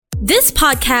This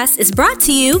podcast is brought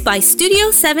to you by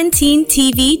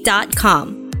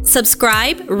Studio17TV.com.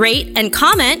 Subscribe, rate, and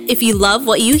comment if you love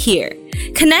what you hear.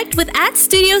 Connect with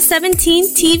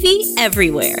 @Studio17TV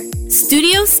everywhere.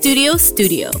 Studio.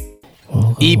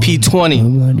 EP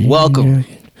 20, welcome.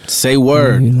 Say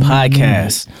Word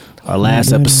podcast. Our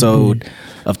last episode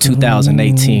of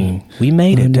 2018. We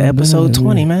made it to episode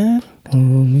 20, man.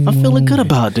 I'm feeling good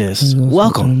about this.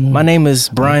 Welcome. My name is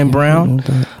Brian Brown,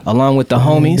 along with the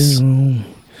homies,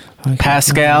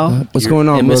 Pascal. What's going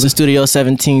on, and brother? Mr. Studio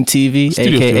 17 TV,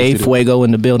 a.k.a. Fuego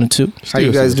in the building, too. How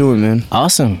you guys doing, man?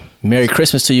 Awesome. Merry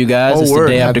Christmas to you guys. Oh, it's word.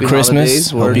 the day after Happy Christmas.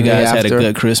 holidays. Hope Word. you guys Day had a after.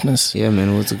 good Christmas. Yeah, man,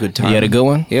 it was a good time. You had a good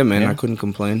one? Yeah, man, I couldn't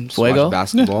complain. Just Fuego? watched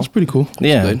basketball. It's pretty cool.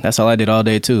 Yeah, good. that's all I did all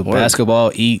day, too. Word.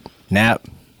 Basketball, eat, nap,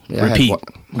 Yeah, repeat.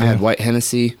 I had white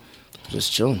Hennessy,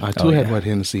 just chilling. I too Oh, had yeah. white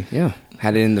Hennessy. Yeah,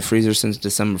 had it in the freezer since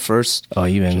December 1st. Oh,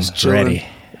 you been Just chilling. ready.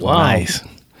 Wow. Nice.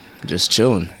 Just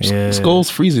chilling. Yeah. Skulls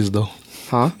freezes though.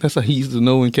 Huh? That's how he used to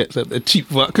know when cats had that cheap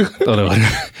vodka. Oh, no.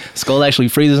 Skull actually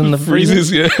freezes in the freezer?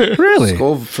 Freezes, yeah. Really?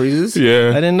 Skull freezes?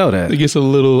 Yeah. I didn't know that. It gets a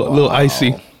little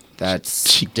icy.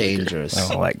 That's dangerous. I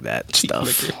don't like that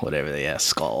stuff. Whatever they ask,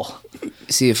 skull.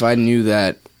 See, if I knew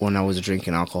that when I was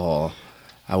drinking alcohol,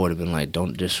 I would have been like,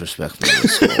 don't disrespect me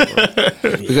with Skull,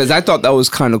 bro. Because I thought that was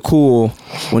kind of cool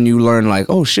when you learn, like,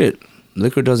 oh, shit,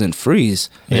 liquor doesn't freeze.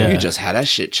 Yeah. You just had that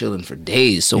shit chilling for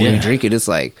days. So when Yeah. you drink it, it's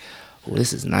like, oh,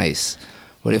 this is nice.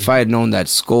 But if I had known that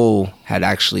Skull had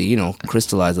actually,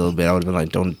 crystallized a little bit, I would have been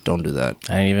like, don't do that.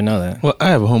 I didn't even know that. Well, I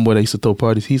have a homeboy that used to throw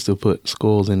parties. He used to put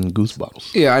skulls in goose bottles.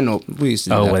 Yeah, I know. We used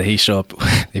to do Oh, that. when he show up,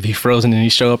 if he frozen and he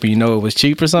show up and you know it was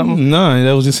cheap or something? Nah,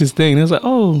 that was just his thing. It was like,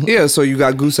 oh, Yeah, so you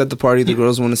got goose at the party. The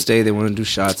girls want to stay. They want to do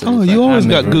shots. and oh, it's you like, always I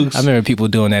got remember- goose. I remember people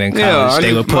doing that in college. Yeah,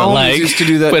 They would my put homies used to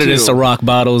do that put it in too. Ciroc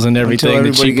bottles and until everything, the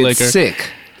everybody cheap gets liquor. sick.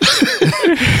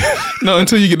 No,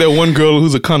 until you get that one girl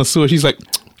who's a connoisseur. She's like,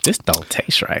 This don't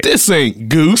taste right. this ain't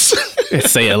goose.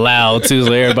 Say it loud too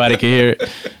so everybody can hear it.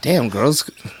 Damn, girls.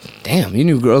 Damn, you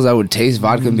knew girls that would taste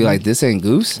vodka and be like, this ain't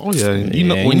goose? Oh, yeah. You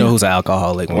know who's an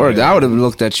alcoholic. when Or you're- I would have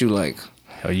looked at you like,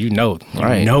 Oh, you know.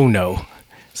 Right. No.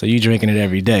 So you drinking it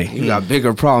every day. you got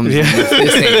bigger problems than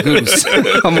this ain't goose.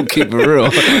 I'm going to keep it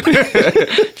real.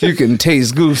 You can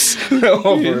taste goose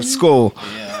over Skull.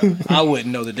 I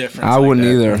wouldn't know the difference. I wouldn't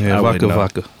either. Yeah, I wouldn't know.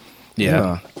 vodka.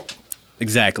 Yeah,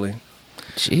 exactly.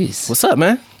 Jeez. What's up,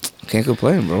 man? Can't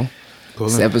complain, bro. Go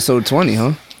It's ahead. episode 20,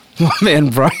 huh? My man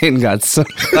Brian got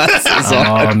sunglasses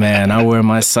on. Oh man, I wear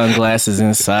my sunglasses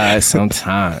inside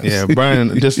sometimes. Yeah,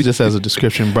 Brian, just as a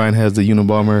description, Brian has the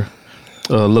Unabomber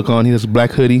look on. He has a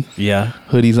black hoodie. Yeah,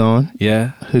 Hoodie's on.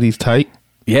 yeah, Hoodie's tight.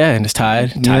 and it's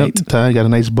tied. Yep, tight. Got a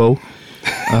nice bow.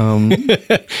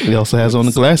 He also has on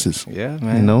the glasses. Yeah, You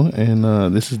man. know,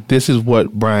 and this is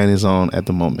what Brian is on at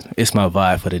the moment. It's my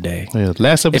vibe for the day. Yeah,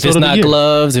 last episode If it's of the not year.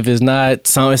 gloves, if it's not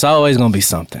some, it's always gonna be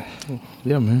something.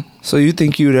 Yeah, man. So you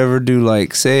think you would ever do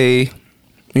like, say,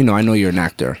 I know you're an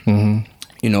actor.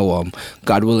 Mm-hmm.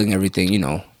 God willing,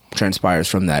 everything, transpires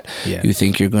from that. Yeah. You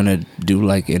think you're going to do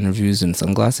like interviews in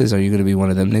sunglasses? Are you going to be one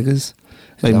of them niggas? Is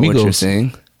Like that what you're Migos.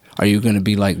 saying? Are you going to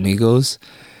be like Migos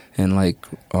and like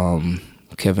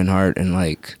Kevin Hart and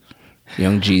like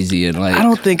Young Jeezy and like I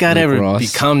don't think I'd Rick ever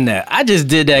Ross? become that. I just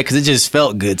did that because it just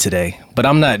felt good today. But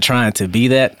I'm not trying to be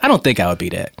that. I don't think I would be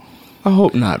that. I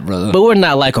hope not, brother. But we're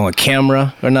not like on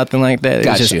camera or nothing like that.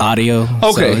 Got It's just you. audio.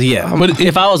 Okay. So, yeah. But But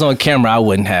if I was on camera, I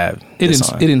wouldn't have this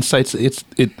on. It incites. It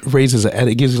raises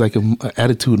it gives you like a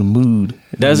attitude, a mood.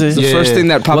 Does it? the Yeah. first thing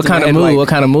that popped What in kind my of head, mood? like, What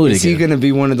kind of mood is he again? gonna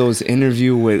be one of those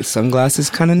interview with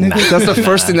sunglasses kind of niggas? That's the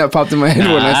first thing that popped in my head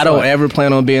when I I saw don't it. ever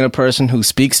plan on being a person who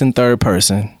speaks in third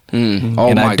person. Oh and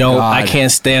my I God.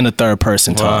 can't stand the third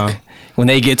person talk. Wow. When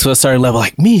they get to a certain level,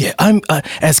 like me, I'm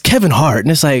as Kevin Hart,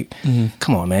 and it's like,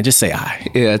 come on, man, just say I.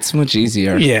 Yeah, it's much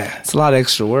easier. Yeah. It's a lot of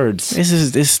extra words.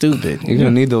 It's stupid. You're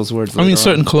gonna need those words. I mean, later on.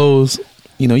 certain clothes.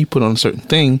 You put on a certain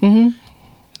thing.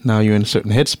 Now you're in a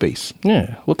certain headspace.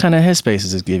 Yeah. What kind of headspace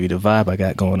does this give you? The vibe I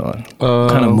got going on.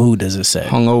 What kind of mood does it set?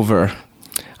 hungover.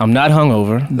 I'm not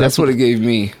hungover. That's what it gave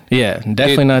me. Yeah,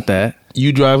 definitely not that.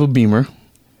 You drive a Beamer.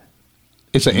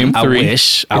 It's an M3. I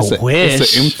wish.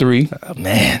 It's an M3. Oh,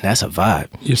 man, that's a vibe.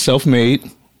 You're self-made.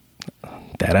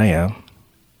 That I am.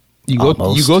 You go.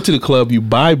 Almost. You go to the club. You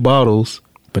buy bottles,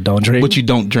 But don't drink. but you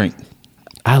don't drink.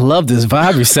 I love this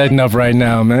vibe you're setting up right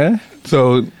now, man.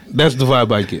 So that's the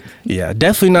vibe I get. Yeah,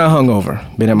 definitely not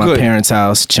hungover. Been at my Good. parents'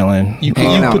 house chilling. You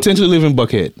Hanging out. potentially live in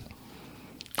Buckhead.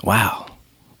 Wow.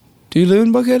 Do you live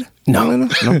in Buckhead? No. No.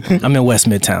 I'm in West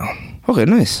Midtown. Okay,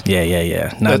 nice.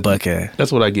 Yeah. Not Buckhead.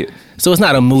 That's what I get. So it's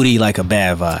not a moody, like a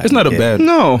bad vibe. It's not a Yeah. bad.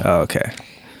 No, Oh, okay.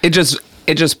 it just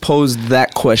it just posed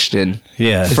that question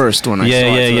first when I saw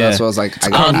it. So that's why I was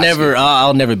like,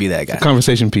 I'll never be that guy.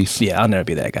 Conversation piece. Yeah, I'll never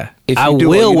be that guy. If I you do,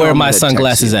 will you know wear I'm my gonna text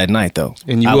sunglasses you. at night though.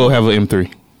 And you will have an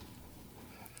M3.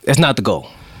 That's not the goal.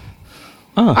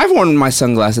 I've worn my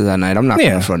sunglasses at night. I'm not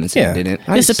going to front and say I didn't.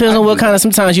 It depends on what kind of.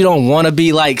 Sometimes you don't want to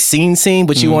be like seen,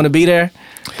 but you want to be there.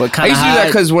 But I used to do that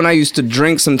because when I used to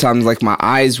drink, sometimes like my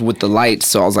eyes with the lights.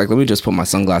 So I was like, let me just put my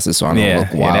sunglasses so I don't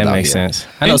look wild. Yeah, that out makes here. sense.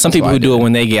 I know some people who do it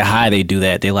when they get high. They do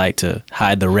that. They like to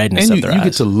hide the redness And of their you eyes.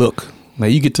 get to look.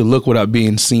 Like, you get to look without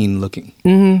being seen looking.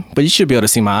 But you should be able to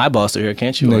see my eyeballs through here,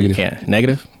 can't you? Negative. Or you can't.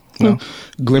 Negative? No.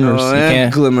 Glimmers. Oh, You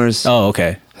can't? glimmers. Oh,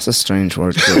 okay. That's a strange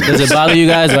word. Does it bother you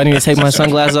guys? Do I need to take my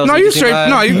sunglasses off? No, so you can see straight. my-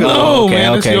 No, you go. No,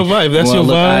 man, that's your vibe. That's You your wanna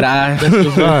look vibe. eye to eye? That's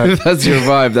your vibe. That's your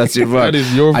vibe. That's your vibe. That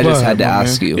is your I just vibe, had to my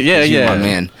ask man. you. Yeah, 'cause you're yeah. my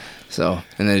man. So,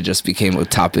 and then it just became a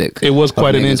topic. It was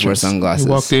quite an niggas wear entrance. sunglasses.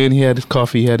 He walked in, he had his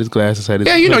coffee, he had his glasses, had his...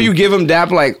 Yeah, you know, you give him dap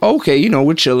like, okay, you know,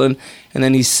 we're chilling, and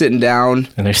then he's sitting down,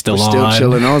 And they're still we're on. still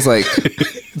chilling. I was like,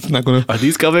 He's not gonna... Are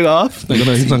these coming off?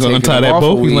 He's not gonna taking untie that off,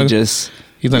 bow. or we just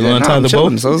He's not Yeah, gonna untie I'm the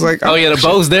chilling. bow. So I was like, Oh, yeah, the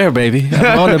bow's there, baby.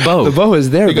 I'm on the bow. the bow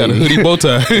is there. He got a baby. hoodie bow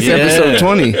tie. It's episode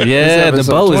 20. Yeah, It's the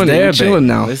episode bow is 20. there, We're chilling baby.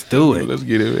 now. Let's do it. Let's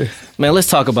get it, man. Man, let's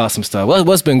talk about some stuff.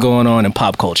 What's been going on in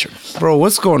pop culture? Bro,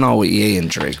 what's going on with Ye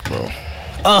and Drake, bro?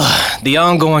 The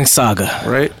ongoing saga.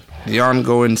 Right? The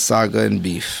ongoing saga and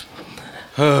beef.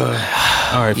 All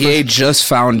right. Ye just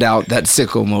found out that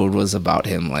Sicko Mode was about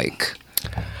him, like,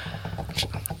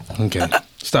 Okay.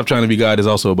 Stop trying to be God is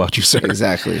also about you, sir.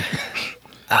 exactly.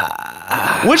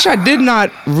 Which I did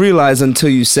not realize until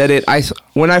you said it.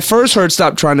 When I first heard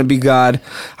 "Stop Trying to Be God,"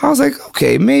 I was like,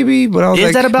 okay, maybe, but I was Is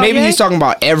like, that about maybe Ye? he's talking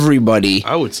about everybody.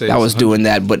 I would say that it's was doing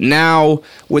that. But now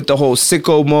with the whole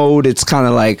Sicko Mode, it's kind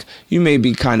of like you may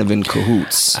be kind of in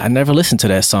cahoots. I never listened to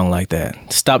that song like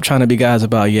that. Stop trying to be guys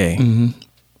about Ye.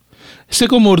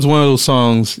 Sicko Mode is one of those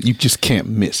songs you just can't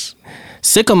miss.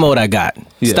 Sicko Mode I got.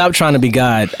 Yeah. Stop trying to be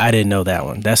God. I didn't know that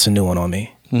one. That's a new one on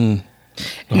me.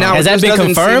 Now, Has it that just been doesn't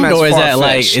confirmed seem as or is that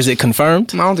like, far-fetched. is it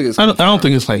confirmed? I don't think it's. I don't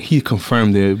think it's like he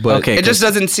confirmed it, but Okay. It just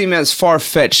doesn't seem as far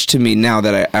fetched to me now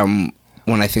that I am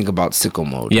when I think about Sicko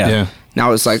Mode. Yeah. yeah.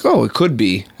 Now it's like, oh, it could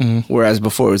be. Whereas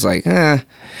before it was like, I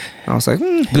was like,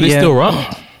 Do they Yeah. still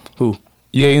rock? who?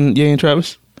 Ye and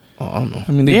Travis? Oh, I don't know.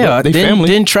 I mean, they Didn't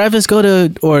family. Travis go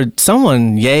to, or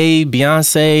someone, Ye,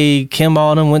 Beyonce, Kim,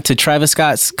 all them went to Travis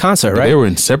Scott's concert, right? They were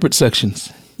in separate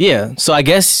sections. Yeah. So I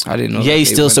guess I didn't know that Ye they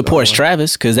still went supports that way.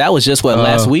 Travis because that was just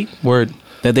last week Word.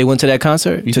 that they went to that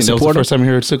concert You to think that was the support him. first time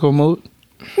you heard Sicko Mode?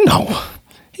 No.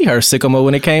 He heard Sicko Mode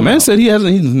when it came Man out. said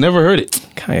he's never heard it.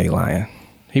 Kanye lying.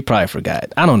 He probably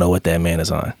forgot. I don't know what that man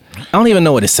is on. I don't even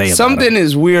know what to say about Something him.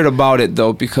 is weird about it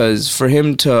though, because for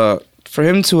him to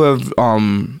have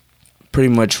pretty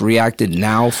much reacted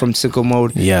now from Sicko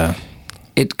Mode, Yeah.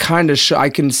 it kind of I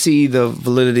can see the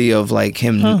validity of like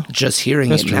him just hearing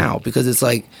That's it true. now, because it's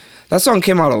like that song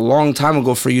came out a long time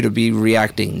ago for you to be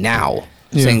reacting now.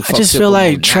 Yeah. Saying, I "Fuck just Sicko feel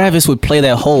like Mode" now. Travis would play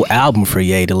that whole album for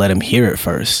Ye to let him hear it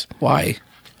first. Why?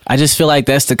 I just feel like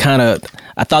that's the kind of,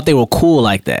 I thought they were cool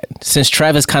like that. Since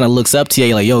Travis kind of looks up to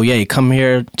Ye like, yo, Ye, come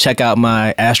here, check out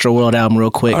my Astro World album real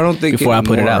quick I don't think before I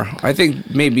put it anymore. out. I think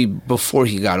maybe before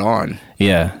he got on,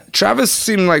 Yeah. Travis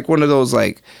seemed like one of those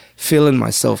like feeling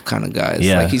myself kind of guys.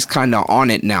 Yeah. Like he's kind of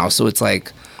on it now, so it's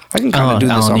like I can kind I of do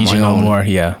don't this on need my you no own. more.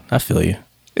 Yeah, I feel you.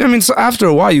 I mean, so after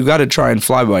a while, you got to try and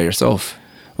fly by yourself.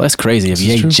 Well, that's crazy if is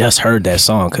Ye true. just heard that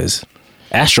song because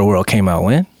Astro World came out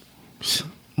when?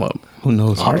 Well, Who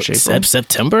knows? March, April.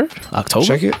 September? October?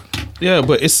 check it. Yeah,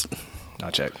 but it's.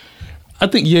 I'll check. I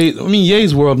think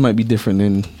Ye's world might be different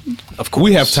than. Of course.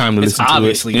 We have time to It's listen to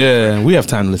obviously it. Yeah, we have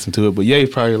time to listen to it. But Ye's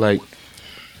probably like,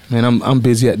 man, I'm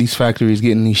busy at these factories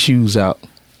getting these shoes out.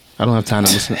 I don't have time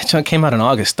to listen. That chunk came out on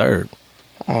August 3rd.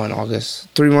 Oh, in August,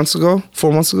 3 months ago,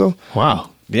 4 months ago. Wow.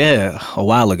 Yeah, a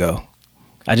while ago.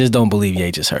 I just don't believe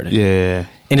Ye just heard it. Yeah.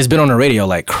 And it's been on the radio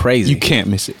like crazy. You can't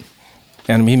miss it.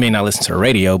 And he may not listen to the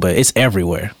radio, but it's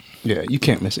everywhere. Yeah, you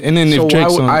can't miss it. And then So if why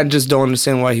Drake's on, I just don't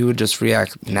understand why he would just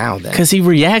react now. Then Because he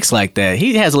reacts like that.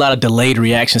 He has a lot of delayed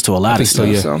reactions to a lot I of think so,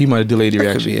 stuff. yeah, so. he might have delayed the that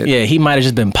could reaction. be it. Yeah, he might have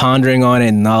just been pondering on it,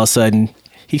 and all of a sudden,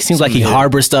 he seems like he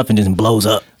harbors stuff and just blows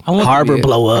up. Harbor, yeah,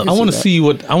 blow up. I want to that. see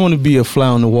what I want to be a fly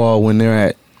on the wall when they're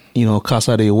at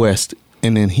Casa de West,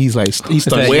 and then he starts.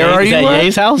 Where are you Is that at?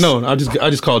 Ye's house? No, I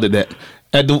just called it that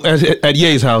at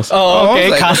Ye's house. Oh, okay. I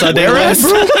was like, Casa de where at, West.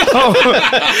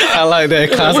 I like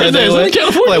that. Casa Where's that? de Is that in West.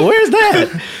 California? Like, where's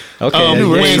that? Okay,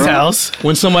 when- Ye's house.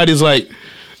 When somebody's like,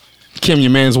 Kim,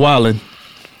 your man's wildin'.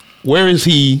 Where is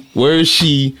he? Where is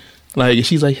she? Like,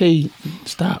 she's like, hey,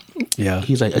 stop. Yeah.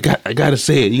 He's like, I gotta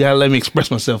say it. You gotta let me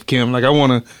express myself, Kim. Like, I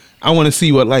wanna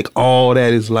see what like all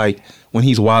that is like when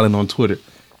he's wilding on Twitter?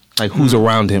 Like who's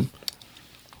around him?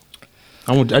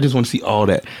 I just want to see all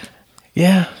that.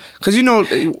 Yeah. Because,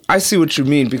 I see what you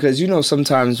mean. Because,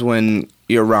 sometimes when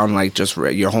you're around, like, just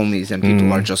your homies and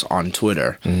people are just on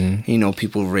Twitter,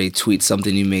 people retweet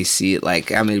something. You may see it,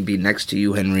 like, I may be next to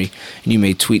you, Henry, and you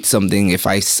may tweet something. If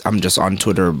I'm just on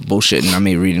Twitter bullshitting, I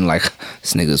may reading, like,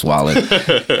 this nigga's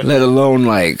wildin'. Let alone,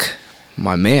 like,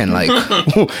 my man, like,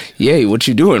 yay, what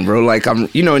you doing, bro? Like, I'm,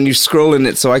 and you're scrolling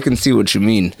it so I can see what you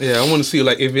mean. Yeah, I want to see,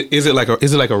 like, is it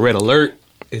like a red alert?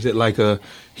 Is it like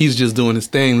he's just doing his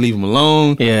thing, leave him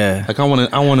alone? Yeah. Like I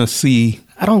want to see.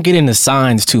 I don't get into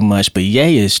signs too much, but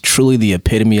Ye is truly the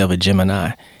epitome of a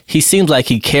Gemini. He seems like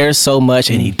he cares so much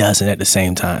and he doesn't at the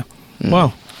same time.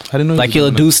 Wow. I didn't know. Like he'll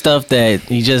do stuff that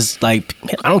he just like,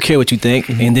 I don't care what you think.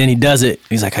 And then he does it.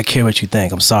 He's like, I care what you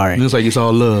think. I'm sorry. And it's like it's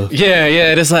all love. Yeah.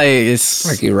 It's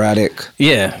like erratic.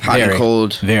 Yeah. Hot and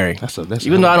cold. Very. That's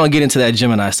Even though I don't get into that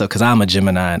Gemini stuff because I'm a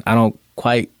Gemini. I don't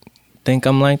quite think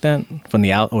I'm like that from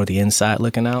the out or the inside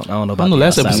looking out. I don't know about the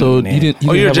last episode. You didn't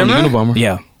you're a have on the Gemini? Unabomber.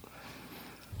 Yeah.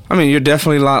 I mean, you're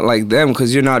definitely a lot like them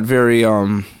because you're not very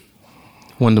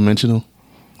one-dimensional.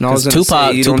 No, I was gonna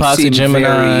Tupac, say, you don't Tupac's a seem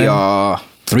Gemini. very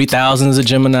 3000 is a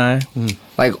Gemini.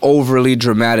 like overly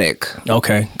dramatic.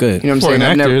 Okay, good. You know what I'm For saying? an I've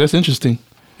actor, never- that's interesting.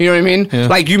 You know what I mean? Yeah.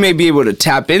 Like you may be able to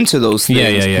tap into those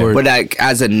things, Yeah. but like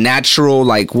as a natural,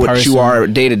 like what Person. you are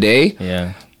day to day,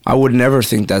 Yeah. I would never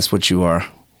think that's what you are.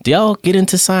 Do y'all get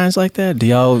into signs like that? Do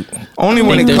y'all Only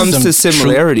when think it there's comes some to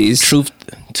similarities. truth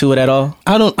to it at all?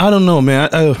 I don't know, man.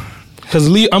 Because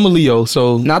I'm a Leo,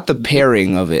 so Not the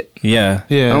pairing of it. Yeah.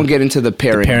 I don't get into the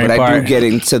pairing, pairing but I part. do get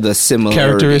into the similarities.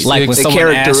 Characteristics. Like when the someone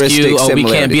asks you, "Oh, we can't be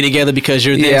similarity. together because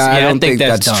you're this." Yeah, I don't think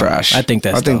that's that's dumb. trash. I think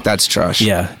that's trash.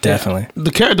 Yeah, definitely.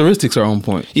 the characteristics are on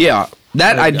point. Yeah,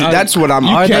 that I do. That's what I'm.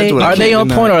 Are that's they what I are they can't on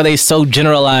deny. point or are they so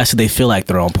generalized that they feel like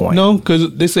they're on point? No,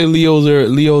 because they say Leos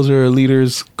are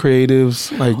leaders,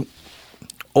 creatives. Like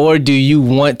Or do you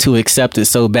want to accept it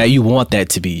so bad you want that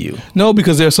to be you? no,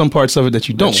 because there are some parts of it that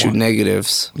you don't Shoot want.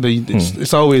 negatives.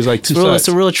 It's always like two It's sides.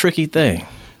 a real tricky thing.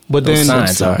 But those then,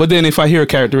 signs are. but then, if I hear a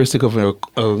characteristic of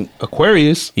an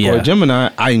Aquarius or Yeah. a Gemini,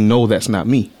 I know that's not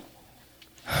me.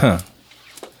 Huh.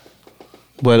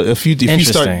 But if you start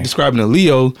Interesting. describing a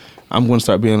Leo, I'm going to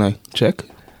start being like check.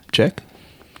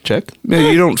 Man,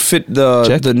 you don't fit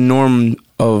Check. the norm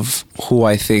of who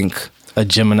I think A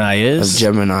Gemini of is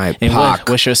Gemini. And Pac,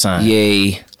 what's your sign?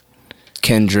 Ye,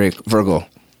 Kendrick, Virgo.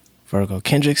 Virgo.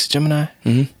 Kendrick's Gemini?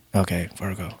 Mm-hmm. Okay,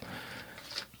 Virgo.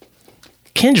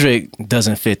 Kendrick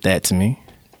doesn't fit that to me.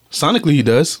 Sonically, he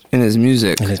does. In his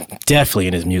music. And it's definitely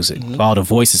in his music. All the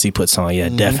voices he puts on, yeah,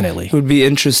 definitely. It would be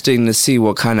interesting to see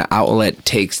what kind of outlet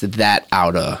takes that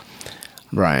out of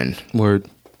Brian. Word.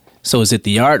 So is it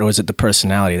the art or is it the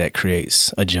personality that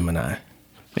creates a Gemini?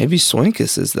 Maybe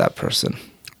Swankus is that person.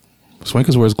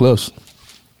 Swankus wears gloves.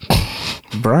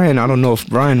 Brian, I don't know if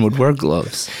Brian would wear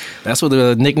gloves. That's where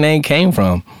the nickname came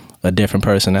from. A different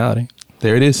personality.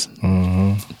 There it is.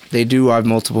 They do have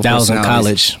multiple That was in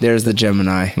personalities. college. There's the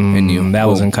Gemini in you. That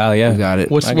was Boom. in college, yeah. You got it.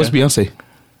 What's Beyonce?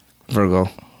 Virgo.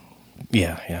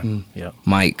 Yeah.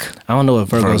 Mike. I don't know what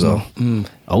Virgo's Virgo. on.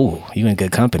 Oh, you in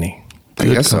good company. I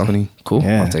Good guess company. so. Cool.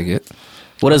 Yeah. I'll take it.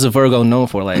 What is a Virgo known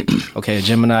for? Like, okay, a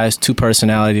Gemini is two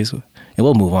personalities. And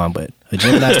we'll move on, but a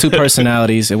Gemini is two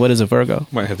personalities. And what is a Virgo?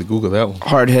 Might have to Google that one.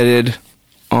 Hard-headed.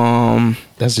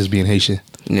 That's just being Haitian.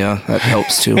 Yeah, that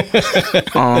helps too.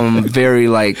 Very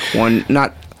like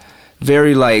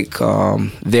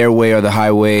their way or the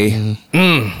highway.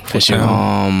 That's you.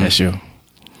 That's you.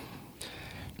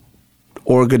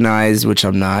 Organized, which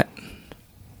I'm not.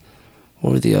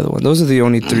 What were the other one?Ose are the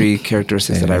only three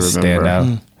characteristics that I Stand remember.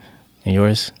 out. And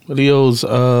yours? Leos,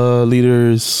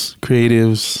 leaders,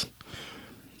 creatives,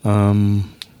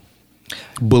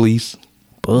 bullies.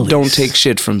 Bullies. Don't take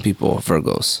shit from people,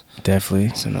 Virgos. Definitely.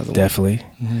 That's another one. Definitely.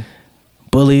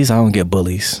 Bullies, I don't get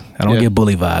bullies. I don't Yeah. get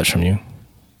bully vibes from you.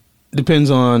 Depends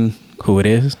on Who it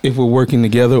is? if we're working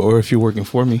together or if you're working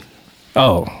for me.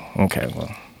 Oh, okay.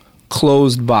 Well,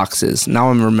 Closed boxes. Now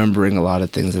I'm remembering a lot of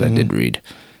things that I did read.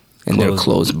 And they're Closed.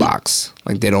 closed box.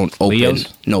 Like they don't open. Leos?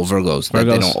 No, Virgos. Like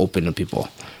they Virgos? don't open to people.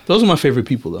 Those are my favorite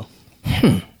people,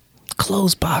 though.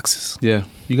 closed boxes. Yeah,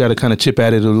 you got to kind of chip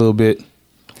at it a little bit.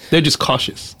 They're just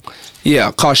cautious,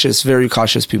 Yeah, cautious, very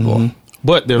cautious people.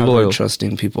 but they're Not loyal. very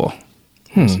trusting people.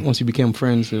 Once you become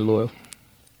friends, they're loyal.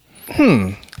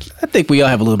 I think we all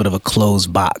have a little bit of a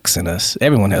closed box in us.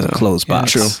 Everyone has a closed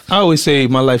box. true. I always say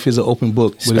my life is an open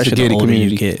book, but it's a Especially the gated older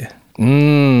community. you get.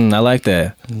 I like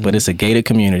that. But it's a gated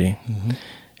community.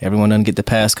 Everyone doesn't get the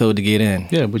passcode to get in.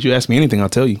 Yeah, but you ask me anything, I'll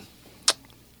tell you.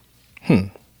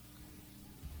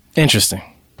 Interesting.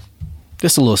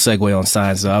 Just a little segue on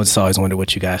Signs, though. I just always wonder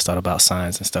what you guys thought about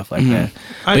Signs and stuff like that.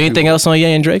 But anything else on Ye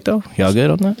and Drake, though? Y'all good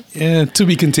on that? Yeah, to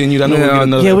be continued. I know we're getting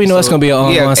another Yeah, we know it's episode. going to be an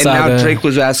ongoing And saga. now Drake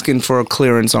was asking for a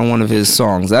clearance on one of his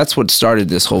songs. That's what started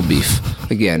this whole beef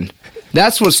again.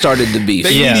 That's what started the beef.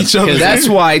 They Yeah, need each other. That's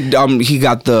why he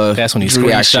got the. That's when he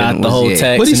reaction screenshot the was, whole yeah.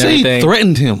 text But he and said he everything.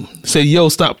 threatened him. Said, "Yo,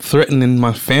 stop threatening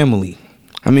my family."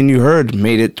 I mean, you heard,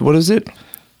 made it. What is it?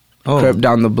 Oh, Crept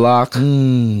down the block. made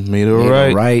it Made it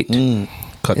right. right.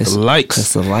 Cut It's- the lights.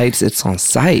 Cause the lights, it's on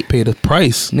site. Pay the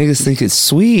price. Niggas think it's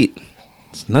sweet.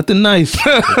 It's nothing nice.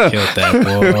 Killed that,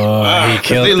 boy. He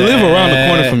killed They live that. around the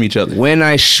corner from each other. When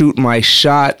I shoot my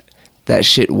shot, that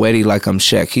shit wetty like I'm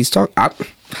Shaq. He's talking.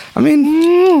 I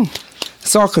mean,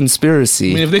 it's all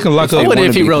conspiracy. I mean, if they can lock I up, wonder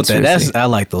if he wanna be wrote that. conspiracy. I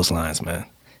like those lines, man.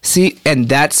 See, and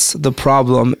that's the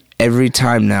problem every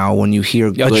time now when you hear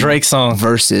Yo, good Drake song.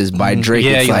 verses by Drake.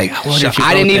 Yeah, it's you're like, like, I wonder if he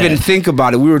I didn't wrote even that. think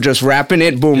about it. We were just rapping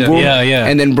it, boom, Yeah. boom. Yeah.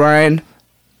 And then Brian,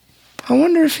 I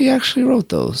wonder if he actually wrote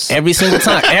those. Every single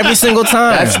time. Every single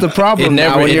time. That's the problem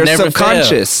now when it you're never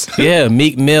subconscious. failed. Yeah,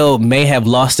 Meek Mill may have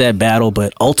lost that battle,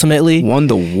 but ultimately, Won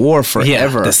the war yeah,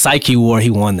 forever. the Psyche War, he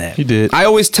won that. he did. I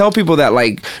always tell people that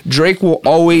like Drake will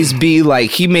always be like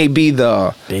he may be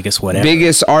the Biggest whatever.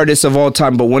 biggest artist of all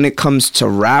time, but when it comes to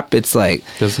rap, it's like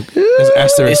There's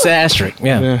asterisk. It's an asterisk.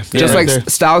 Yeah. Yeah. just Yeah. like There.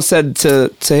 Styles said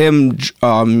to him,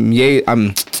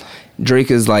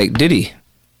 Drake is like Diddy.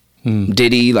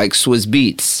 Diddy like Swizz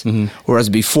Beats, whereas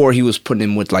before he was putting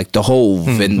him with like the Hove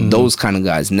and those kind of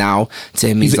guys. Now to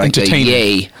him he's He's an like a entertainer.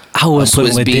 Ye, I wouldn't a put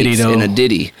him Swizz with Diddy, Beats though. and a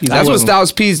Diddy. I That's what wouldn't-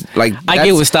 Styles P's like. I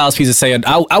get what Styles P is saying.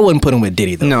 I wouldn't put him with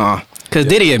Diddy, though. No, Because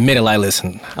Diddy admitted, like,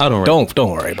 listen, I don't don't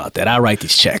worry about that. I write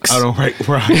these checks. I don't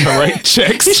write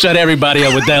checks. He shut everybody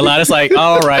up with that line. It's like,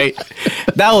 all right.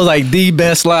 That was like the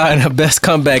best line, the best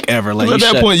comeback ever. Like, At you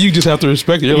that shut- point, you just have to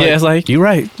respect it. You're yeah, like, it's like, you're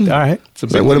right. All right. it's a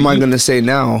it's like, big what am I you- gonna say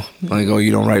now? Like, oh,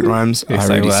 you don't write rhymes. I It's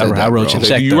already like, well, said I that, wrote bro. your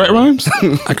check. Do you though. write rhymes?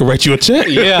 I can write you a check.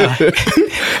 Yeah.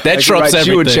 That I could trumps write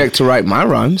everything. you a check to write my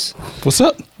rhymes. What's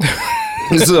up?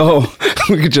 So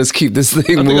we could just keep this thing I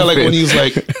think moving. I like when he was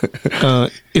like,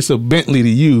 "It's a Bentley to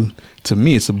you. To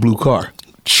me, it's a blue car."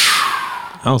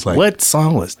 I was like, What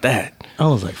song was that? I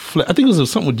was like, I think it was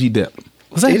something with G-Dep.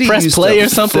 Was that Diddy Press used Play to or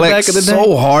something flex back in the day?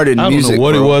 So hard in I don't music, know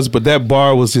what bro. it was, but that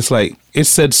bar was just like it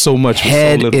said so much. with so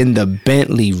Head little. in the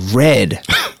Bentley red.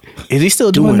 Is he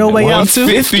still doing No Way Out too?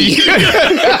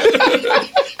 150.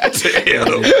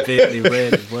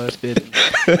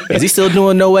 Is he still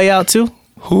doing No Way Out too?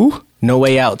 Who? No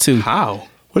Way Out too. How?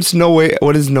 What's No Way?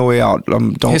 What is No Way Out?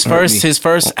 Don't His hurt me.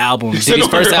 first album. said Diddy's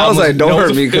don't hurt first me. I was album. like, don't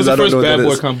hurt me It was because the I don't first know what Bad that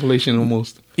Boy is. compilation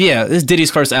almost. Yeah, this is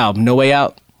Diddy's first album. No Way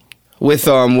Out. With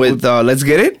Let's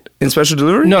Get It in Special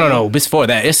Delivery. No. Before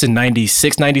that, it's in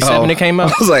 96, 97 it came I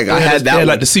out. was like, I had that. They had one.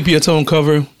 like the sepia tone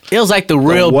cover. It was like the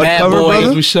real what Bad cover, Boy.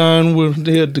 brother? We shine, we're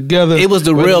there together. It was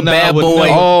the But real now Bad with Boy.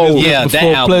 now, Oh, it's yeah, that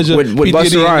before album. pleasure. with P. Busta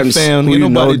Diddy and the Rhymes. fam, Who ain't you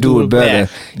know nobody do it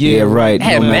better. Yeah, right.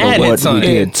 Had No mad matter what, hits on we it.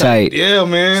 did tight. Yeah,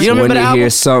 man. You So remember when the you album? hear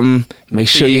something, make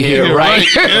sure you hear it right.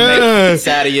 Yeah.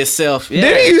 Inside of yourself. Yeah.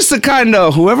 Diddy used to kind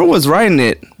of whoever was writing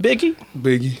it. Biggie.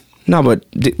 Biggie. No, but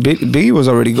Biggie was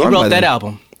already He gone. by wrote that then.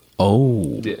 album.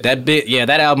 Oh, That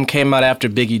album came out after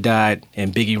Biggie died,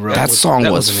 and Biggie wrote. that song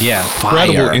that was was an yeah.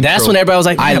 incredible fire. intro. That's when everybody was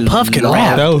like, I "Man, Puff can love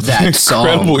rap." That was that song.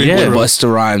 incredible Yeah, intro.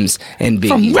 Busta Rhymes and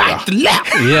Biggie. Right to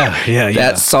left. Yeah.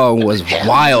 That song was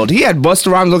wild. He had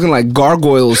Busta Rhymes looking like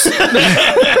gargoyles in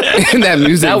that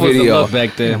music That was the video. look back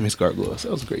Yeah, then. Miss Gargoyles.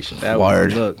 That was a great show. That Word.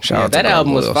 was the look. Shout Yeah, out to that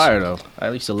album was Gargoyles. fire though. I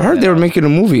used to love I heard that they were album. making a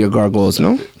movie of gargoyles.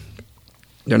 No,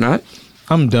 they're not.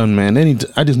 I'm done, man.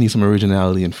 I just need some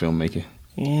originality in filmmaking.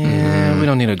 Yeah, we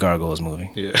don't need a Gargoyles movie.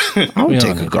 Yeah. I would We take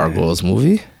don't a need gargoyles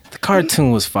movie. The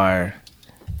cartoon was fire.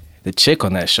 The chick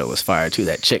on that show was fire too.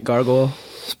 That chick gargoyle.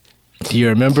 Do you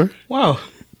remember? Wow.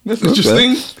 That's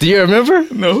interesting. Do you remember?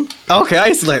 No. Okay, I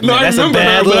used to like, No, man, I that's a remember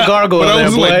bad her, little gargoyle. But I there,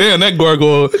 was boy. like, damn, that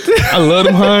gargoyle. I love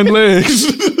them hind legs.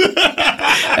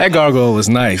 That gargoyle was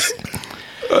nice.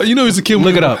 You know, he's a kid.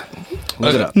 Look it up.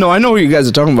 Look it up. No, I know what you guys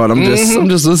are talking about. I'm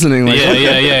just listening. Like,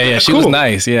 Yeah. She was Cool.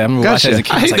 nice. Yeah, I remember Gotcha. watching as a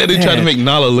kid. I was hate like, that they try to man, make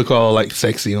Nala look all like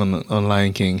sexy on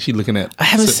Lion King. She looking at. I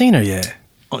haven't seen her yet.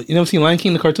 Oh, you never seen Lion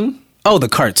King the cartoon? Oh, the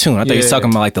cartoon. I thought you Yeah. was talking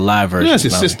about like the live version. Yeah, that's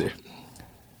his No. sister.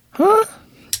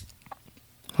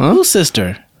 Whose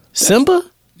sister? Simba?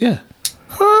 Yeah.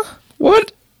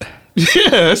 What? Yeah,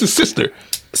 that's his sister.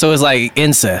 So it's like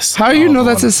incest. How you know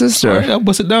that's his sister? All right, I'll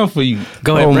bust it down for you.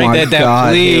 Go ahead, break that down,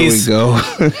 please. Here we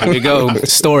go. Here we go.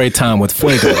 Story time with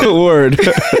Fuego. Word.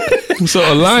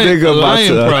 So a lion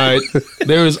pride.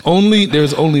 There's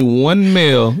only one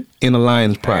male in a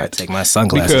lion's pride. Take my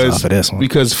sunglasses off of this one.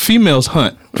 Because females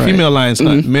hunt. Right. Female lions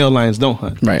hunt. Male lions don't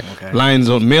hunt. Right. Okay.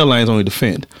 Male lions only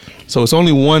defend. So it's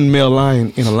only one male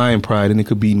lion in a lion pride, and it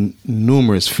could be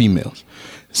numerous females.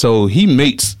 So he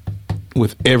mates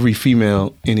with every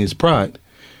female in his pride.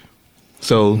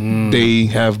 So they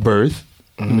have birth.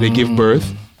 They give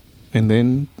birth, and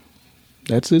then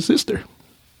that's his sister.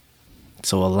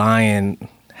 So a lion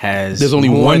has There's only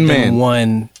more one than man.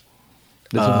 one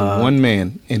There's only one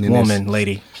man and then woman,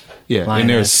 lady. Yeah,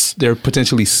 lioness. and there are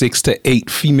potentially 6 to 8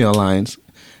 female lions,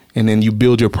 and then you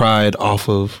build your pride off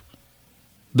of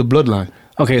the bloodline.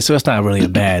 Okay, so it's not really a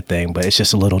bad thing, but it's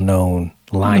just a little known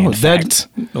lion fact.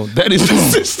 That is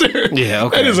his sister. Yeah,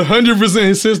 okay. That is 100%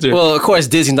 his sister. Well, of course,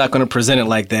 Disney's not going to present it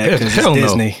like that because it's Hell no.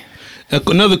 Disney.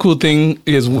 Another cool thing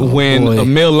is when boy. a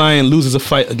male lion loses a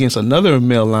fight against another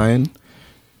male lion,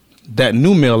 that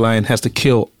new male lion has to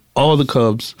kill all the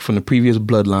cubs from the previous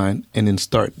bloodline and then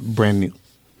start brand new.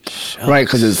 Right,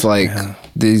 because it's like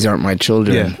these aren't my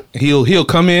children. Yeah, he'll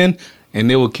come in and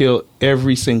they will kill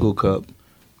every single cub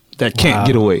that can't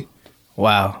get away.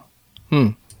 Wow.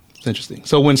 It's interesting.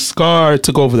 So when Scar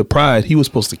took over the pride, he was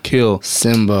supposed to kill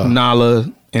Simba.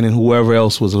 Nala and then whoever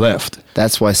else was left.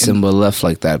 That's why Simba left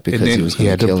like that, because And then he was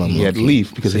going to kill him. He had to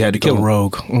leave because he had to kill him.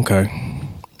 Rogue. Okay.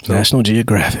 National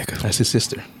Geographic. That's his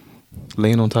sister.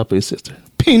 Laying on top of his sister.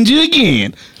 Pinned you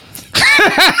again. Haven't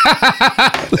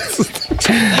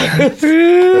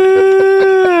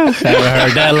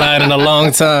heard that line in a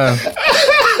long time.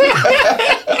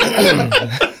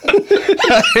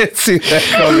 I didn't see that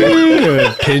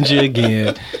coming. Pinned you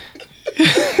again.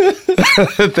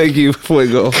 Thank you,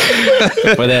 Fuego.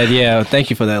 For that, yeah. Thank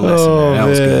you for that lesson. man. That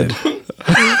was good.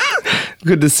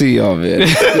 Good to see y'all, man.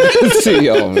 Good to see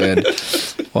y'all, man.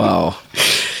 Wow.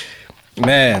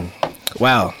 Man.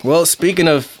 Wow. Well, speaking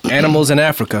of animals in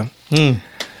Africa,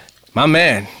 my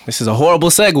man, this is a horrible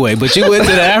segue, but you went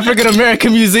to the African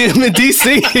American Museum in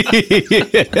D.C.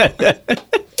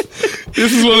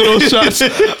 This is one of those shots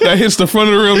that hits the front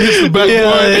of the rim, hits the back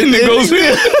bar, and it goes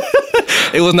in.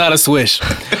 It was not a swish.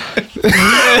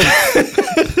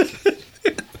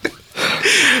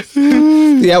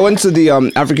 Yeah, I went to the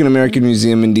African American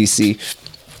Museum in DC.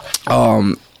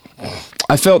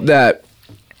 I felt that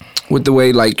with the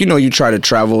way, like, you try to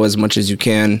travel as much as you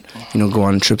can, go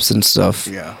on trips and stuff.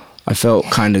 Yeah. I felt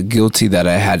kind of guilty that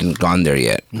I hadn't gone there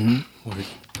yet.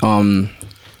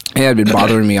 It had been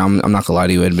bothering me. I'm not gonna lie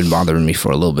to you. It had been bothering me for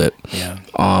a little bit. Yeah.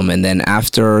 And then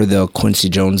after the Quincy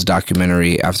Jones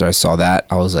documentary, after I saw that,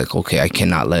 I was like, okay, I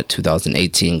cannot let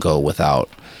 2018 go without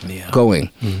going.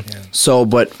 So,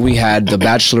 but we had the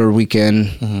bachelor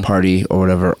weekend party or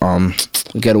whatever,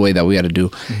 getaway that we had to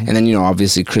do. And then,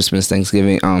 obviously Christmas,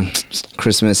 Thanksgiving,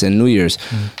 Christmas and New Year's.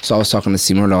 So I was talking to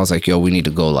Seymour, I was like, yo, we need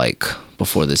to go like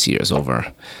before this year is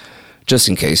over. Just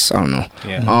in case, I don't know.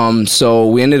 Yeah. So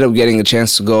we ended up getting a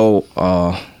chance to go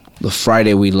the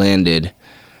Friday we landed.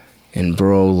 And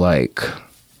bro, like,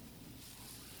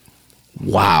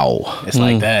 wow. It's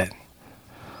like that.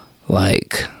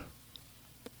 Like,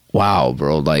 wow,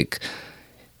 bro. Like,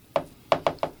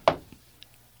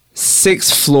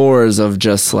 6 floors of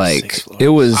just like, it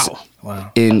was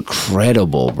Wow.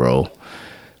 incredible, bro.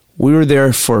 We were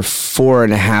there for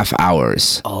 4.5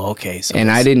 hours. Oh, okay. So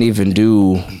And I didn't even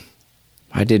do,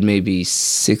 I did maybe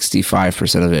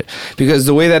 65% of it. Because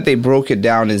the way that they broke it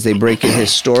down is they break it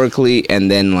historically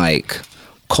and then like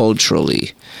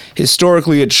culturally.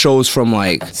 Historically, it shows from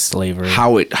like slavery.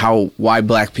 why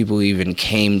black people even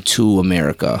came to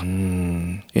America. You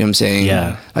know what I'm saying?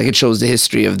 Yeah. Like it shows the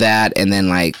history of that and then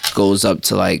like goes up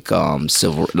to like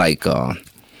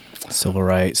Civil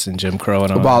rights and Jim Crow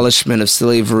and all. abolishment of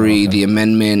slavery, the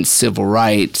amendments, civil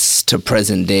rights to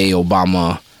present day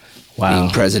Obama being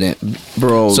president.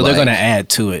 Bro, So they're like, going to add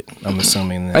to it, I'm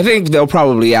assuming. That. I think they'll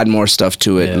probably add more stuff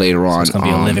to it later on. So it's going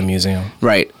to be a living museum.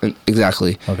 Right,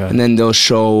 exactly. Okay. And then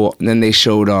they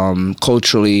showed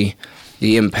culturally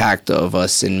the impact of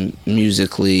us in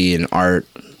musically and art,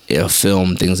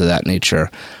 film, things of that nature.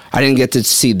 I didn't get to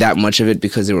see that much of it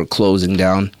because they were closing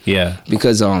down. Yeah.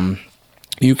 Because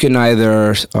you can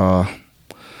either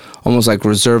almost like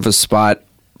reserve a spot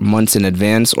months in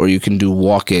advance, or you can do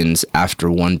walk-ins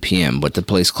after 1 p.m., but the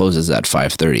place closes at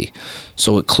 5:30.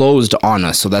 So it closed on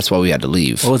us, so that's why we had to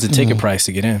leave. What was the ticket price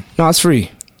to get in? No, it's free.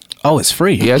 Oh, it's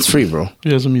free? Yeah, it's free, bro.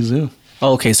 Yeah, it's a museum.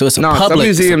 Oh, okay, so it's a No, some public,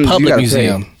 museums, it's a you public gotta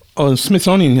museum. pay. Oh, the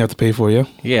Smithsonian you have to pay for, yeah?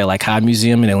 Yeah, like High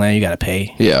Museum in Atlanta, you got to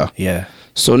pay. Yeah. Yeah.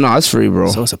 So no, it's free, bro.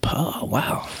 So it's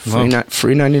wow.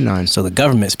 Free 99. So the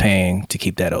government's paying to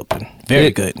keep that open.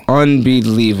 Very good.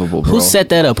 Unbelievable, bro. Who set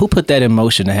that up? Who put that in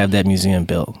motion to have that museum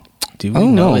built? Do we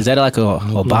don't know. Is that like a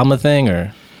Obama thing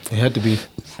or? It had to be.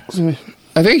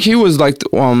 I think he was like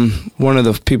one of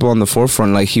the people on the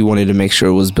forefront. Like he wanted to make sure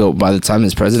it was built by the time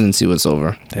his presidency was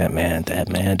over. That man.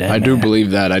 I do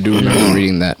believe that. I do remember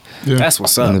reading that. Yeah. That's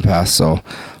what's In the up. past, so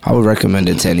I would recommend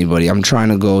it to anybody. I'm trying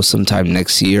to go sometime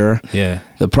next year. Yeah.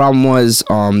 The problem was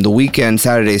the weekend,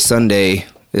 Saturday, Sunday,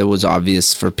 it was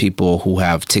obvious for people who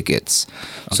have tickets.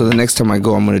 So the next time I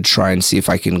go, I'm going to try and see if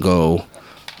I can go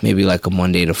maybe like a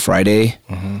Monday to Friday.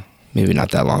 Maybe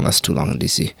not that long. That's too long in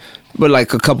DC. But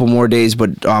like a couple more days,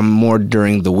 but more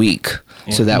during the week.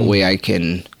 So that way I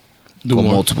can go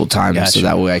multiple times. Gotcha. So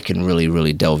that way I can really,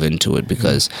 really delve into it.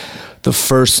 Because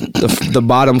the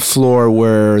bottom floor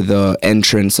where the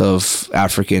entrance of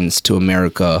Africans to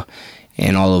America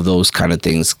and all of those kind of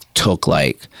things took,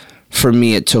 like, for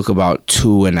me, it took about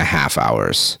 2.5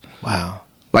 hours. Wow.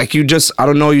 Like you just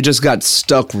got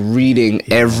stuck reading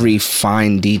every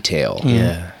fine detail.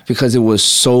 Yeah. Because it was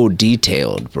so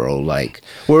detailed, bro. Like,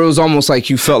 where it was almost like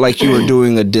you felt like you were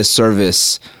doing a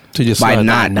disservice To just by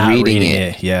start not reading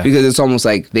it. Yeah. Because it's almost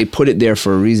like they put it there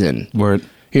for a reason. Word.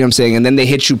 You know what I'm saying? And then they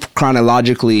hit you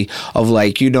chronologically of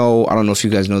like, I don't know if you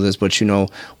guys know this, but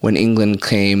when England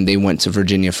came, they went to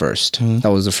Virginia first.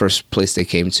 That was the first place they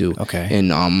came to in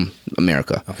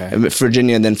America. Okay. And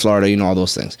Virginia and then Florida, all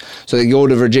those things. So they go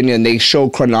to Virginia and they show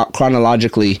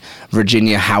chronologically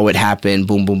Virginia, how it happened,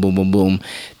 boom, boom, boom, boom, boom.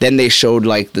 Then they showed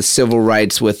like the civil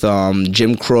rights with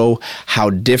Jim Crow, how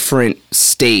different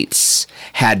states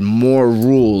had more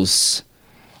rules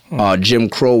Jim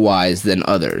Crow-wise than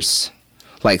others.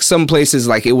 Like some places,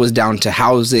 like it was down to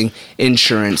housing,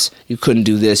 insurance. You couldn't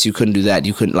do this. You couldn't do that.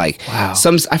 You couldn't like I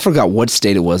forgot what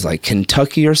state it was, like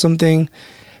Kentucky or something.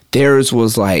 Theirs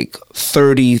was like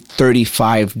 30,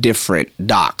 35 different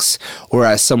docks,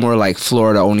 whereas somewhere like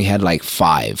Florida only had like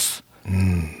 5.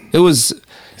 It's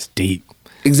deep.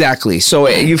 Exactly. So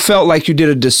you felt like you did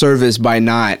a disservice by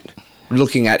not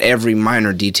looking at every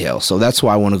minor detail. So that's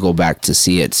why I want to go back to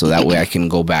see it. So that way I can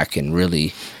go back and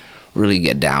really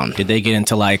get down. Did they get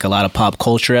into like a lot of pop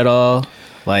culture at all?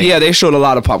 Like, yeah, they showed a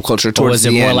lot of pop culture towards or was it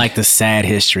the more end. like the sad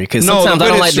history? Because No, sometimes the I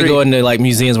don't good like to history. go into like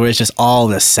museums where it's just all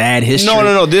the sad history.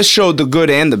 No. This showed the good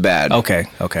and the bad. Okay.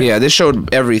 Yeah, this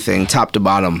showed everything, top to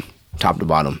bottom.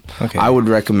 Okay. I would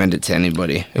recommend it to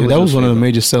anybody. Yeah, that was one of the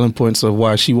major selling points of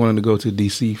why she wanted to go to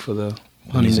DC for the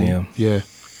honeymoon. Museum. Yeah.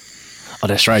 Oh,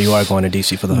 that's right. You are going to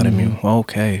DC for the honeymoon.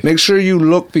 Okay. Make sure you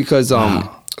look because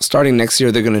starting next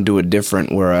year they're going to do it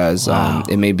different. Whereas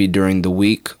it may be during the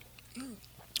week,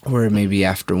 or it may be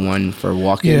after 1 for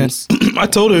walk-ins. Yeah. I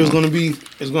told her it's gonna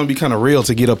be kind of real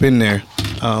to get up in there.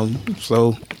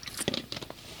 So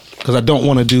because I don't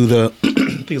want to do the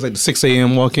I think it's like the 6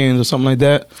 a.m. walk-ins or something like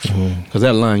that. Because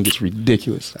that line gets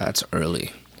ridiculous. That's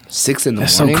early. 6 in the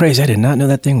That's morning. so crazy. I did not know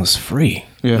that thing was free.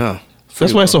 Yeah. No,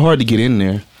 That's why it's so hard to get in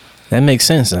there. That makes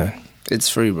sense then. it's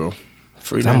free, bro.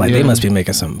 Free. I'm like, Yeah. they must be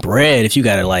making some bread if you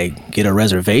got to like get a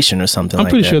reservation or something I'm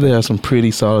like pretty that. sure they have some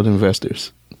pretty solid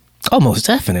investors. Oh, most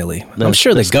definitely. I'm That's-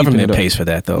 sure the that's keeping government it up. pays for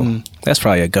that, though. That's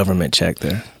probably a government check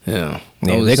there. Yeah,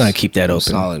 Yeah, they're gonna keep that was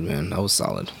open. Solid, man. That was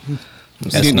solid.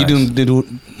 That's you nice.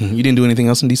 didn't do anything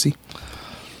else in DC?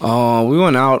 We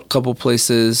went out a couple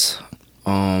places.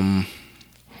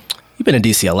 You've been in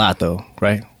D.C. a lot, though,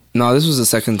 right? No, this was the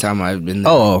second time I've been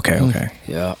there. Oh, okay.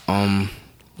 Yeah. It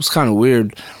was kind of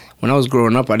weird. When I was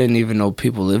growing up, I didn't even know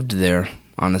people lived there,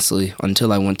 honestly,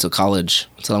 until I went to college,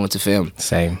 until I went to FAM.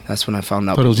 Same. That's when I found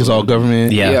out. But it was just people all lived-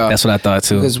 government. Yeah, Yeah. that's what I thought,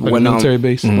 too. Because Like a when military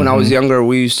base? when I was younger,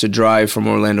 we used to drive from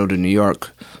Orlando to New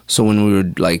York. So when we were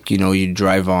like, you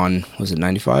drive on, was it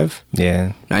 95?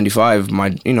 Yeah. 95,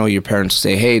 your parents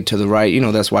say, hey, to the right,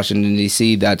 that's Washington,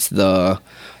 D.C., that's the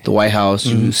White House.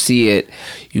 You see it,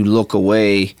 you look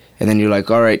away, and then you're like,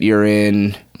 all right, you're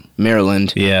in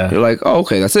Maryland. Yeah. You're like, oh,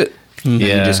 okay, that's it. And you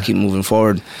Yeah. just keep moving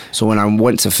forward. So when I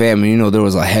went to FAM, there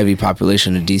was a heavy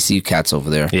population of D.C. cats over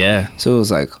there. Yeah. So it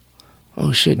was like,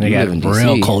 oh, shit, They you got live in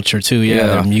real D.C. culture, too. Yeah. Yeah.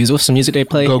 Their music. What's the music they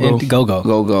play? Go-go. Go-go.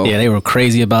 Go-go. Yeah, they were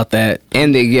crazy about that.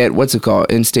 And they get, what's it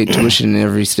called, in-state tuition in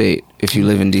every state if you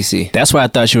live in D.C. That's where I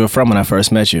thought you were from when I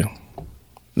first met you.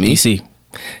 Me? D.C.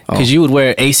 Because Oh. you would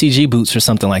wear ACG boots or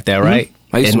something like that, right?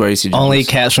 I used to And wear ACG Only boots.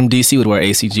 cats from D.C. would wear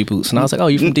ACG boots. And I was like, oh,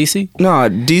 you from D.C.? No,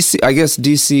 D.C., I guess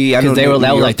D.C., I know Because they were, New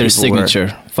that was York like their people wear it.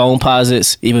 signature. Phone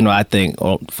posits, even though I think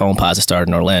phone posits started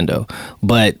in Orlando.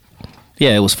 But yeah,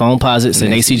 it was phone posits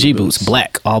and ACG boots.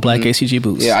 Black, all black ACG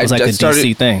boots. Yeah, it was like I a started-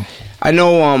 DC thing. I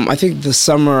know. I think the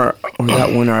summer or that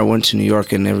winter, I went to New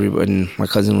York, and my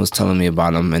cousin was telling me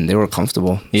about them, and they were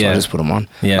comfortable. So Yeah. I just put them on.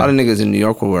 Yeah. A lot of niggas in New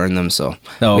York were wearing them. So. Oh,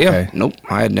 But okay. Yeah. Nope.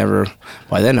 I had never.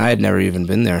 By then, I had never even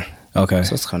been there. Okay.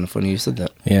 So it's kind of funny you said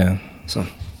that. Yeah. So.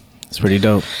 It's pretty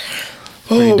dope.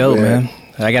 Pretty dope, man.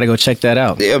 I gotta go check that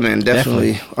out. Yeah, man,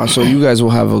 definitely. So you guys will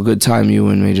have a good time, you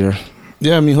and Major.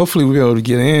 Yeah, I mean, hopefully we'll be able to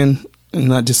get in and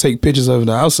not just take pictures of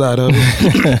the outside of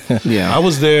it. Yeah. I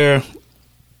was there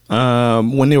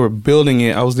when they were building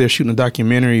it. I was there shooting a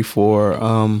documentary for.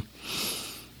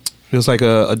 It was like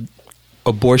a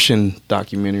abortion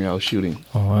documentary I was shooting.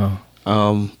 Oh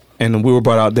wow. And we were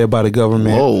brought out there by the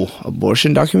government. Whoa,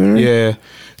 abortion documentary? Yeah.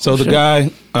 So the Shit.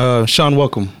 guy, Sean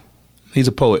Welcome, he's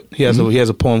a poet. He has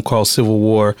a poem called Civil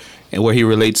War, and where he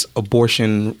relates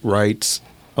abortion rights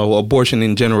or abortion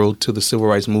in general to the civil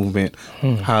rights movement.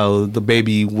 How the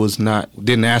baby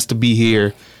didn't ask to be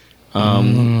here,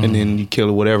 and then you kill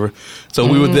it, whatever. So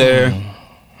we were there.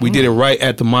 We did it right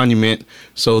at the monument.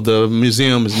 So the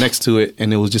museum is next to it,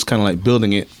 and it was just kind of like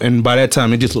building it. And by that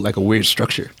time, it just looked like a weird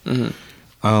structure.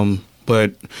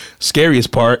 But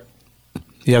scariest part,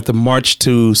 you have to march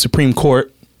to Supreme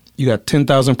Court. You got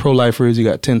 10,000 pro-lifers. You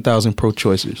got 10,000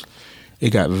 pro-choicers.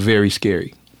 It got very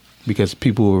scary because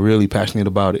people were really passionate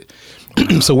about it.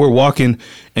 So we're walking,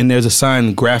 and there's a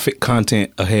sign, graphic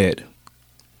content ahead.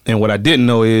 And what I didn't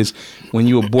know is when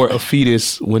you abort a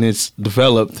fetus, when it's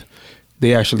developed,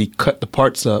 they actually cut the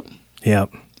parts up,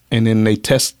 Yep. and then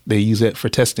they use it for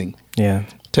testing. Yeah.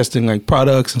 Testing like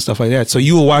products and stuff like that. So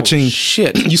you were watching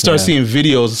shit. You start seeing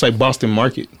videos. It's like Boston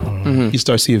Market. You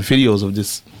start seeing videos of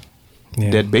this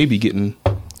dead baby getting.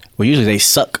 Well, usually they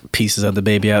suck pieces of the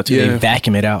baby out too. They Yeah.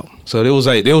 vacuum it out. So it was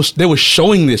like they were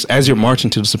showing this as you're marching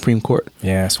to the Supreme Court.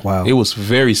 Yeah, it's wild. It was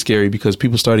very scary because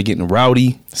people started getting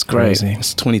rowdy. It's crazy.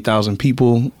 It's 20,000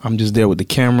 people. I'm just there with the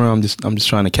camera. I'm just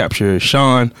trying to capture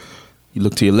Sean. You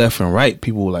look to your left and right.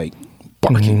 People were like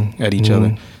barking at each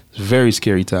other. It's a very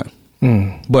scary time.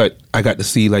 But I got to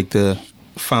see like the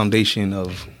foundation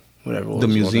of Whatever. the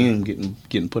museum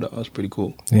getting put up. That was pretty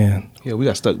cool. Yeah. Yeah, we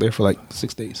got stuck there for like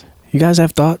 6 days. You guys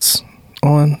have thoughts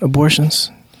on abortions?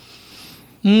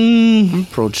 I'm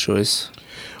pro-choice.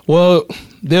 Well,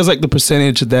 there's like the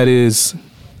percentage that is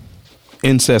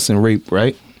incest and rape,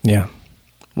 right? Yeah.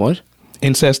 What?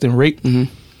 Incest and rape.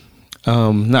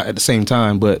 Not at the same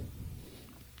time, but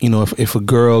you know, if a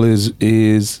girl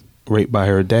is raped by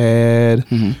her dad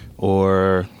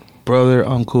or brother,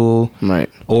 uncle, Right.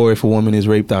 or if a woman is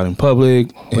raped out in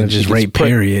public, Or just she gets rape,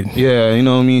 period. Yeah, you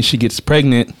know what I mean. She gets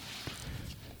pregnant.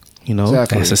 You know,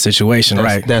 Exactly. That's a situation,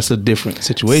 right? That's a different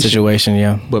situation. Situation,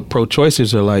 yeah. But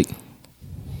pro-choicers are like,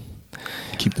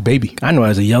 keep the baby. I know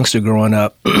as a youngster growing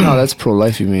up, No, that's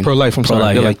pro-life, you mean? Pro-life. I'm sorry.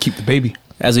 Pro-life, They're yeah. like, keep the baby.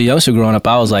 as a youngster growing up,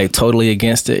 I was like totally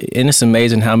against it. And it's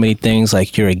amazing how many things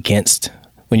like you're against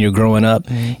when you're growing up.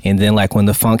 And then like when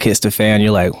the funk hits the fan,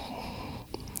 you're like,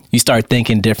 you start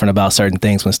thinking different about certain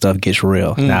things when stuff gets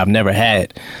real. Now, I've never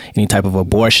had any type of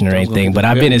abortion or anything, but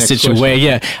I've been in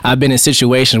I've been in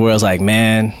situations where I was like,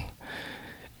 man,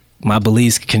 my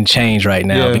beliefs can change right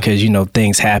now because, you know,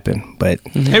 things happen. But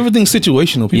everything's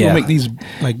situational. People Yeah. make these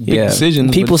like big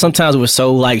decisions. People sometimes were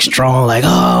so like strong, like,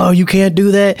 oh, you can't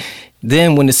do that.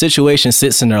 Then when the situation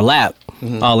sits in their lap,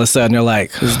 all of a sudden they're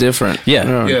like, It's different.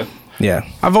 Yeah. yeah,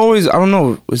 I've always, I don't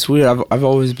know, it's weird. I've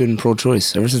always been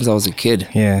pro-choice ever since I was a kid.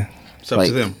 yeah. it's up like,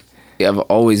 to them. Yeah, I've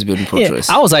always been Yeah, pro-choice.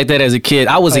 I was like that as a kid.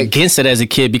 I was Like- against it as a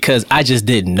kid because I just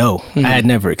didn't know. I had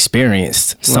never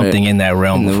experienced something in that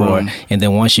realm In the before. realm. And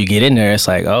then once you get in there, it's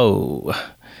like, oh,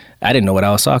 I didn't know what I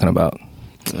was talking about.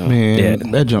 Man, Yeah.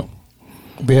 that jump.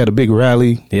 They had a big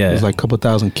rally. Yeah. It was like a couple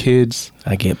thousand kids.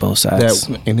 I get both sides.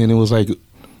 And then it was like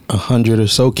 100 or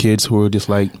so kids who were just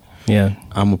like, yeah.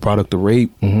 I'm a product of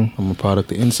rape. I'm a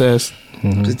product of incest.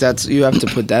 Because that's, you have to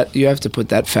put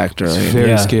that factor It's in. very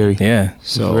Yeah. scary. Yeah.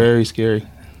 So- very scary.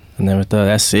 I never thought.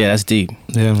 That's deep.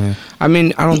 Yeah, man. I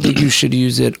mean, I don't think you should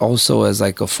use it also as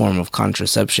like a form of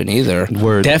contraception either.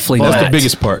 Word. Definitely That's not. the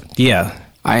biggest part. Yeah.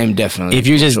 I am definitely If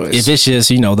it's just,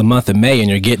 you know, the month of May and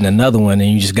you're getting another one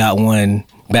and you just got one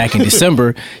back in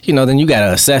December, you know, then you got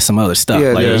to assess some other stuff. yeah,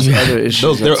 Like, there's you- other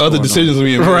issues. There that's are other going on. decisions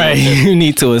we made. right. You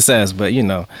need to assess, but you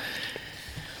know.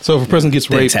 So if a person gets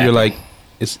Things raped, happen. you're like,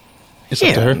 it's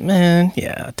up to her. Man.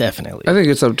 Yeah, definitely. I think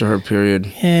it's up to her,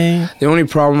 period. Yeah. The only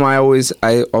problem I always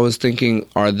thinking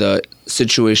are the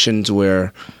situations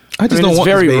where I just don't it's want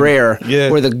this very baby. rare Yeah.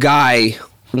 where the guy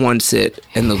wants it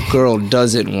and the girl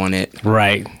doesn't want it,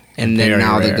 Right. and then Very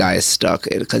now the rare. guy is stuck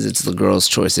because it's the girl's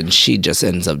choice and she just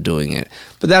ends up doing it.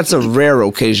 But that's a rare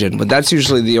occasion. But that's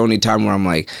usually the only time where I'm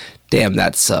like, damn,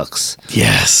 that sucks.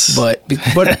 Yes. But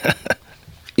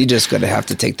You're just gonna have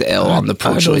to take the L on the I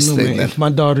don't pro-choice know, thing. man. Then. If my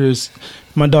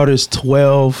daughter's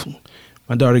 12.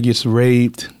 My daughter gets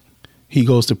raped. He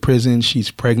goes to prison.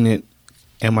 She's pregnant.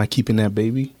 Am I keeping that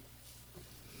baby?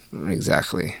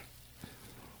 Exactly.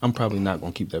 I'm probably not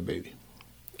gonna keep that baby.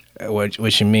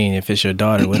 What you mean? If it's your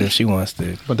daughter, what if she wants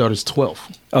to? My daughter's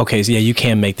 12. Okay, so yeah, you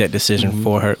can make that decision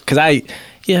for her. Because I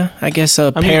guess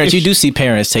mean, parents, if you do see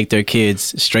parents take their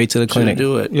kids straight to the clinic.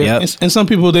 do it. Yeah, Yep. and some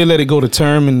people, they let it go to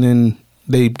term and then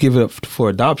they give it up for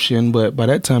adoption. But by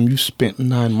that time, you spent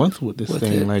 9 months with this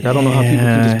thing. it. Like, I don't know how people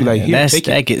can just be like, here, take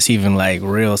that it. gets even like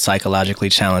real psychologically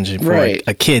challenging for Right.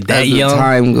 a kid that As young. the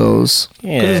time goes.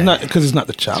 Yeah. Because it's not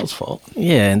the child's fault.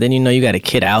 Yeah, and then you got a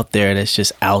kid out there that's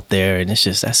just out there, and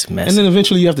that's messy. And then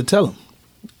eventually you have to tell him.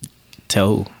 Tell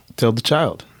who? Tell the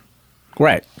child.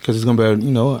 Right. Because it's going to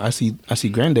be, I see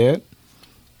granddad.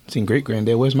 I seen great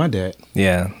granddad. Where's my dad?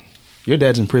 Yeah. Your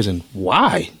dad's in prison.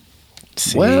 Why?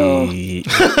 See, Well.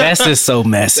 that's just so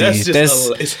messy.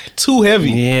 It's too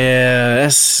heavy. Yeah,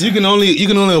 that's You can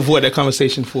only avoid that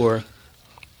conversation for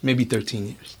maybe 13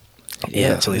 years.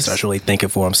 until he starts really thinking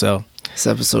for himself. This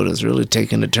episode is really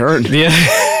taking a turn. Yeah.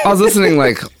 I was listening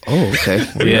like, oh, okay,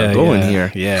 where are going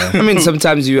here? Yeah. I mean,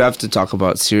 sometimes you have to talk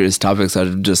about serious topics that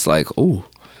are just like, oh,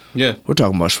 Yeah. we're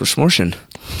talking about schmortion.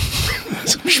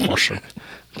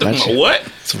 What?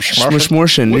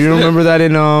 Schmortion. Do you remember that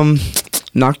in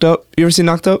Knocked Up? You ever seen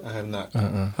Knocked Up? I have not.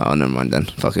 Oh, never mind then.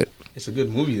 Fuck it. It's a good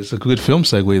movie. It's a good film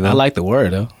segue, though. I like the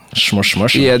word though.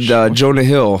 Shmush. He had Jonah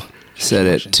Hill said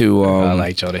it to I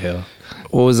like Jonah Hill.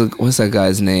 what's that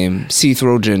guy's name? Seth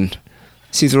Rogen.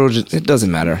 It doesn't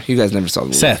matter. You guys never saw the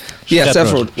movie. Seth. Yeah,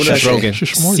 Seth Rogen. What did I Seth say? Rogen.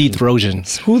 Seth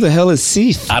Rogen. Who the hell is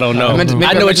Seth? I don't know. I know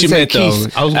I know what you meant though.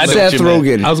 Keith. I was gonna Seth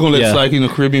Rogen. I was going to let Yeah.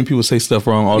 like, Caribbean people say stuff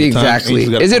wrong all the Exactly.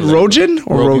 time. Is it Rogen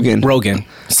or Rogan? Rogan.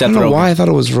 I Seth don't know Rogen. why I thought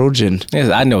it was Rogen. Yes,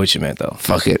 I know what you meant though.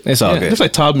 Fuck it. It's all Yeah, good. it's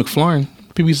like Todd McFarlane.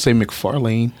 People used to say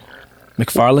McFarlane.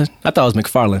 McFarlane? I thought it was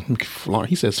McFarlane. McFlarn.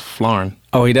 He says Flarn.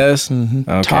 Oh, he does? Mm-hmm.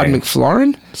 Okay. Todd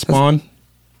McFlarlane? Spawn.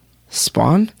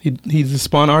 Spawn? He's a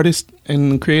Spawn artist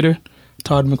and creator.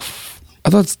 Todd I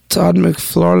thought Todd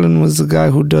McFarlane was the guy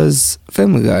who does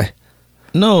Family Guy.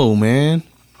 No, man.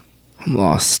 I'm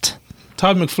lost.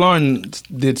 Todd McFarlane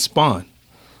did Spawn.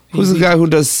 Who's the guy who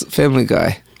does Family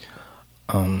Guy?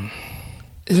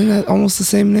 Isn't that almost the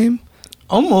same name?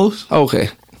 Almost. Oh, okay.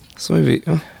 So maybe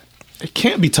It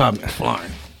can't be Todd McFarlane.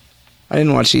 I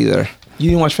didn't watch either. You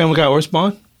didn't watch Family Guy or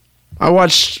Spawn? I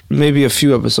watched maybe a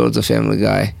few episodes of Family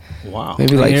Guy. Wow.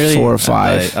 Maybe like Really? 4 or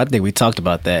 5. I think we talked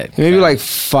about that. Maybe like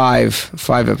five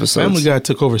episodes. Family Guy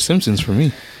took over Simpsons for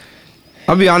me.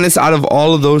 I'll be honest, out of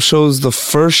all of those shows, the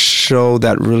first show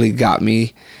that really got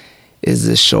me is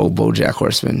this show, BoJack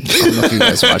Horseman. I don't know if you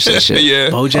guys watch that shit.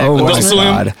 BoJack Oh my Horseman? Swim?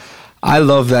 God. I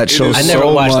love that show I so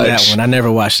never watched much. that one. I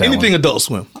never watched that Anything one. Adult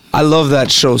Swim. I love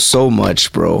that show so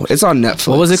much, bro. It's on Netflix.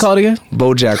 What was it called again?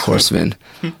 BoJack Horseman.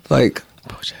 Like,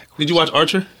 Did you watch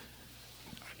Archer?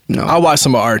 no. I watched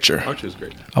some of Archer. Archer's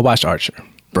great. I watched Archer.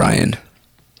 Brian,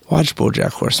 watch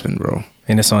BoJack Horseman, bro.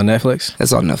 And it's on Netflix?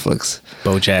 That's on Netflix.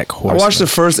 BoJack Horseman. I watched the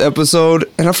first episode,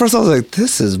 and at first I was like,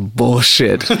 this is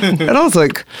bullshit. And I was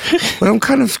like, but I'm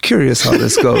kind of curious how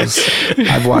this goes.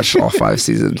 I've watched all 5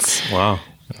 seasons. Wow.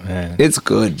 Man. It's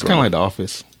good, It's bro. kind of like The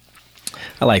Office.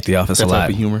 I like The Office That a lot. type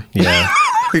of humor. Yeah.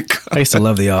 I used to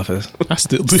love The Office. I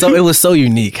still do. So it was so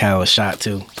unique how it was shot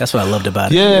too. That's what I loved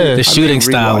about it. Yeah. The shooting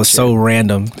style was rewatch so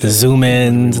random. The zoom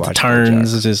ins, the Rewatch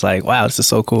turns, it's just like, wow, this is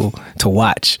so cool to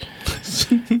watch.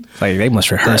 Like they must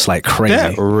rehearse like crazy.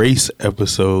 that race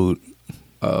episode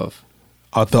Of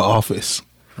of The Office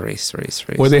race.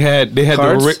 where they had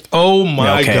Cards? the oh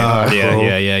my Okay. god, Yeah,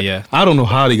 bro. yeah. I don't know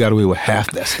how they got away with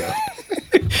half that stuff.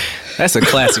 That's a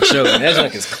classic show. That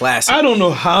junk is classic. I don't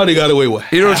know how they got away with.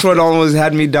 You know which one almost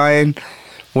had me dying?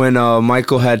 When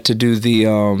Michael had to do the,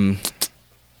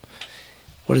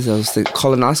 what is those things?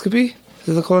 Colonoscopy? Is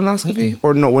it the colonoscopy?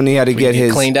 Or no, when he had to get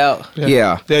his... cleaned out.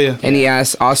 Yeah. Yeah. And he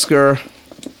asked Oscar,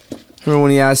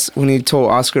 remember when he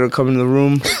told Oscar to come in the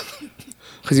room?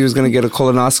 Because he was going to get a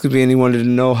colonoscopy and he wanted to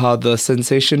know how the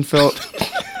sensation felt.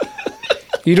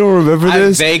 You don't remember I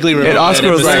this? vaguely remember And Oscar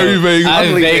that was like, episode. Very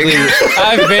vaguely.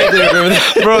 I vaguely remember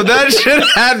that. bro, that shit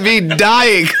had me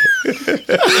dying.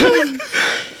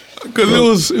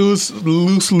 Because it was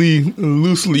loosely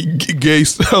gay.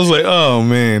 I was like, oh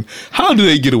man, how do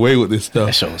they get away with this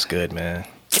That stuff? show was good, man.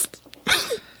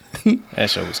 That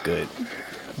show was good.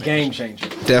 Game changer.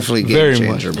 Definitely game Very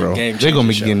changer, much. bro. Game They're gonna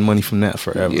be changer show. getting money from that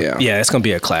forever. Yeah. Yeah, it's gonna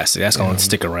be a classic. That's gonna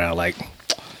stick around. Like,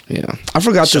 Yeah. I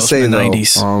forgot to Shows say from the though,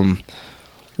 90s.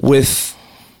 With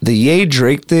the Ye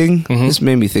Drake thing, this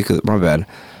made me think of my bad.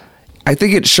 I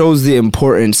think it shows the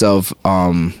importance of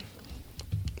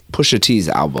Pusha T's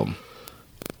album?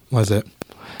 Why's that?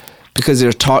 Because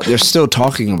they're still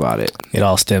talking about it. It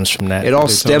all stems from that. It all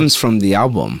stems from the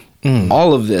album.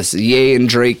 All of this, Ye and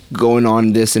Drake going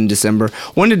on this in December.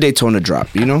 When did Daytona drop?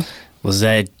 You know, Was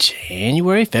that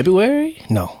January, February?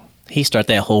 No. He started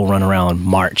that whole run around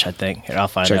March, I think. Here, I'll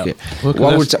find check out. it.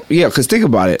 Well, Because think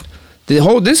about it.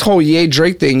 This whole Ye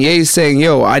Drake thing. Ye is saying,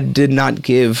 "Yo, I did not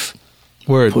give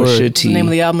Word. Pusha What's T the name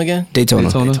of the album again? Daytona."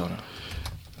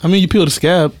 I mean, you peel the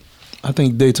scab. I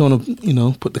think Daytona,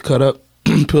 put the cut up,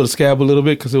 peel the scab a little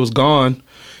bit because it was gone.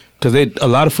 Because a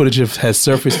lot of footage has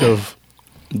surfaced of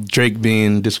Drake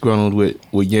being disgruntled with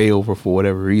Ye over for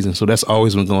whatever reason. So that's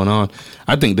always been going on.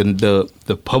 I think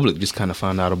the public just kind of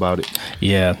found out about it.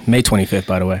 Yeah, May 25th,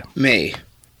 by the way. May.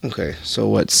 Okay, so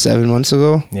what? 7 months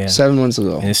ago? Yeah. 7 months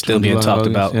ago. And it's still being July, talked August,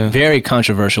 about. yeah. Very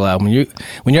controversial album.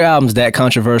 When your album's that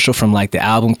controversial, from like the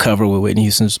album cover with Whitney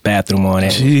Houston's bathroom on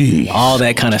it, Jeez. all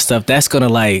that kind of stuff, that's gonna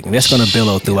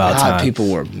billow throughout A lot of time. people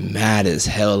were mad as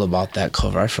hell about that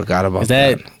cover. I forgot about Is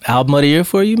that album of the year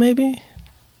for you? Maybe.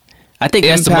 I think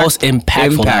that's the most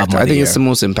impactful album. I of the think year. it's the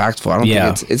most impactful. I don't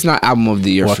Yeah. think it's not album of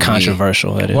the year Or for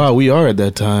controversial. It is. Wow, we are at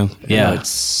that time. Yeah.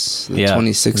 It's the Yeah.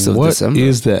 26th of What December.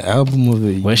 is the album of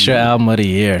the year? What's your album of the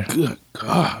year? Good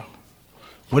God.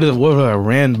 What I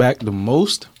ran back the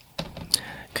most?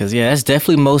 Because yeah, that's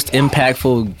definitely most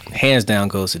impactful. Hands down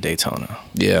goes to Daytona.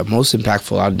 Yeah, most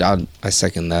impactful. I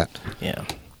second that. Yeah.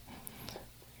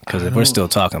 Because if we're still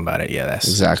talking about it, yeah, that's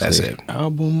Exactly. That's it.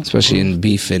 Album. Especially in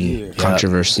beef and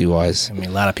controversy wise. I mean,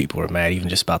 a lot of people were mad even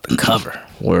just about the cover.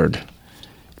 Word.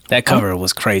 That cover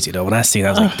was crazy though. When I seen it,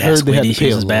 I was I like, "That's heard they had Whitney to pay a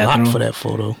Houston's bathroom." lot for that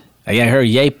photo. Yeah, I heard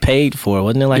Ye paid for it.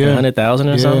 Wasn't it like Yeah. $100,000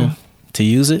 or Yeah. something to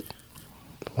use it?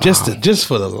 Just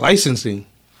for the licensing.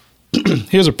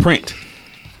 Here's a print.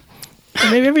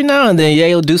 Maybe every now and then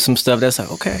Ye will do some stuff that's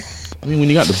like, okay, I mean, when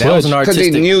you got the that was an budget, Because they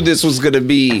artistic. knew this was going to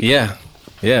be Yeah,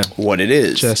 yeah. what it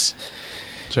is. just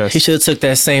He should have took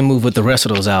that same move with the rest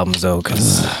of those albums though,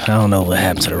 because I don't know what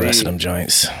happened to the rest of them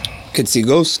joints. Kids See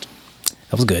Ghost.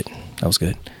 That was good. That was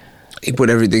good. He put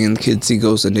everything in Kids See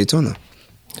Ghost and Daytona.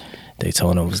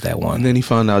 Daytona was that And one. then he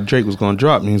found out Drake was going to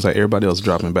drop, and he's like, everybody else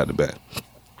dropping back to back.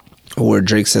 Where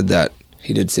Drake said that.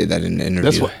 He did say that in the interview.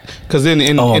 That's what. Because then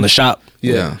On the shop.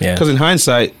 yeah, Yeah. Because in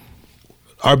hindsight,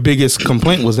 our biggest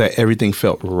complaint was that everything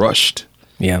felt rushed.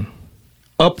 Yeah.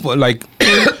 Up like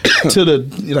to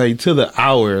the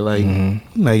hour, like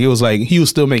it was like he was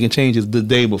still making changes the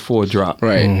day before drop.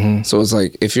 Right. So it's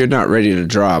like, if you're not ready to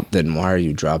drop, then why are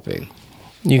you dropping?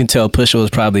 You can tell Pusha was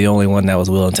probably the only one that was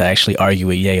willing to actually argue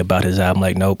with Ye about his album.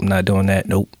 Like, nope, I'm not doing that.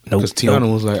 Nope. Because Tiana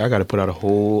nope. was like, I got to put out a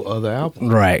whole other album.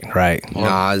 Right.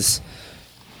 Nas.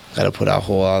 Got to put out a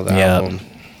whole other Yeah. album.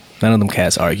 None of them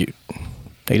cats argued.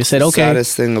 They just said, okay.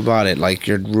 Saddest thing about it, like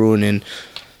you're ruining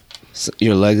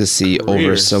your legacy over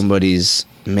Careers. somebody's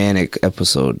manic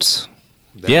episodes.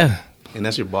 Yeah. And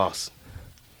that's your boss.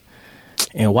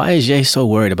 And why is Ye so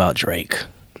worried about Drake?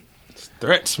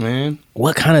 Threats, man.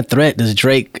 What kind of threat does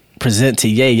Drake present to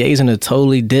Ye? Ye's in a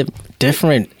totally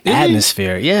different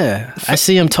atmosphere. Yeah. I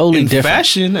see him totally In different.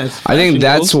 fashion, as I think fashion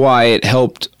that's goes. why it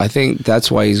helped. I think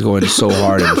that's why he's going so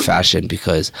hard in fashion,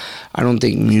 because I don't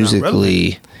think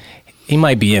musically He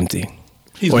might be empty.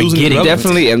 He's or losing his getting relevance.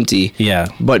 definitely empty. Yeah.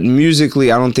 But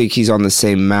musically, I don't think he's on the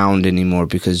same mound anymore,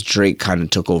 because Drake kind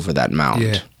of took over that mound.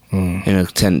 Yeah. In a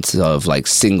sense of like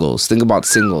singles. Think about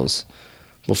singles.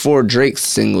 Before Drake's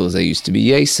singles, they used to be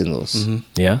Ye singles.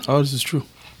 Yeah. Oh, this is true.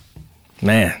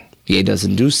 Man. Ye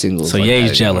doesn't do singles. So like Ye's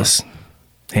that jealous.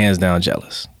 Hands down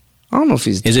jealous. anymore. I don't know if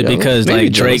he's. Is it jealous. because Maybe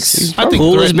like jealous. Drake's He's I think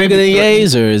pool is Drake- bigger than maybe Drake-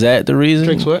 Ye's, or is that the reason?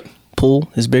 Drake's what? Pool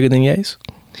is bigger than Ye's?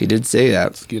 He did say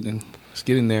that. Let's get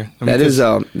in there. I mean,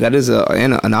 That is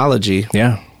an analogy.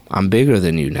 Yeah. I'm bigger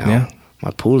than you now. Yeah.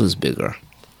 My pool is bigger.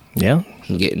 Yeah.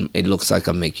 It looks like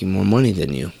I'm making more money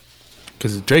than you.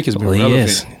 because Drake has been Well, he relevant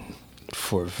is.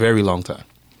 for a very long time.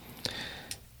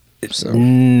 So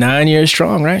 9 years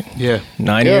strong, right? Yeah.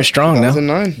 9 years strong now.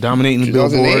 2009. Dominating the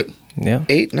 2008. Billboard. Yeah.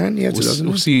 8, 9, yeah, We'll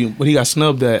 2009. see what he got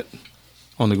snubbed at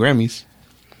on the Grammys.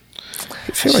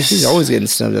 I feel like he's always getting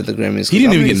snubbed at the Grammys. He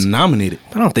didn't even Grammys- get nominated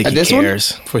I don't think At he this one?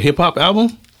 cares. for hip hop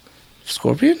album.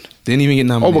 Scorpion? Didn't even get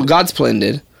Oh, nominated. but God's Plan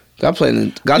did. God's Plan is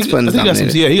I think he got some,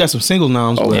 nominated. he got some single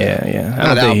noms. Oh, but Yeah.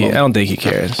 Not I album. don't think he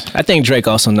cares. I think Drake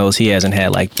also knows he hasn't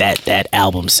had like that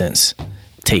album since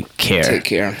Take Care. Take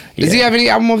Care. Does he Yeah. have any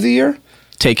album of the year?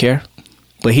 Take Care.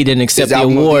 But he didn't accept His the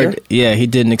album of the award. Yeah, he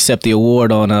didn't accept the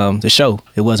award on the show.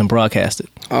 It wasn't broadcasted.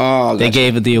 Oh, They gotcha.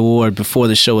 gave it the award before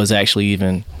the show was actually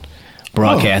even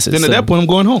broadcasted. Then at So that point, I'm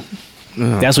going home.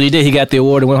 that's what he did. He got the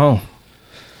award and went home.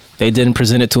 They didn't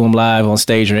present it to him live on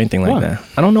stage or anything like Why? that.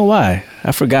 I don't know why.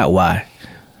 I forgot why.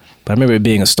 But I remember it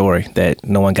being a story that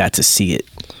no one got to see it.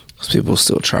 People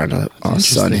still trying to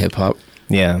son hip hop.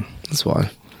 Yeah. That's why.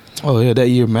 Oh yeah, that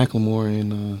year Macklemore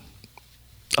and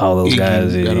all those Iggy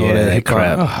guys, got all yeah, that that hip-hop.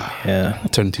 crap. Ah. Yeah. I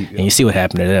turned the TV. And you see what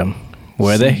happened to them.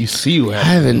 Where are they? You see what I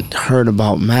happened. haven't heard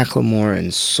about Macklemore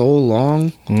in so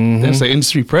long. That's the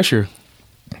industry pressure.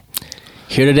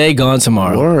 Here today, gone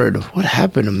tomorrow. Word. What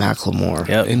happened to Macklemore?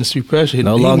 Yep. Industry pressure.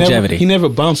 No longevity. He never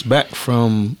bounced back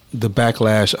from the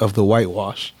backlash of the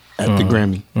whitewash at the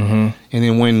Grammy. And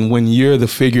then when you're the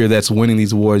figure that's winning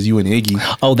these awards, you and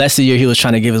Iggy. Oh, that's the year he was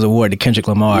trying to give his award to Kendrick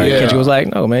Lamar. Yeah. Kendrick was like,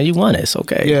 "No, man, you won it. It's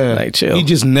okay. Yeah. Like, chill." He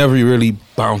just never really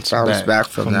bounced back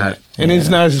from that. And it's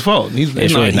not his fault. He's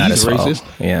It's really not his racist. fault.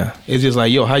 Yeah. It's just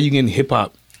like, yo, how you getting hip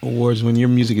hop awards when your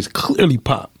music is clearly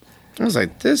pop? I was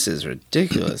like, this is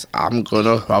ridiculous. I'm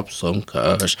gonna pop some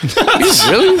cash.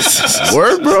 You really?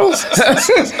 Word, bro?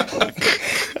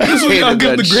 I'll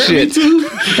give the Grammy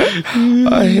to.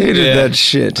 I hated that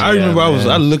shit. I remember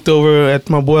I looked over at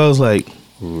my boy. I was like,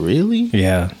 really?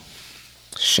 Yeah.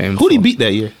 Shameful. Who'd he beat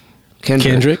that year?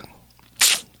 Kendrick.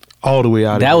 All the way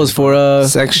out. That of was for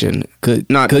Section. Good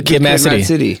Not Good Kid, Mad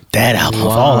City. That album of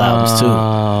all albums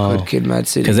too. Good Kid, Mad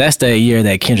City. Because that's the year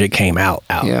that Kendrick came out.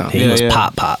 Yeah. He Yeah, was yeah.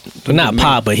 pop. But not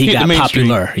pop, but he Hit got the mainstream.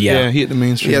 popular. Yeah. He hit the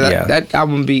mainstream. Yeah, that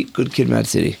album beat Good Kid, Mad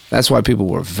City. That's why people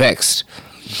were vexed.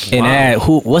 And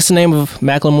what's the name of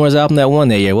Macklemore's album that won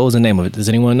that year? What was the name of it? Does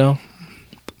anyone know?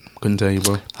 Couldn't tell you,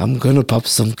 bro. I'm gonna pop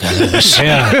some cash.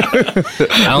 Yeah.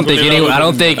 I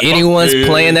don't think anyone's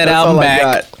playing that album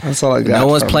back. That's all I got. No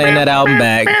one's from it. playing that album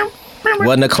back.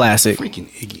 Wasn't a classic. Freaking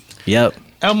Iggy. Yep.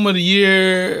 Album of the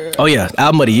year. Oh yeah,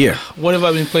 album of the year. What have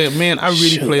I been playing? Man, I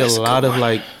really play a lot of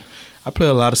I play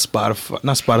a lot of Spotify,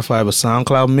 not Spotify, but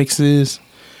SoundCloud mixes.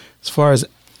 As far as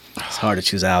It's hard to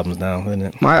choose albums now, isn't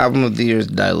it? My album of the year is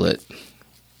Die Lit.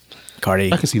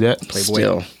 Cardi. I can see that. Playboy.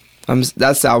 Still.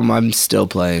 That's the album I'm still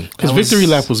playing. Because Victory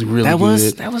Lap was really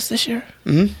good. That was this year?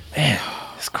 Mm-hmm. Man,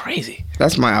 it's crazy.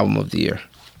 That's my album of the year.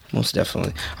 Most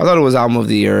definitely. I thought it was album of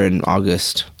the year in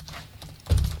August.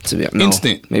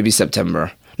 Instant. Maybe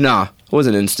September. Nah, it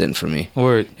wasn't instant for me.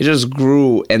 Word. It just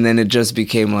grew and then it just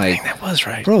became like, That was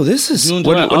right. bro, this is June,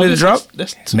 when July, did it drop?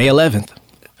 That's It's May 11th,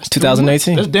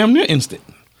 2018. That's damn near instant.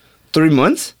 3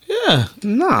 months? Yeah.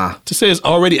 Nah. To say it's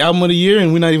already album of the year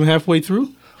and we're not even halfway through.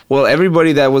 Well,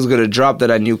 everybody that was gonna drop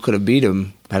that I knew could have beat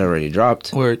him had already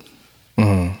dropped. Word. You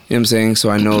know what I'm saying? So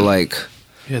I know like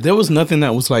Yeah, there was nothing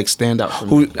that was like stand out for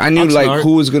me. who I knew like Oxnard.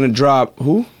 who was gonna drop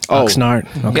who? Oh, Oxnard.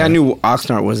 Okay. Yeah, I knew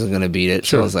Oxnard wasn't gonna beat it.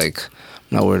 So I was like,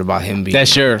 I'm not worried about him beating.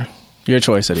 That's your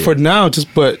choice of the For year. now,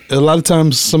 but a lot of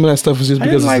times some of that stuff is just I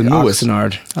because didn't it's like the newest.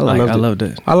 Oxnard. I loved it. loved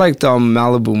it. I liked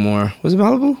Malibu more. Was it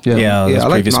Malibu? Yeah, I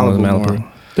liked previous one was Malibu Malibu.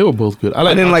 more. They were both good.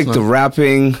 I didn't like the Oxnard.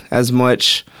 rapping as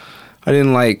much. I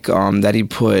didn't like that he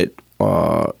put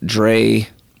Dre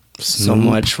so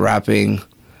much rapping. I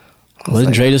was Wasn't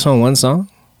like, Dre just on one song?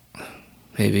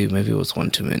 Maybe it was one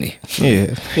too many.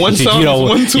 Yeah. One song You is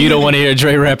one too don't many. want to hear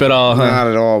Dre rap at all, huh? Not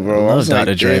at all, bro. I love was like,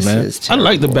 Dr. Dre, this man. is I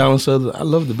like the terrible. balance of I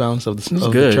love the balance of the,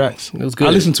 of good. the tracks. It was good.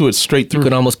 I listened to it straight You through.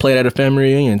 could almost play that at a family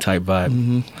reunion type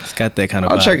vibe. It's got that kind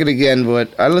of I'll vibe. check it again, but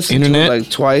I listened Internet? to it like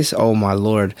twice. Oh my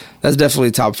lord, that's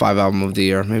definitely top 5 album of the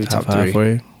year, maybe top, Top 5 3. for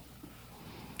you.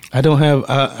 I don't have.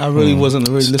 I really wasn't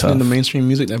really it's listening to tough. mainstream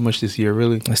music that much this year.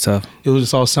 Really, That's tough. it was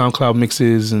just all SoundCloud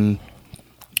mixes and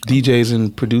DJs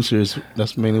and producers.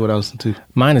 That's mainly what I listened to.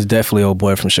 Mine is definitely Old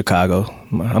Boy from Chicago.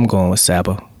 I'm going with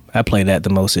Saba. I played that the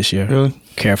most this year. Really?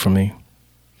 Care for Me.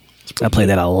 I played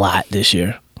that a lot this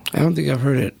year. I don't think I've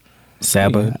heard it.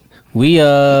 Saba. We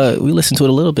listened to it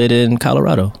a little bit in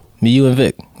Colorado. Me, you, and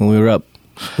Vic when we were up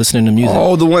listening to music.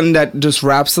 Oh, the one that just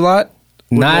raps a lot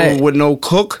with no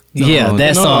cook. Yeah,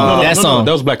 that song. That song.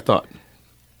 That was Black Thought.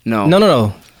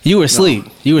 No. You were asleep.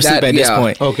 You were asleep at this yeah.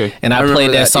 point. Okay. And I I played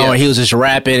remember that that, song where yes. he was just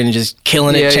rapping and just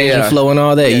killing it, Yeah, changing yeah. flow and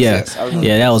all that. Yes, I remember.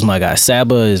 Yeah, that was my guy.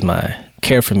 Saba is my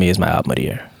Care for Me is my album of the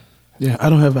year. Yeah,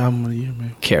 I don't have album of the year,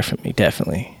 man. Care for Me,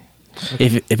 definitely.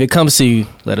 If it comes to you,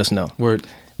 let us know. Word.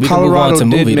 We can move on Colorado to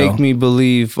did movie make though. me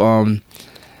believe.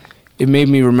 It made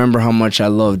me remember how much I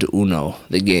loved Uno,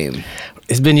 the game.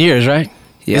 It's been years, right?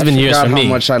 Yeah, It's been I years forgot for me. how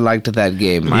much I liked that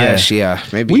game. Yeah.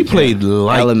 Maybe We played light. though.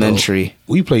 elementary.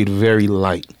 We played very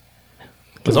light.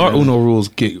 Because our Uno rules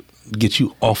get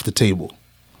you off the table.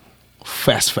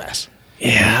 Fast.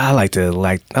 Yeah, I like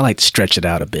to stretch it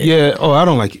out a bit. Yeah. Oh, I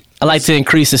don't like it. I like to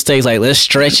increase the stakes. Like, let's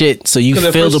stretch it so you 'Cause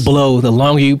at feel the first- blow. The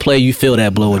longer you play, you feel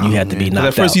that blow, and you have to be 'Cause knocked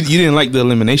at first out. you didn't like the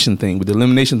elimination thing, but the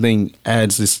elimination thing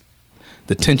adds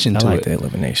the tension I to like it. the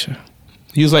elimination.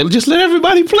 He was like, just let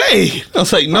everybody play. I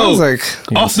was like, no. I was like,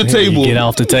 off the table. Get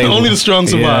off the table. Only the strong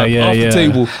survive. Off the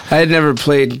table. I had never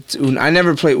played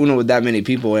Uno with that many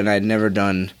people, and I'd never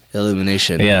done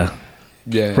elimination. Yeah.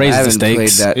 Yeah. Raises I haven't the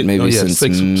stakes. played that maybe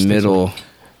since middle.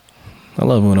 I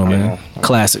love Uno, man.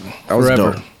 Classic. That was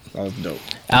Forever. dope. That was dope.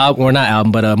 Album, or not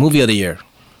album, but movie of the year.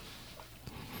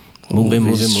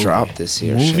 Movies dropped this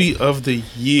year. Movie Shit. of the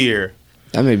year.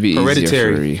 That may be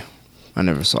Hereditary. easier for you. I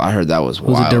never saw. I heard that was Who's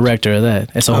wild. the director of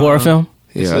that? It's a horror film?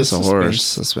 Yeah, It's it's a a horror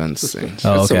suspense. thing.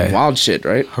 Oh, That's okay. some wild shit,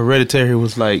 right? Hereditary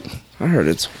was like, I heard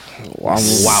it's wild.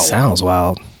 Sounds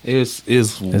wild. is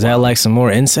Is that like some more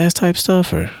incest type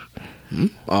stuff, or?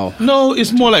 Oh, No,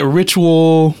 it's more like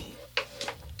ritual.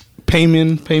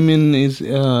 Payman is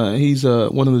he's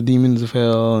one of the demons of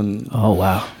hell, and Oh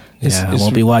wow. it's, Yeah, I it's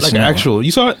won't be watching like an that actual. one.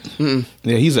 You saw it?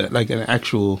 Yeah, he's like an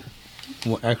actual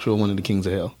one of the kings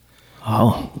of hell.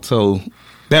 Oh, So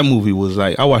that movie was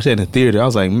like, I watched that in the theater. I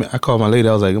was like, I called my lady.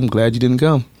 I was like, I'm glad you didn't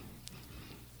come,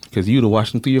 because you'd have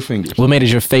watched them through your fingers. what made it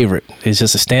your favorite? It's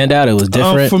just a standout. It was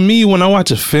different. For me, when I watch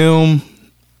a film,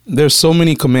 there's so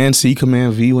many Command C,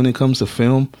 Command V when it comes to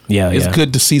film. Yeah, it's yeah.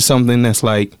 good to see something that's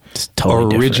like It's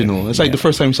totally original. different. It's like Yeah. the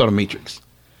first time you saw The Matrix.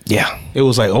 Yeah, It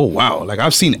was like, oh wow! Like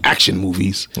I've seen action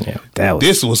movies. yeah. That was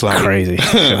This was like crazy.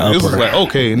 This was like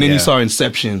okay, and then Yeah. you saw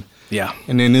Inception. Yeah.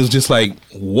 And then it was just like,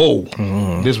 whoa,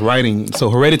 this writing. So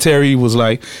Hereditary was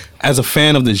like, as a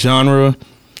fan of the genre,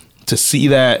 to see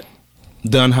that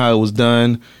done how it was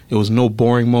done, it was no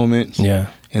boring moments. Yeah.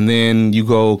 And then you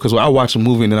go, because I watch a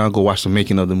movie and then I'll go watch the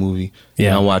making of the movie.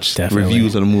 Yeah, And I'll watch definitely.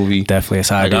 reviews of the movie. Definitely, it's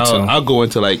how I Like do too. I'll go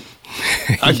into like,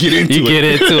 I get into You it. get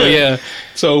into it, yeah.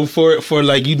 So for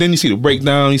like, then you see the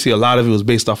breakdown, you see a lot of it was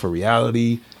based off of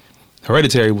reality.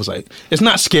 Hereditary was like, it's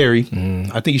not scary.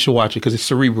 I think you should watch it because it's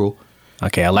cerebral.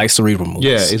 Okay, I like cerebral movies.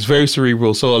 Yeah, it's very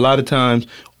cerebral. So a lot of times,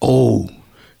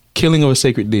 Killing of a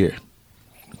Sacred Deer.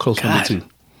 Close God. number 2.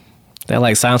 that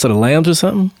like Silence of the Lambs or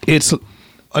something. It's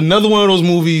another one of those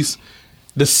movies,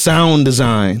 the sound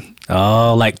design.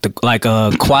 Oh, like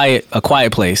a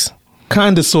quiet place.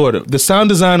 Kind of, sort of. The sound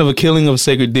design of A Killing of a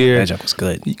Sacred Deer. That joke was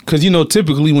good. Because,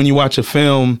 typically when you watch a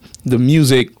film, the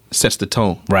music sets the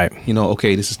tone. Right.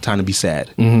 Okay, this is time to be sad.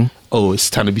 Oh, it's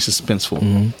time to be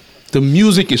suspenseful. The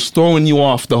music is throwing you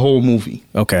off the whole movie.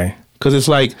 Okay. Because it's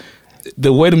like,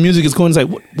 the way the music is going is like,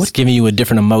 what? What's giving you a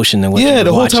different emotion than what? Yeah, you the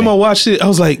were whole watching. time I watched it, I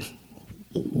was like,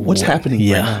 what's happening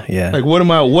Yeah, right now? yeah. Like, what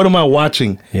am I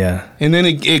watching? Yeah, And then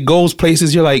it goes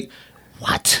places you're like,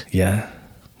 what? yeah.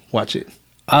 Watch it.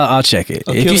 I'll check it.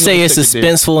 A If you Killing say of a it's Sacred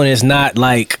Deer. suspenseful and it's not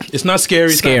like It's not scary.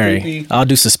 It's not scary, creepy. I'll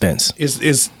do suspense.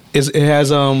 It has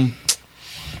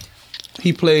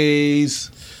he plays,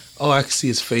 I can see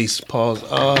his face. Pause.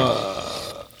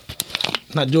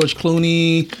 Not George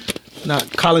Clooney,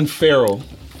 not Colin Farrell.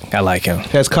 I like him.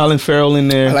 Has Colin Farrell in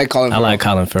there. I like Colin. I like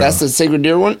Colin Farrell. That's the Sacred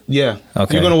Deer one. Yeah.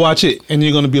 Okay. You're gonna watch it and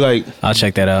you're gonna be like, I'll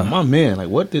check that out. my man, like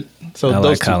what did? So I those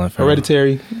like two, Colin Farrell.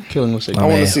 Hereditary, Killing of a Sacred My I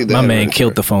wanna man, see that my man Hereditary.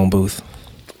 killed the phone booth.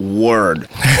 Word.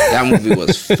 That movie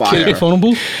was fire. Deer. Phone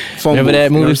Booth. Phone Remember Booth. that You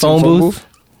movie, ever seen Phone Booth?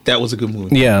 That was a good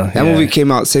movie. Yeah, That movie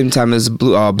came out same time as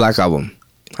Black Album.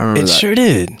 I remember It that. sure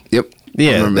did. Yep. I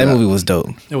Yeah, remember that movie was dope.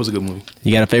 That was a good movie.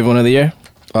 You got a favorite one of the year?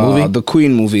 Movie? The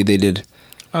Queen movie they did.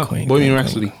 Oh, Queen, Bohemian Queen,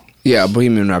 Rhapsody. Yeah,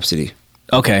 Bohemian Rhapsody.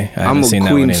 Okay, I I'm haven't a seen that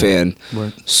Queen one either. fan.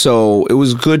 Right. So it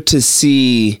was good to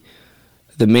see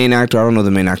the main actor. I don't know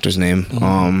the main actor's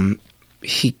name.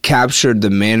 He captured the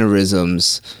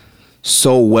mannerisms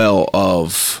so well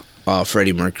of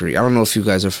Freddie Mercury. I don't know if you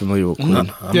guys are familiar with Queen. I'm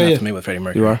Yeah, not yeah. familiar with Freddie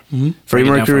Mercury. You are? Break Freddie it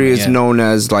down for Mercury me, is yeah. known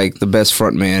as like the best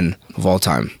front man of all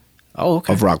time, Oh,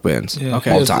 okay. of rock bands. Yeah. Okay.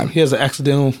 He All has- time. He has an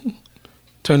accidental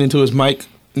turn into his mic.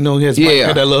 He has Yeah, mic, yeah.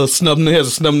 had that little snub. He has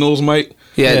a snub nose mic.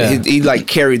 Yeah, Yeah. he like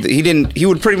carried. He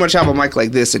would pretty much have a mic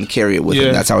like this and carry it with Yeah.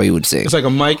 him. That's how he would sing. It's like a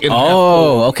mic and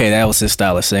Oh, okay. That was his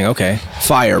style of singing. Okay.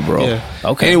 Fire, bro. Yeah.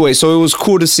 Okay. Anyway, so it was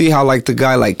cool to see how like the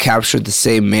guy like captured the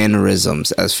same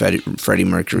mannerisms as Freddie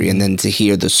Mercury, and then to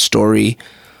hear the story.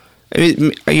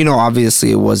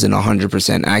 Obviously it wasn't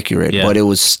 100% accurate, Yeah. but it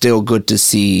was still good to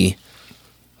see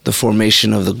the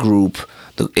formation of the group,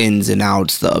 the ins and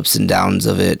outs, the ups and downs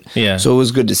of it. Yeah. So it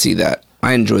was good to see that.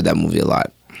 I enjoyed that movie a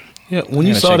lot. Yeah, when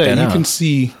you gotta saw check that, that you out. can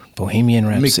see Bohemian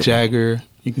Rhapsody. Mick Jagger.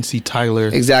 You can see Tyler.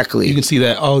 Exactly. You can see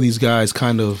that all these guys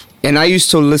kind of. And I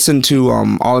used to listen to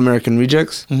All American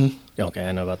Rejects. Okay,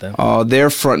 I know about that. Their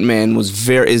frontman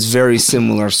is very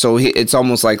similar. So it's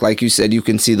almost like you said, you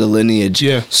can see the lineage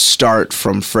Yeah. start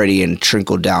from Freddie and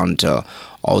trickle down to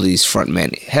all these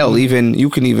frontmen. Hell, even you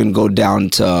can even go down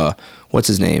to what's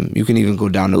his name. You can even go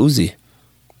down to Uzi.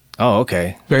 Oh,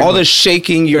 okay. All the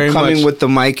shaking, you're Very coming much. with the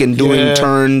mic and doing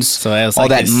turns, So that was all like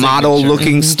that his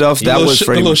model-looking stuff. That was the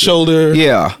Freddie. little shoulder.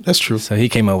 Yeah. That's true. So he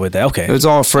came up with that. Okay. It was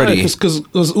all Freddie Because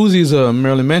Uzi's a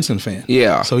Marilyn Manson fan.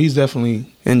 Yeah. So he's definitely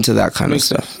into that kind of makes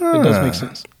stuff. sense. It does make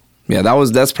sense. Yeah,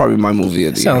 that's probably my movie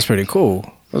of the year. Sounds pretty cool.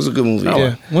 That was a good movie.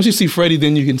 Yeah. Once you see Freddie,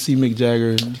 then you can see Mick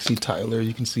Jagger, you can see Tyler,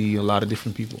 you can see a lot of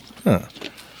different people. Huh.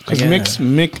 Because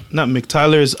Mick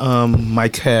Tyler's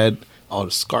mic had all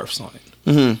the scarves on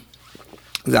it.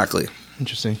 Exactly.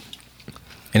 Interesting.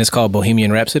 And it's called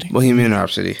Bohemian Rhapsody. Bohemian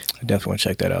Rhapsody. I definitely want to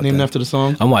check that out. Named then. after the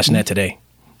song. I'm watching that today.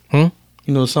 You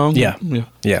know the song? Yeah.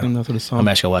 Yeah. Named after the song. I'm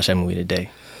actually gonna watch that movie today.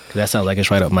 'Cause that sounds like it's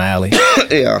right up my alley.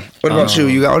 Yeah. What about you?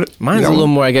 You got it? Mine's You got a little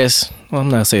one? more, I guess. Well, I'm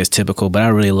not gonna say it's typical, but I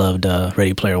really loved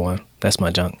Ready Player One. That's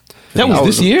my junk. that was That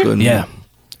this a year? good Yeah.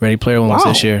 Ready Player One was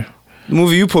Wow. this year. The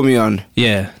movie you put me on.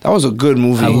 Yeah. That was a good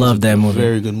movie. I love that movie.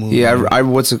 Very good movie. Yeah,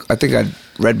 I think I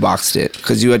Redboxed it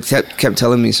because you had kept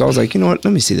telling me. So I was like, you know what?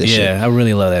 Let me see this shit. Yeah, I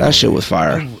really love that. That movie. shit was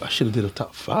fire. I should have did a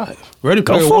top 5. Ready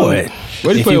Go Player for One. it.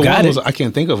 Ready If Player you got One it. was, I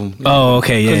can't think of them. Oh,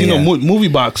 okay, yeah. Because yeah. you know, Movie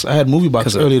Box. I had Movie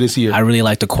Box earlier this year. I really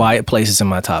like The Quiet Places in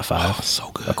my top 5. so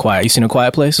good. You seen A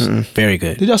Quiet Place? Very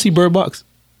good. Did y'all see Bird Box?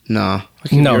 Nah. I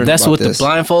keep No, hearing that's about with this. the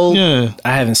blindfold. Yeah.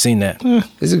 I haven't seen that.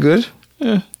 Is it good?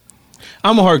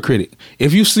 I'm a hard critic.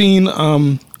 If you've seen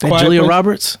That Quiet Julia Place,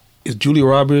 Roberts. it's Julia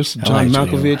Roberts, I John like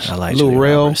Julia- Malkovich, I like Lil Julia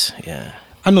Rel. Roberts. Yeah,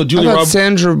 I know I Julia thought Roberts.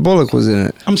 Sandra Bullock was in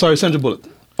it. I'm sorry, Sandra Bullock.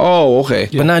 Oh, okay.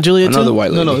 but not Julia too? Another white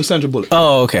lady. No, it's Sandra Bullock.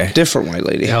 Oh, okay. Different white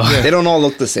lady. Yeah. They don't all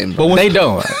look the same. But They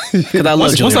don't. Because I love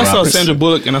once Julia I saw Roberts. Sandra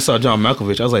Bullock and I saw John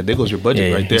Malkovich, I was like, there goes your budget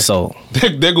Yeah, right there. so-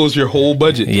 there goes your whole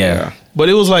budget. Yeah. But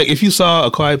it was like, if you saw A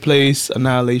Quiet Place,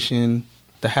 Annihilation,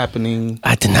 The Happening,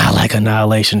 I did not like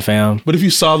Annihilation, fam. but if you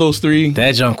saw those three,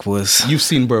 That junk was. you've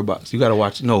seen Bird Box. You got to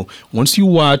watch. No, once you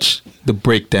watch the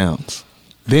breakdowns,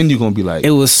 then you're going to be like,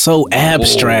 It was so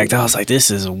abstract. I was like,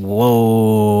 this is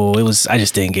whoa. It was. I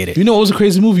just didn't get it. you know what was a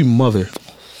crazy movie? Mother.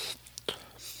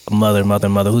 Mother.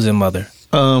 Who's in Mother?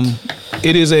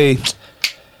 It is a,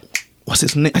 what's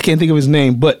his name? I can't think of his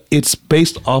name, but it's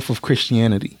based off of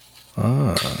Christianity.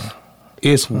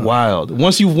 It's wild.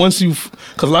 Once you,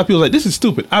 because a lot of people are like, this is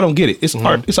stupid. I don't get it. It's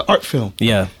art. It's an art film.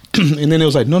 Yeah. And then it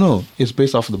was like, no, it's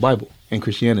based off of the Bible and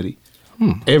Christianity.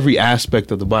 Every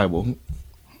aspect of the Bible.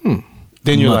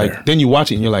 Then you're Mother. like, then you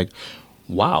watch it and you're like,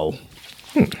 wow,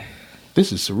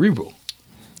 this is cerebral.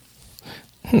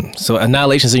 So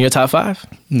Annihilation's in your top 5?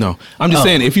 No, I'm just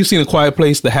saying, if you've seen A Quiet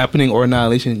Place, The Happening, or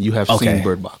Annihilation, you have Okay. seen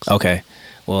Bird Box. Okay.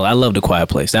 Well, I love The Quiet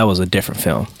Place. That was a different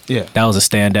film. Yeah. That was a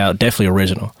standout. Definitely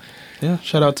original. Yeah,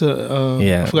 shout out to,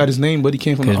 Yeah. I forgot his name, but he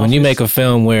came from The Because when you Office. make a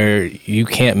film where you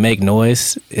can't make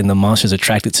noise and the monster's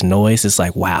attracted to noise, it's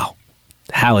like, wow,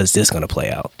 how is this going to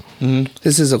play out?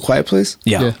 This is A Quiet Place?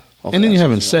 Yeah. Yeah. And then you're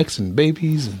having sex and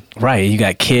babies. And Right. You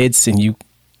got kids and you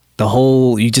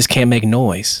just can't make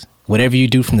noise. Whatever you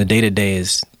do from the day to day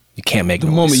is, you can't make the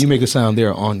noise. moment you make a sound,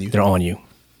 they're on you. They're on you.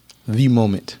 The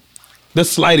moment. The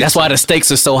slightest. That's why the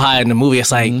stakes are so high in the movie.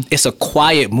 It's like, it's a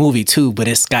quiet movie too, but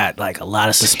it's got like a lot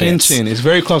of suspense. tension. It's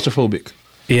very claustrophobic.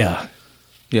 Yeah.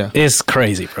 Yeah. It's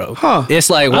crazy, bro. Huh. It's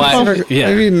like, why?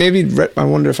 Yeah. Maybe I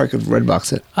wonder if I could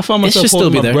Redbox it. I found It myself should still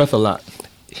holding be my there. breath a lot.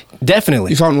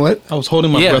 Definitely. You found what? I was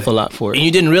holding my breath a lot for And it.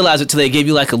 you didn't realize it till they gave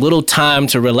you like a little time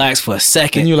to relax for a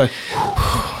second. And you're like,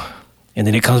 And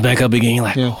then it comes back up again. You're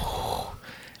like, yeah.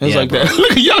 It was Yeah, like bro. that.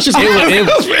 Look at y'all just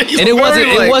and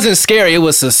it wasn't scary. It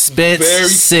was suspense Very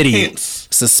city. tense.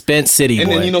 Suspense city. And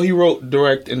boy. then you know he wrote,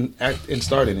 direct, and act and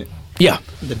starred in it. Yeah.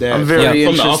 The dad. I'm very from The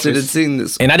interested in Office. seeing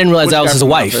this. And I didn't realize Which that was guy his from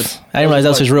The wife. Office? I didn't realize that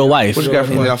was his real wife. Which guy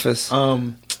from The Office?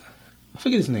 I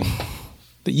forget his name.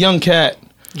 The young cat.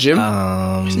 Jim?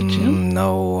 Is it Jim?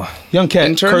 No. Young cat,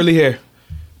 Intern? curly hair.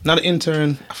 Not an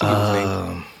intern. I forget his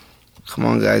name. Come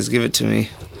on, guys, give it to me.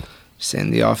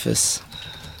 Saying The Office.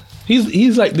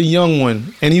 He's like the young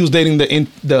one, and he was dating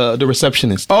the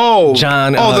receptionist. Oh,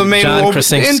 John, the main John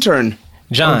Krasinski. intern.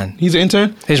 John. He's an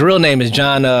intern. His real name is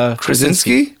John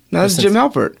Krasinski? No, that's Jim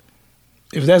Halpert.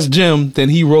 If that's Jim, then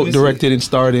he wrote, me see. directed, and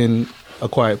starred in A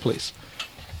Quiet Place.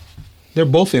 They're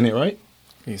both in it, right?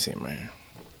 You see him right here.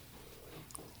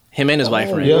 Him and his wife,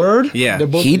 right? yeah. Word? Yeah. They're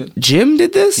both in it. Jim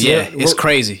did this? Yeah, it's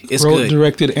crazy. It's wrote, good.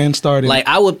 directed, and starred in Like,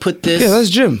 I would put this. Yeah, that's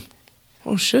Jim.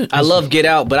 Oh, shit. I love Get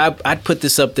Out, but I'd put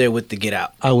this up there with the Get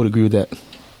Out. I would agree with that.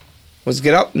 Was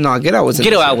Get Out? No, Get Out was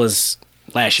Get Out was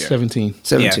last year. 17.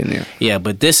 17, yeah. Yeah,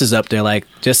 but this is up there, like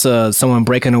just someone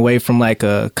breaking away from like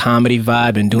a comedy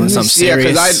vibe and doing something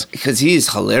serious. because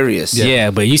he's hilarious. Yeah,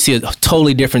 but you see a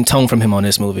totally different tone from him on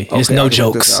this movie. It's Okay, no I'll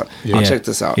check this jokes. out. I'll check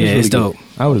this out. Yeah, It's it's really dope.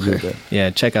 I would agree with that. Yeah,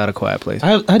 check out A Quiet Place.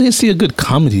 I didn't see a good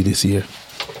comedy this year.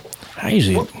 I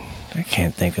usually I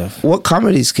can't think of. What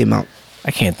comedies came out?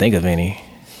 I can't think of any.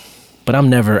 But I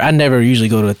never usually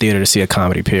go to a theater to see a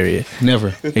comedy, period.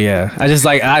 Never. Yeah. I just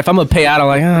like, if I'm going to pay out, I'm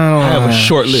like, I don't I have a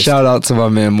short list. Shout out to my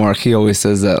man Mark. He always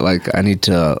says that, like, I need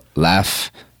to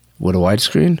laugh with a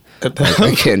widescreen. Like,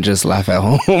 I can't just laugh at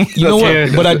home. You know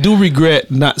what? But I do regret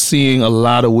not seeing a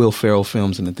lot of Will Ferrell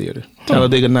films in the theater.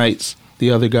 Talladega Nights, The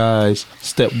Other Guys,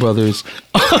 Step Brothers.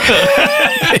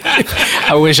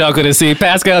 I wish y'all could have seen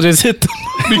Pascal just hit them.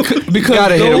 Because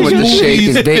Gotta hit him with the those shake and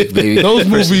movies- bake, baby. Those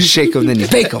First you movies- shake them, then you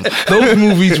bake them. Those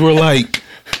movies were like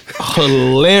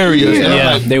hilarious. And I'm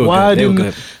Yeah, like, they were why good. They were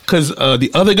didn't? good. Because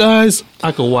The Other Guys,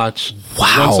 I could watch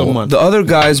once a month. The Other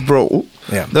Guys, bro.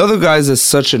 Yeah. The Other Guys is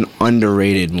such an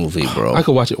underrated movie, bro. I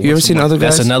could watch it You ever once a seen month. Other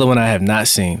Guys? That's another one I have not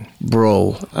seen.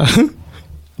 Bro.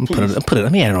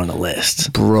 Let me add it on the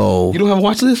list. Bro. You don't have a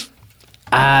watch list?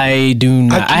 I do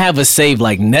not. I have a saved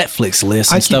like Netflix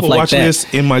list and I keep stuff a like watch that.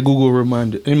 list in my Google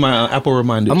reminder, in my Apple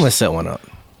reminders. I'm going to set one up.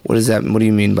 What is that? What do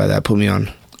you mean by that? Put me on.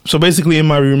 So basically, in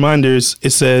my reminders,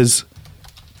 it says,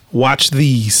 "Watch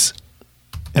these,"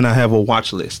 and I have a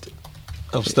watch list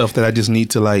of stuff that I just need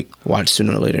to like Watch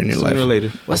sooner or later in your sooner or life.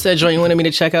 later. What's that joint you wanted me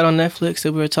to check out on Netflix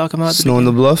that we were talking about? Snow in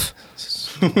the Bluff?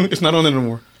 It's not on there no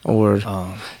more. Or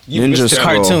You Ninja missed The it.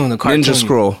 Scroll. cartoon. The cartoon. Ninja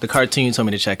Scroll. The cartoon you told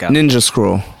me to check out. Ninja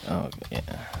Scroll. Oh, yeah.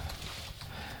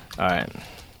 All right.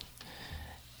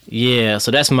 Yeah, so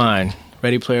that's mine.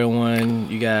 Ready Player One.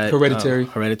 You got Hereditary.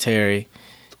 Hereditary.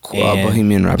 Cool. And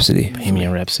Bohemian Rhapsody.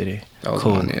 Bohemian Rhapsody. That was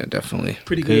cool. one, yeah, definitely.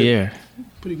 Pretty Good good. year.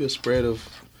 Pretty good spread of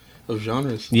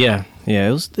genres. Yeah, yeah.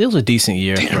 It was a decent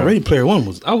year. Damn, Ready Player One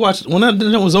was. I watched when that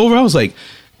was over. I was like,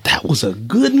 that was a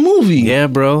good movie. Yeah,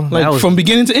 bro. like That was from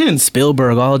beginning to end.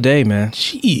 Spielberg all day, man.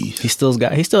 Jeez. He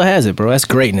still has it, bro. That's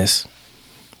greatness.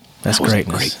 That's That was a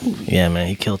greatness. great movie. Yeah, man.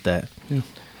 He killed that.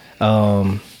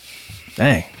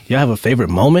 Dang. Y'all have a favorite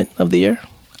moment of the year?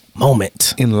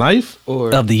 Moment In life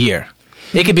or of the year.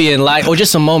 It could be in life or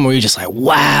just a moment where you're just like,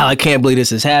 wow, I can't believe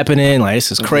this is happening. Like,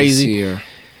 this is crazy. This year.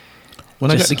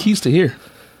 when I got the keys to here.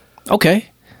 Okay.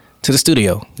 To the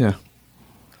studio. Yeah.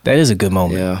 That is a good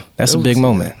moment. Yeah. That's a That big was-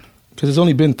 moment. Because it's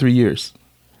only been 3 years.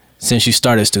 Since you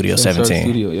started Studio since I started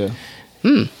 17. Studio,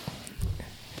 yeah.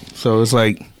 So it's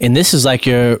like, And this is like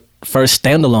your first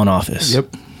standalone office.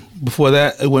 yep. Before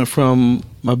that, it went from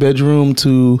my bedroom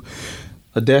to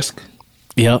a desk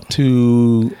Yep.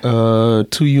 to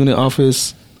 2-unit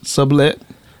office sublet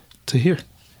to here.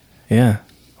 Yeah.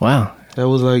 Wow. That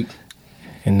was like,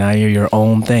 And now you're your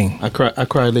own thing. I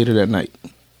cried later that night.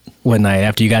 One night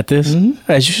after you got this?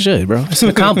 As you should, bro. It's an,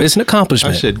 it's an I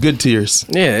accomplishment. shed good tears.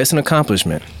 Yeah, it's an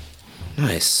accomplishment.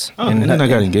 Nice. Oh, and then I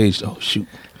got engaged. Oh, shoot.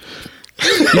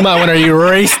 You might want to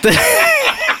erase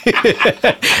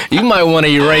that. You might want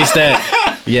to erase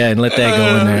that. Yeah, and let that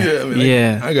go in there.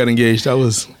 Yeah. I got engaged. That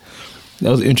was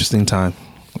an interesting time.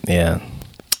 Yeah.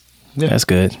 Yeah. That's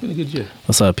good. Been a good year.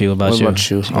 What's up, people? About What you? about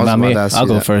you? I was About about me? to ask I'll you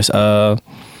go that. first.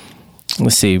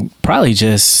 Let's see. Probably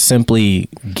just simply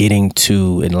getting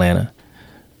to Atlanta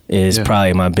is Yeah.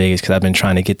 probably my biggest because I've been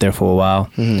trying to get there for a while.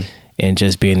 And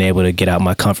just being able to get out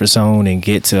my comfort zone and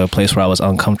get to a place where I was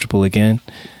uncomfortable again.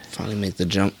 Finally make the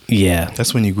jump. Yeah.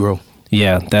 that's when you grow.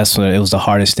 Yeah. That's when it was the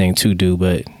hardest thing to do.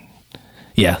 But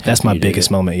yeah, that's my you did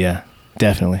biggest moment. Yeah.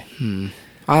 Definitely.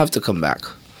 I'll have to come back.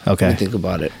 Okay. Let me think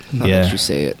about it. Now Yeah. that you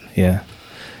say it. Yeah.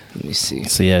 Let me see.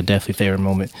 So yeah, definitely favorite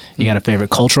moment. You got a favorite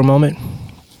cultural moment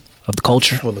of the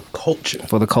culture? For the culture.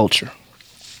 For the culture.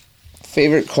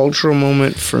 Favorite cultural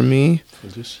moment for me? For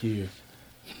this year.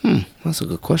 That's a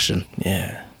good question.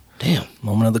 Yeah. Damn.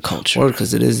 Moment of the culture. Or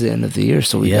because it is the end of the year,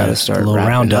 so we Yeah, gotta start a little wrapping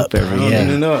roundup. up every Yeah.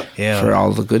 year Up. Yeah. for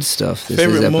all the good stuff. This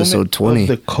Favorite is episode moment 20. of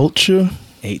the culture.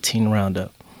 18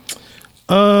 roundup.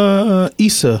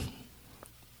 Issa.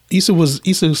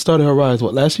 Issa started her rise.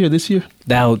 What, last year? This year?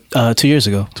 That 2 years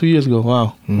ago. 2 years ago.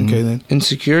 Wow. Okay then.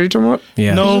 Insecurity, talking about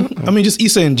Yeah. No, I mean just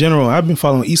Issa in general. I've been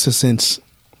following Issa since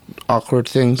awkward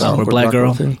things. Awkward black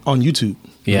girl. thing. on YouTube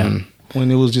Yeah.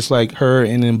 when it was just like her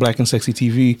and then Black and Sexy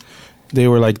TV. They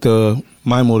were like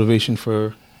my motivation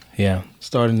for Yeah.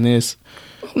 starting this.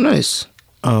 Oh, nice.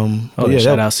 Oh, But yeah, yeah,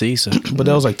 shout that, out to Issa. but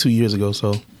that was like 2 years ago.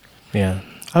 So Yeah.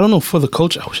 I don't know for the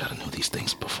culture. I wish I'd known these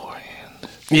things beforehand.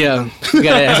 Yeah.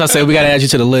 As I said, we got to add you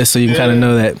to the list so you can kind of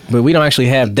know that. But we don't actually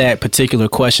have that particular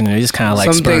question. It's just kind of like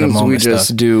Some spur of the things we moment just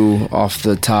stuff do off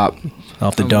the top.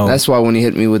 off the dome. That's why when he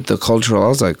hit me with the cultural, I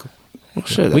was like, oh,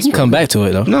 shit. we that's can come pretty back to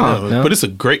it, though. No. No? But it's a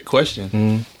great question.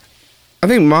 good. I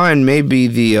think mine may be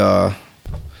the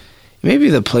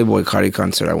Playboy Cardi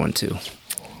concert I went to.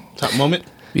 Top moment.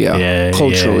 Yeah,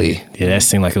 culturally. Yeah, that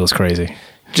seemed like it was crazy.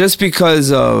 Just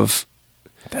because of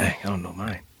Dang, I don't know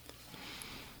mine.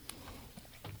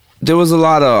 there was a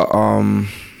lot of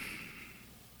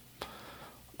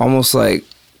almost like,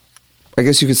 I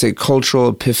guess you could say,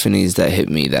 cultural epiphanies that hit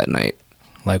me that night.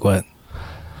 Like what?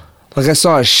 Like I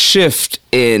saw a shift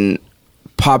in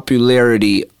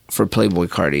popularity for Playboi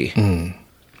Carti.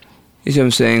 You see what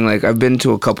I'm saying? Like I've been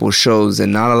to a couple of shows,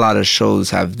 and not a lot of shows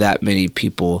have that many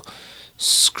people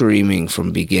screaming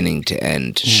from beginning to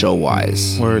end,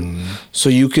 show-wise. Word. So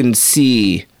I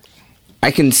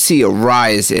can see a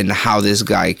rise in how this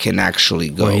guy can actually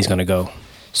go. Where he's gonna go?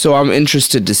 So I'm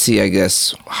interested to see, I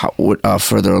guess, how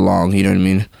further along. You know what I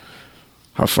mean?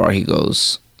 How far he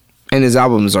goes, and his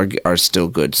albums are still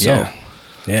good. So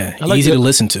Yeah, I like easy that- to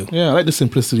listen to. Yeah, I like the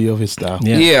simplicity of his style.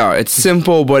 Yeah. yeah, it's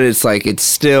simple, but it's like it's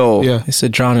still Yeah. It's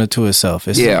a genre to itself.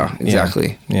 It's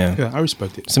exactly. Yeah. Yeah, I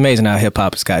respect it. It's amazing how hip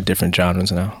hop's got different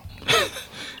genres now.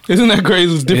 Isn't that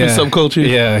crazy? It's different subculture.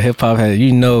 Yeah, hip hop has.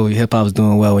 Hip hop's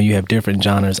doing well when you have different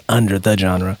genres under the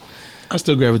genre. I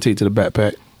still gravitate to the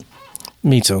backpack.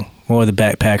 Me too. More of the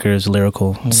backpackers,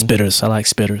 lyrical spitters. I like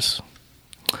spitters.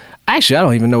 Actually, I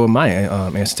don't even know what my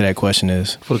answer to that question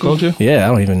is. For the culture? Yeah, I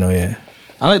don't even know yet.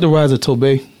 I like the rise of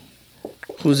Tobey.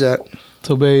 Who's that?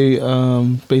 Tobey,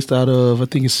 based out of, I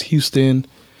think it's Houston.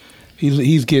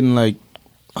 He's getting like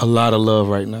a lot of love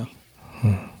right now.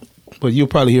 But you'll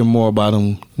probably hear more about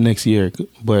him next year.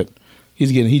 But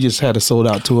he just had a sold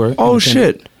out tour. Oh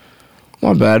shit!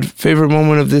 My bad. Favorite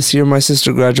moment of this year: my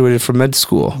sister graduated from med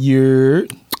school. You're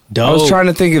I was trying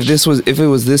to think if it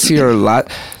was this year or a lot.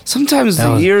 Sometimes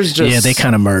the years just they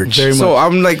kind of merge. Very So much.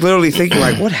 I'm like literally thinking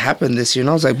like, what happened this year? And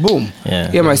I was like, boom.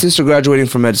 Yeah. My sister graduating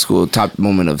from med school, top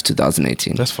moment of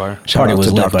 2018. That's fire. Shout Party out was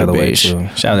to lit, Dr. by the way, Beige. too.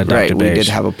 Shout out to Right, Dr. we Beige.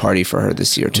 did have a party for her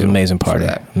this year too. Amazing for party.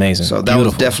 that. Amazing. So that Beautiful.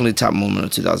 was definitely top moment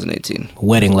of 2018.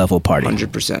 Wedding level party.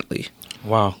 100%.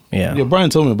 Wow. Yeah. Yeah,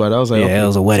 Brian told me about it. I was like, Yeah, okay. it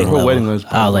was a wedding Her level. wedding was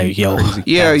I was like, yo. crazy.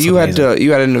 Yeah, That's you amazing.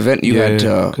 had an event. You had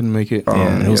to. couldn't make it.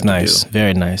 Yeah, it you was had to nice. do.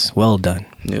 Very nice. Well done.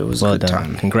 It was well a good done.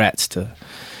 time. Congrats to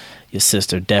your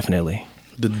sister, definitely.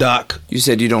 The doc. You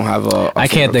said you don't have a I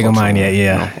can't think of mine yet.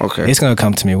 Yeah. No? Okay. It's gonna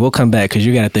come to me. We'll come back because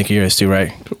you got to think of yours too,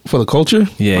 right? For the culture?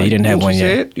 Yeah, you didn't have Didn't one you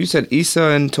say yet. it? You said Issa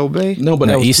and Tobey? No, but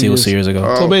No, that was Issa 2 was 2 years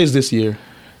ago. Tobey is this year.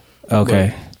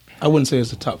 Okay. I wouldn't say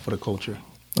it's the top for the culture.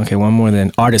 Okay. One more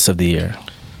than artist of the year.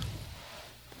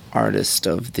 Artist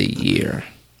of the year.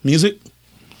 Music?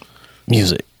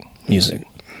 Music.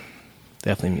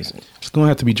 Definitely music. It's going to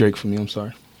have to be Drake for me. I'm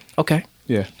sorry. Okay.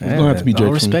 Yeah, it's going to have to be Drake All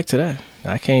for me. respect to that.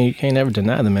 You can't never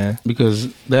deny the man. Because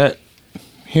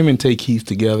him and Tay Keith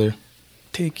together,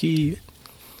 Take it.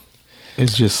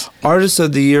 it's just, Artist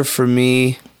of the year for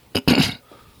me,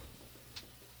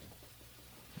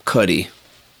 Cudi.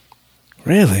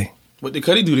 Really? what did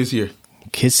Cudi do this year?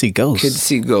 Kids See Ghosts. Kid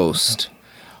See Ghost.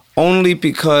 Only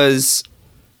because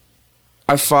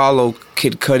I follow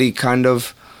Kid Cudi kind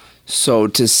of. So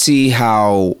to see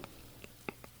how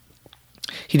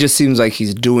he just seems like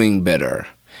he's doing better.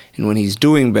 And when he's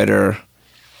doing better,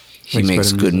 he Makes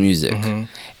makes better good music.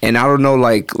 And I don't know,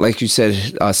 like you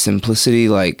said, simplicity,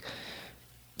 like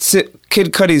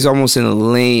Kid Cudi's almost in a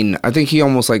lane. I think he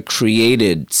almost like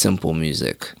created simple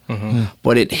music,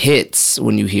 but it hits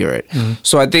when you hear it.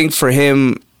 So I think for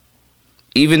him,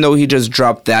 even though he just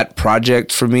dropped that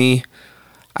project for me,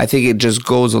 I think it just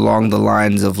goes along the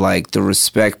lines of like the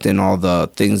respect and all the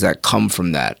things that come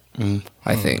from that.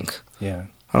 I think. Yeah.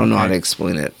 I don't know how to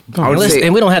explain it. I would say,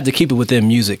 And we don't have to keep it within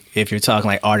music if you're talking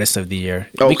like artist of the year.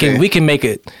 Okay. We can make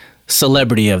it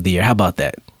celebrity of the year. How about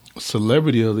that?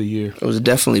 Celebrity of the year. it was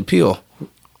definitely Peel.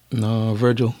 No,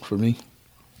 Virgil for me.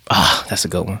 Ah, that's a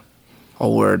good one.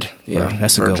 Oh, word. Yeah, Word.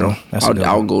 That's a good Virgil. one. That's a good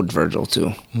I'll one. go with Virgil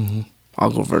too.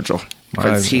 I'll go Virgil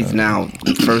because Mine's, he's now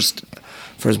first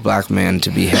black man to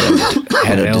be head of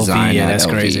LV, design. yeah, at that's LV.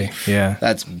 crazy. Yeah.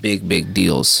 That's big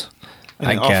deals.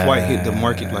 And Off-White hit the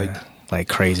market like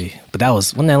crazy. But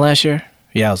wasn't that last year?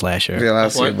 Yeah, it was last year. Yeah,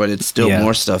 last year, What? but it's still Yeah.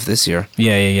 more stuff this year.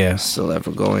 Yeah. Still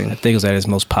ever I going. think it was at its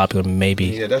most popular, maybe.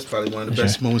 Yeah, that's probably one of the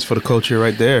best moments for the culture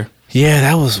right there. Yeah,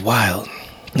 that was wild.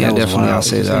 Yeah, That was definitely. I'll wild.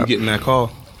 say Just him that. getting that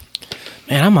call.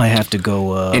 Man, I might have to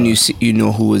go. And you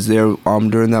know who was there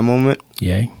during that moment?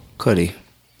 Yeah. Cudi.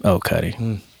 Oh,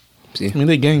 Cudi. See, I mean,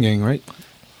 they gang, right?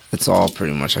 it's all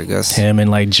pretty much, I guess. Him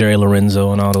and like Jerry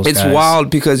Lorenzo and all those It's guys. wild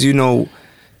because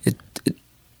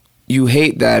you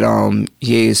hate that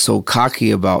Ye is so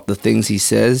cocky about the things he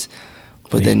says,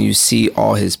 but then you see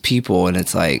all his people and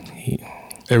it's like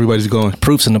Everybody's going.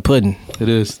 Proof's in the pudding. It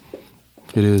is.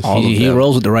 It is. All of He them.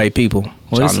 rolls with the right people.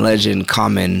 What is John it? Legend,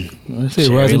 Common, I say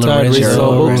Jerry rising tide Lorenzo, raises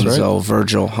all boats, right? Lorenzo,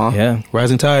 Virgil, huh? Yeah.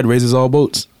 Rising tide raises all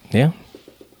boats. Yeah.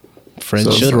 Friends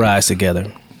So- should rise together.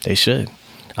 They should.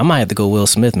 I might have to go Will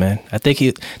Smith, man. I think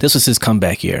this was his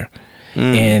comeback year.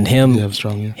 And You have a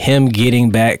strong year. him getting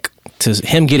back to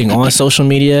him getting on social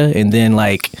media, and then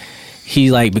like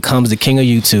he like becomes the king of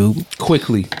YouTube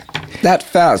quickly. That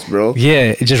fast, bro.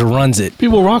 Yeah, it just runs it.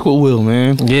 People rock with Will,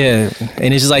 man. Yeah,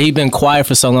 and it's just like he's been quiet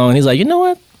for so long. And he's like, you know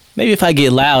what? Maybe if I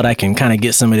get loud, I can kind of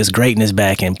get some of this greatness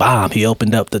back. And bomb, he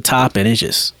opened up the top, and it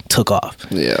just took off.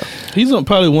 Yeah. He's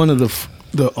probably one of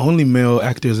the only male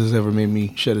actors that's ever made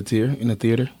me shed a tear in a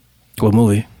theater. What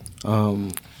movie?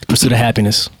 Pursuit of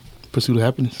Happiness. Pursuit of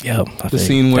Happiness. Yeah, the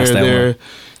scene where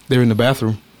they're in the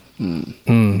bathroom.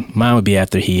 Mine would be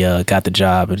after he got the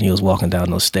job and he was walking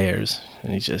down those stairs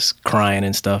and he's just crying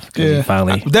and stuff. Yeah, he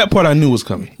finally. That part I knew was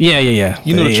coming. Yeah.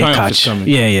 You know the triumph is coming.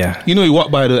 Yeah. You know he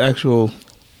walked by the actual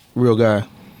real guy.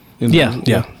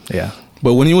 Yeah.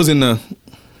 But when he was in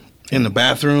the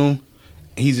bathroom,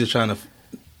 he's just trying to.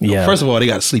 Yeah. First of all, they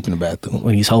got to sleep in the bathroom.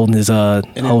 When he's holding his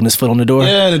foot on the door.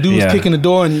 Yeah, the dude was kicking the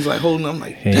door and he's like holding. I'm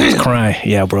like, damn. He's crying.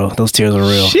 Yeah, bro, those tears are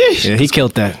real. Sheesh. Yeah, he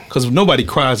killed that. Because nobody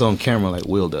cries on camera like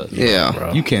Will does. Yeah,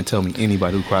 bro. You can't tell me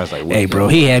anybody who cries like Will. Hey, bro,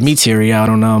 he had me teary out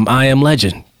on I Am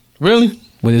Legend. Really?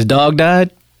 When his dog died.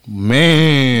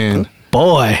 Man,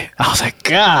 boy, I was like,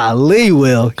 golly,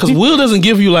 Will. Because Will doesn't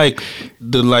give you like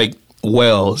the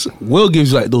wells. Will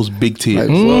gives you like those big tears. Like,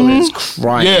 Will is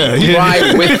crying. Yeah.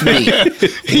 Cry with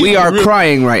me. We are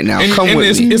crying right now. Come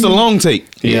with me. It's a long take.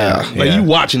 Yeah. Like you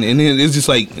watching it, and then it's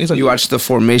like you watch the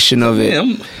formation of it.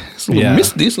 It's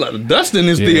a lot of dust in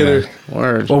this theater.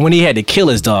 Word. Well, when he had to kill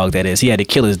his dog, that is, he had to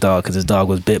kill his dog because his dog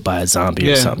was bit by a zombie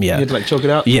or something. Yeah, he had to like choke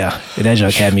it out. Yeah, and that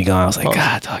joke had me going. I was like,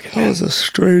 God, dog. That was a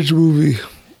strange movie.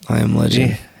 I Am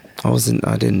Legend. Yeah.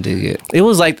 I didn't dig it. It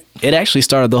was like it actually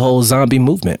started the whole zombie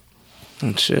movement.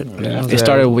 And shit. Yeah. It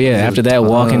started, after that,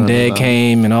 Walking Dead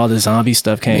came and all the zombie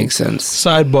stuff came. Makes sense.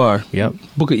 Sidebar. Yep.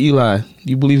 Book of Eli.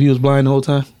 You believe he was blind the whole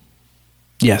time?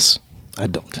 Yes. I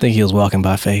don't. I think he was walking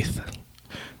by faith.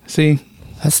 See?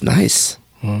 That's nice.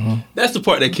 Mm-hmm. That's the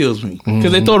part that kills me.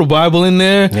 Because they throw the Bible in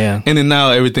there, and then now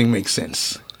everything makes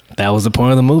sense. That was the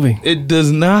point of the movie. It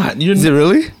does not. Is it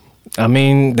really? I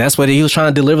mean, that's what he was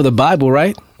trying to deliver the Bible,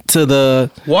 right? To the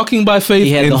walking by faith.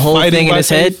 He had and the whole thing in his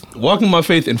head. Walking by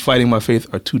faith and fighting by faith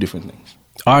are two different things.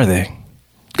 Are they?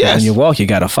 Yes. When you walk, you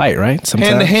got to fight, right?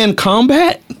 Sometimes. Hand-to-hand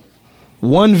combat.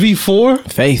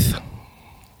 1v4. Faith.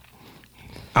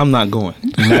 I'm not going.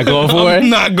 You're not going for it? I'm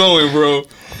not going, bro.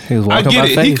 He was walking by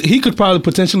faith. He could probably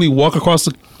potentially walk across,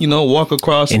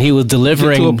 and he was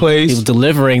delivering to a place. He was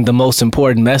delivering the most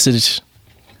important message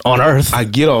on earth. I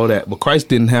get all that, but Christ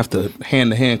didn't have to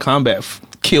hand-to-hand combat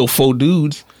kill 4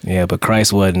 dudes. Yeah, but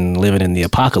Christ wasn't living in the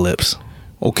apocalypse.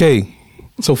 Okay,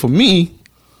 so for me,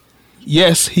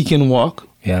 yes, he can walk.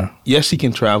 Yeah. Yes, he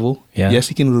can travel. Yeah. Yes,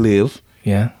 he can live.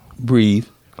 Yeah. Breathe.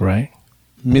 Right.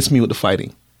 Miss me with the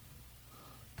fighting.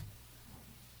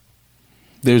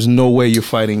 There's no way you're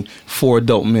fighting 4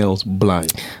 adult males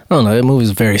blind. I don't know. That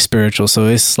movie's very spiritual, so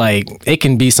it's like it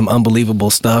can be some unbelievable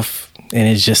stuff,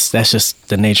 and that's just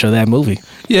the nature of that movie.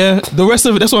 Yeah, the rest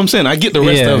of it. That's what I'm saying. I get the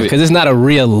rest of it because it's not a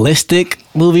realistic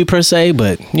movie per se,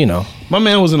 but my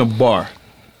man was in a bar.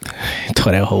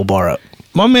 Tore that whole bar up.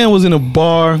 My man was in a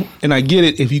bar, and I get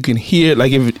it if you can hear,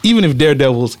 like even if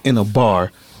Daredevil's in a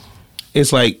bar,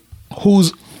 it's like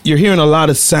you're hearing a lot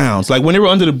of sounds. Like when they were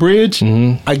under the bridge,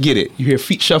 I get it. You hear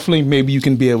feet shuffling, maybe you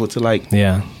can be able to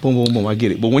boom, boom, boom. I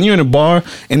get it. But when you're in a bar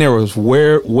and there was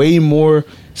way more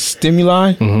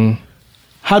stimuli,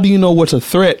 how do you know what's a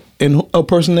threat in a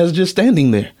person that's just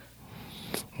standing there?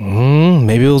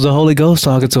 Maybe it was the Holy Ghost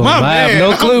talking to him. I have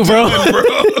no clue, bro.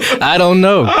 I don't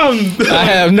know. I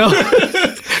have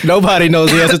nobody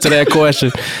knows the answer to that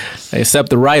question except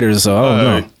the writers, so I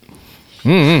don't know.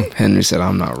 Henry said,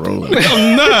 I'm not rolling.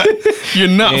 I'm not. You're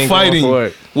not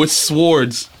fighting with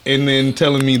swords and then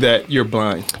telling me that you're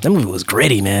blind. That movie was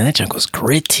gritty, man. That junk was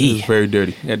gritty. It was very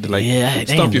dirty. You had to I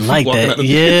stomp your feet like walking that. out the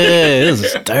Yeah, it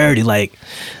was dirty. Like,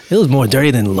 it was more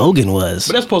dirty than Logan was.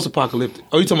 But that's post-apocalyptic.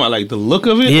 Oh, you talking about like the look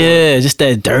of it? Yeah, just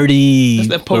that dirty. That's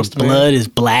that post, where blood is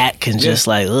black and just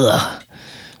like, ugh.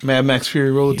 Mad Max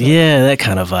Fury Road. Yeah, that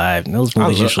kind of vibe. Those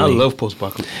movies I love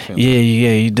post-apocalyptic films.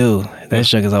 Yeah, you do. That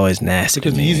junk is always nasty.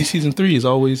 Because the Yeezy season 3 is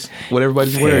always what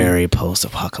everybody's wearing. Very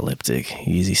post-apocalyptic.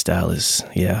 Yeezy style is,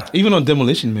 yeah. Even on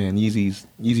Demolition Man, Yeezy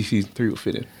season 3 would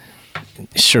fit in.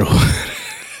 Sure.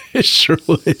 It sure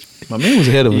would. My man was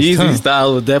ahead of his time. Yeezy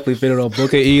style would definitely fit in on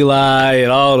Book of Eli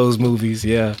and all those movies.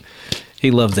 Yeah, he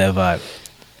loves that vibe.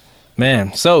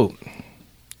 Man, so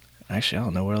actually, I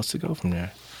don't know where else to go from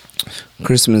there.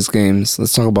 Christmas games.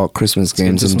 Let's talk about Christmas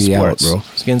games and be out, bro.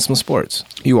 Let's get into some sports.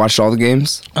 You watched all the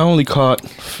games? I only caught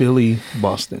Philly,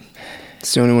 Boston.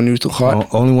 It's the only one you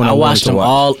caught? Only one I watched them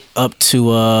all up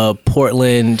to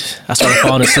Portland. I started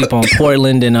falling asleep on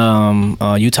Portland and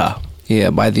Utah. Yeah,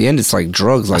 by the end it's like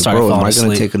drugs. Like, started bro, am falling I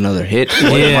gonna asleep. take another hit?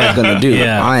 What am I gonna do?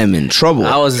 Yeah. I am in trouble.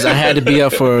 I had to be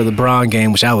up for the LeBron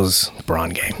game, which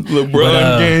LeBron game.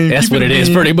 LeBron game. That's Keep what it is,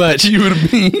 bean. pretty much. Keep it a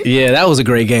bean. Yeah, that was a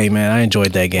great game, man. I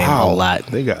enjoyed that game Wow. a lot.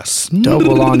 They got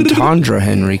Double entendre,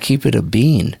 Henry. Keep it a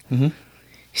bean. Mm-hmm.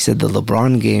 He said the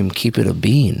LeBron game. Keep it a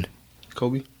bean.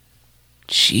 Kobe.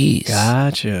 Jeez.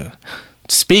 Gotcha.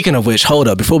 Speaking of which, hold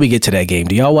up. Before we get to that game,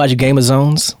 do y'all watch Game of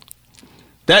Zones?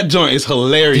 That joint is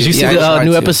hilarious. Did you see Yeah, I the tried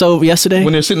new to. episode yesterday?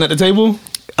 when they're sitting at the table?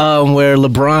 Where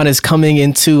LeBron is coming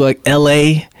into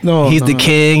L.A. No, he's no, the no.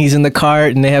 king. He's in the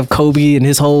cart, and they have Kobe and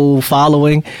his whole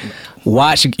following.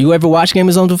 You ever watch Game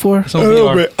of Zones before? It's on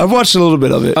VR. I've watched a little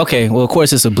bit of it. Okay, well, of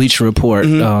course, it's a Bleacher Report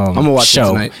I'm gonna watch it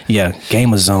show. tonight. Yeah,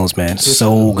 Game of Zones, man,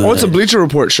 so good. Oh, it's a Bleacher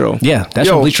Report show. Yeah, that's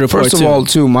from Bleacher Report, First of too. all,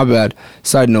 too, my bad.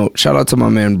 Side note, shout out to my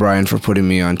man Brian for putting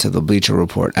me onto the Bleacher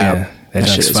Report app. Yeah, that shit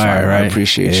junk's is fire, I right?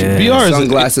 appreciate Yeah. you. VR is a-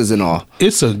 Sunglasses and all.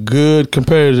 It's a good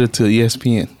competitor to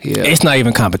ESPN. Yeah. It's not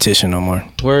even competition no more.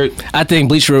 Word. I think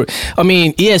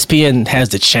ESPN has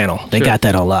the channel. They Sure. got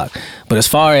that on lock. But as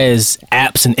far as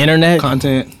apps and internet,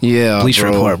 Content. yeah. Bleacher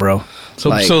bro. Report, bro. So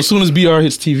Like- so as soon as BR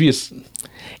hits TV, it's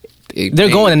They're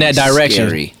going in that direction.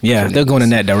 Scary Yeah, for they're going in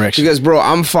niggas. that direction. Because, bro,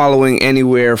 I'm following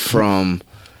anywhere from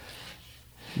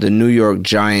the New York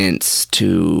Giants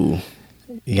to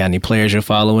You got any players you're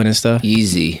following and stuff?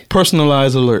 Yeezy.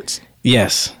 personalized alerts.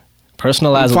 Yes. I'm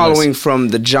Personalized. following alerts. from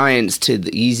the Giants to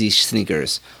the Yeezy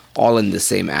sneakers, all in the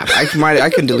same app. I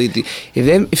can delete the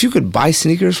if you could buy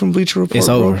sneakers from Bleacher Report. It's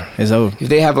bro, over. It's over. If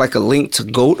they have like a link to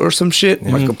GOAT or some shit,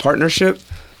 like a partnership,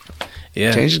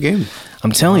 Yeah. change the game.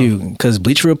 I'm telling you, because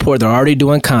Bleacher Report, they're already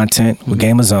doing content with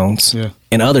Game of Zones Yeah.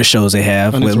 and other shows they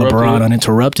have with Uninterrupted. LeBron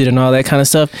Uninterrupted and all that kind of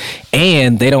stuff.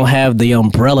 And they don't have the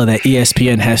umbrella that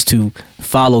ESPN has to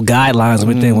follow guidelines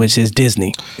within, which is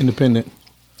Disney. Independent.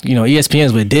 You know,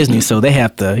 ESPN's with Disney, so they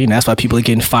have to, that's why people are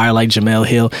getting fired like Jamel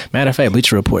Hill. Matter of fact,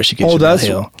 Bleacher Report should get Jamel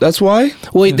Hill. that's why.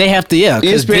 Well, they have to, yeah.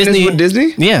 'cause ESPN is with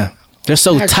Disney? Yeah. They're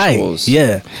so Actuals. tight.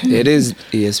 Yeah. It is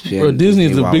ESPN. Bro, Disney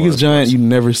is the Wow, biggest wow. giant you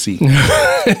never see.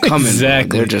 Coming.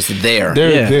 Exactly. They're just there.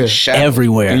 They're Yeah. there. Shadow.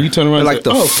 Everywhere. And you turn around They're and like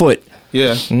say, the oh, foot.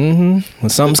 Yeah. When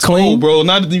something's Oh, clean. bro,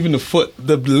 not even the foot,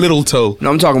 the little toe.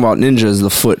 No, I'm talking about ninjas, the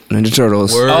foot, Ninja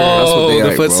Turtles. Word. That's what they Oh, the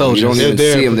like, foot bro. soldiers. You don't They're even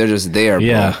there. see them. They're just there,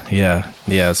 bro.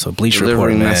 Yeah. So Bleacher Report,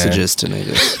 Delivering man. messages to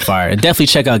niggas. Fire. And definitely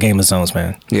check out Game of Zones,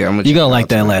 man. Yeah, I'm You're gonna like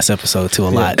that last episode too a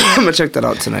lot. I'm gonna check that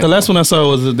out tonight. The last one I saw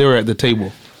was that they were at the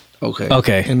table, Okay.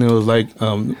 Okay. and it was like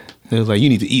you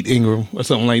need to eat Ingram or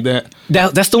something like that.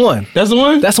 That's the one. That's the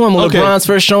one. That's the one when Okay. LeBron's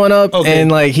first showing up Okay.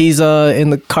 and like he's in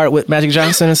the cart with Magic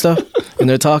Johnson and stuff and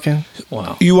they're talking.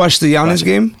 Wow. You watched the Giannis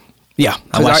game? Yeah,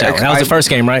 I 'Cause watched that one. That was the first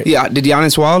game, right? Yeah. Did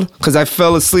Giannis wild? Because I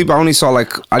fell asleep. I only saw I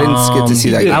didn't get to see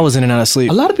that game. I was in and out of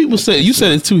sleep. A lot of people say you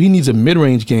said it too. He needs a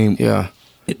mid-range game. Yeah.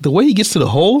 The way he gets to the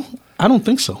hole, I don't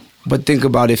think so. But think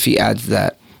about if he adds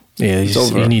that. Yeah, It's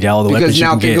over. you need all the because weapons you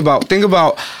now can get. think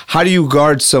about how do you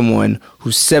guard someone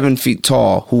who's 7 feet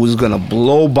tall who is gonna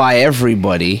blow by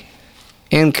everybody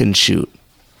and can shoot.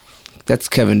 That's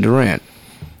Kevin Durant.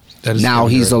 That is Now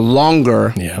Kevin he's Durant. a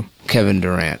longer Yeah. Kevin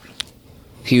Durant.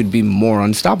 He would be more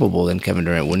unstoppable than Kevin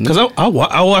Durant, wouldn't he? Because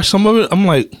I watched some of it. I'm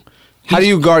like, How do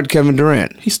you guard Kevin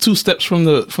Durant? he's 2 steps from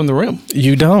the rim,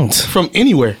 You don't. from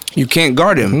anywhere. You can't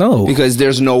guard him. No. Because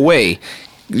there's no way.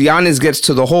 Giannis gets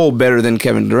to the hole better than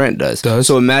Kevin Durant does.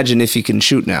 So imagine if he can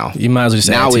shoot now. You might as well just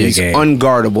Now add to your he's game.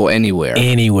 unguardable anywhere.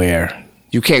 Anywhere.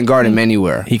 You can't guard him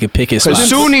anywhere. He could pick his Because spots.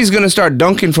 soon he's going to start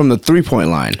dunking from the 3-point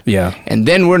line. Yeah. And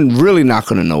then we're really not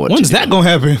going to know what When's to do. that gonna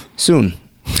happen? Soon.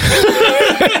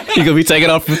 You gonna be taking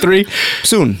off from 3?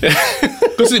 Soon.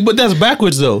 But that's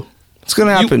backwards though. It's going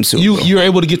to happen soon. bro. You're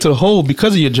able to get to the hole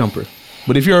because of your jumper.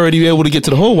 But if you're already able to get to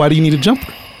the hole, why do you need a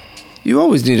jumper? You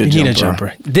always need a You jumper. need a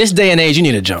jumper. This day and age, you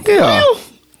need a jumper. Yeah.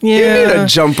 Yeah. You need a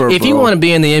jumper, If you bro. want to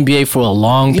be in the NBA for a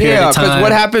long period Yeah, of time. because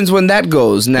what happens when that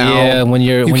goes now? Yeah, when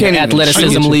your you can't even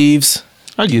athleticism shoot. leaves,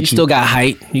 I get you you. still got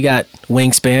height, you got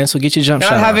wingspan, so get your jump Not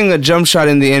shot. having a jump shot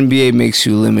in the NBA makes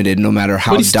you limited no matter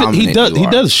how But dominant he does. you He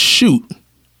are. does shoot.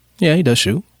 Yeah, he does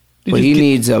shoot. But he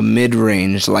needs a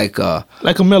mid-range, like a...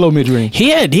 Like a mellow mid range.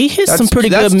 He hit some pretty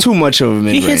that's good. too much of a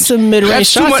mid-range. hit some mid-range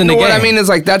That's too shots much, in the no, What I game. mean is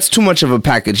that's too much of a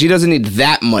package. He doesn't need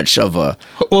that much of a...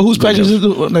 Well, whose package is it?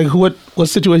 Like what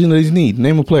situation does he need?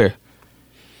 Name a player.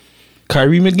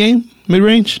 Kyrie mid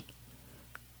range.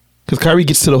 Because Kyrie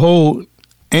gets to the hole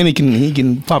and he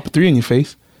can pop a 3 in your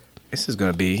face. This is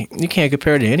gonna be. You can't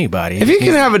compare to anybody. If he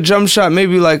can have a jump shot,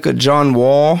 maybe like a John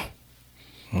Wall.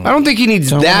 I don't think he needs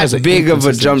John Wall has that an big of a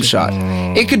inconsistent jump jump.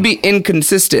 shot. It could be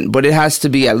inconsistent, but it has to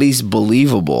be at least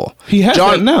believable. He has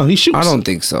that now. He shoots. I don't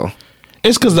think so.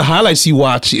 It's because the highlights you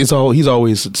watch, he's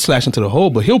always slashing to the hole,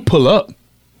 but he'll pull up.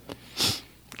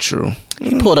 True.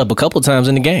 He pulled up a couple times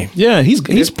in the game. Yeah, he's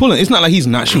pulling. It's not like he's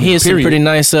not shooting. He has some period. pretty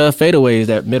nice fadeaways,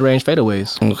 that mid-range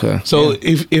fadeaways. Okay. So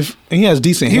if and he has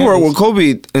decent. He handles. worked with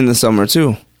Kobe in the summer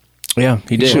too. Yeah,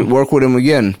 he You did. should work with him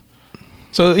again.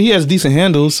 So he has decent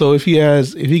handles. So if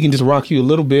he can just rock you a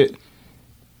little bit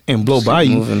and blow by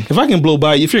you. moving. If I can blow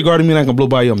by you, if you're guarding me and I can blow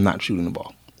by you, I'm not shooting the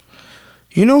ball.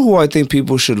 You know who I think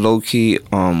people should low key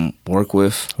work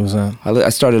with? Who's that? I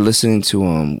started listening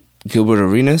to Gilbert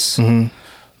Arenas. Mm-hmm.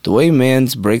 The way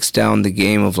Mans breaks down the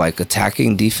game of like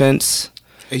attacking defense,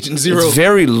 Agent Zero. it's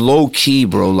very low key,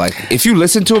 bro. Like if you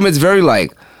listen to him, it's very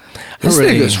like this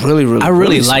nigga's really. I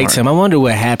really smart. liked him. I wonder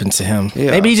what happened to him. Yeah.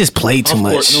 Maybe he just played too Off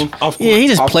court, much. no, off court. Yeah, he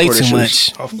just Off played court too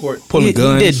issues. much. Off court, pulling He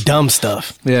guns. did dumb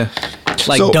stuff, Yeah.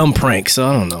 like So- dumb pranks. So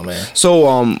I don't know, man.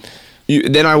 So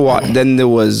then there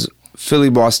was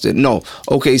Philly Boston. No,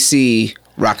 OKC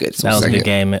Rockets. That was a second. good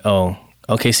game. Oh,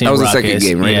 OKC That was the Rockets. second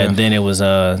game, right? Yeah, Yeah. and then it was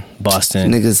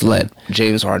Boston. Niggas let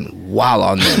James Harden wild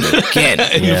on them again.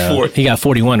 Yeah, fourth. he got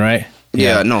 41, right?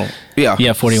 Yeah,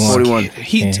 41. 41.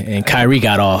 And Kyrie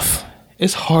got off.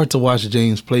 It's hard to watch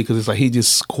James play because it's like he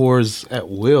just scores at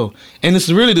will, and it's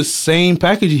really the same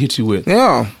package he hits you with.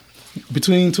 Yeah.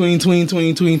 Between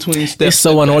steps. It's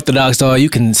so unorthodox, dog. You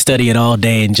can study it all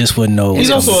day and just wouldn't know. He's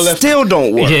also a lefty. Still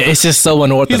don't work. Yeah, it's just so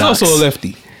unorthodox. He's also a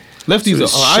lefty. Lefties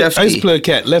He's are. I used shifty. to play a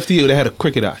cat. Lefty that had a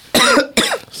crooked eye.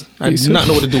 I did not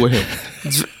know what to do with him.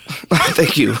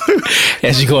 Thank you.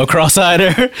 As you go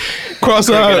cross-eyed.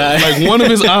 Cross-eyed, eye. like one of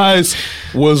his eyes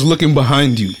was looking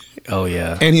behind you, Oh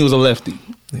yeah, and he was a lefty.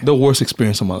 The worst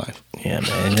experience of my life. yeah,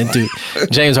 man. That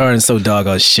dude, James Harden's so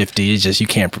doggone shifty. It's just you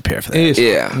can't prepare for that. It is-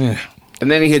 Yeah. And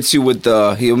then he hits you with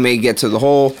he may get to the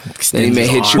hole. Then he Extends may his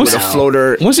hit you arms with a out.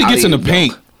 floater. Once he gets in the alley-oop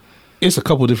paint, dunk. it's a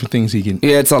couple different things he can.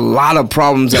 Yeah, it's a lot of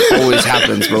problems that always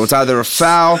happens, bro. It's either a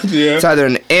foul, Yeah. it's either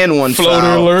an and one Floater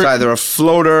foul, alert. it's either a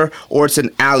floater, or it's an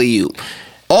alley oop.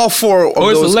 All four of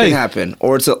Or it's a those lay. can happen.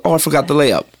 Or it's I forgot the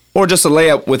layup. Or just a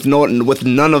layup with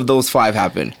none of those five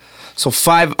happen. So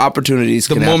 5 opportunities.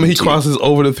 The can moment he happen to you. crosses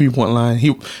over the 3-point line,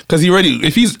 because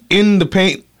if he's in the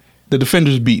paint, the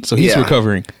defender's beat, so he's Yeah.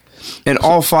 recovering. And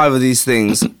all 5 of these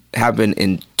things happen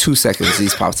in 2 seconds,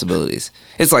 these possibilities.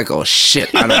 It's like, oh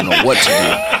shit, I don't know what to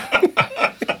do.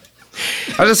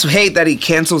 I just hate that he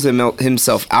cancels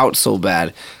himself out so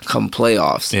bad come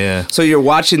playoffs. Yeah. So you're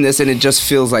watching this and it just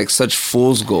feels like such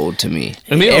fool's gold to me.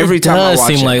 I mean, Every it time I does watch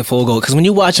seem it. like full goal because when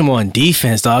you watch him on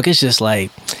defense, dog, it's just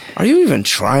like Are you even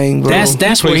trying, bro?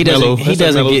 that's where he plays mellow. doesn't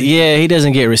That's that mellow. he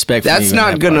doesn't get respect. from That's you in not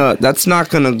that part.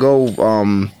 gonna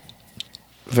go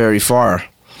very far.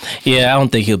 Yeah, I don't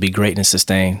think he'll be great in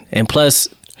sustain. And plus,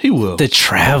 He will. the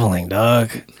traveling,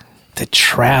 dog. The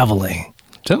traveling.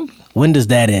 Tell him. When does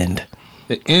that end?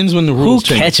 It ends when the Who rules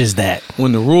change. catches that?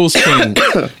 When the rules change.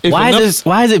 If Why enough-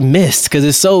 is it missed? Because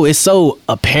it's so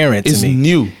apparent to It's me.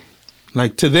 new.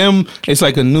 Like to them, it's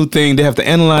like a new thing. They have to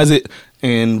analyze it,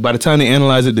 and by the time they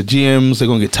analyze it, the GMs they're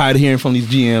gonna get tired of hearing from these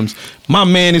GMs. My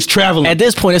man is traveling. At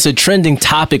this point, it's a trending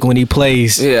topic when he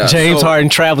plays. Yeah, James so- Harden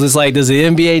travels. It's like, does the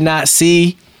NBA not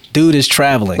see? Dude is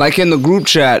traveling. Like in the group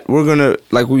chat, we're gonna,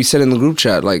 like we said in the group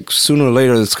chat, like sooner or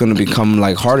later it's gonna become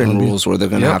like Harden rules where they're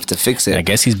gonna Yep. have to fix it. I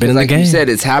guess he's been in the like game. you said,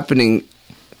 it's happening.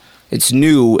 It's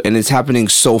new and it's happening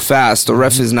so fast. The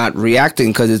ref is not reacting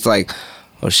because it's like,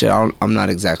 oh shit, I'm not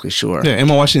exactly sure. yeah,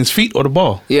 am I watching his feet or the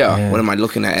ball? Yeah, Yeah. what am I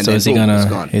looking at? And so then is he boom, it's gonna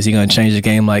gone. is he gonna change the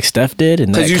game like Steph did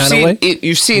in that Because kind of way?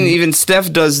 you've seen even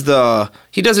Steph does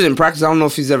he does it in practice. I don't know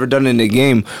if he's ever done it in a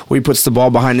game where he puts the ball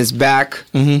behind his back,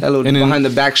 that little And then- behind the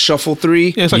back shuffle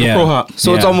 3. Yeah, it's like Yeah. a pro hop.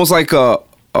 So it's Yeah. almost like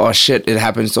oh shit, it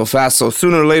happened so fast. So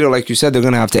sooner or later, like you said, they're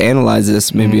gonna have to analyze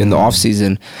this maybe in the off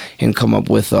season and come up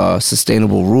with a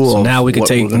sustainable rule. So of now we can what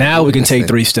take we're gonna do with this thing.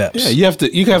 3 steps. Yeah, you have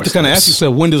to kind of ask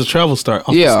yourself, when does the travel start?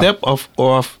 Off Yeah. the step off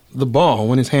or off the ball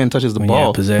when his hand touches the When ball. you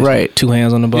have possession. Right. 2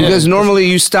 hands on the ball. Because normally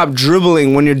you stop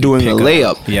dribbling when you're doing a pick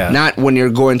up. layup, Yeah. not when you're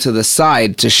going to the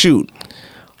side to shoot.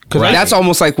 'Cause I- That's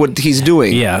almost like what he's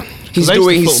doing. Yeah. He's 'Cause I used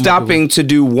to he's float stopping to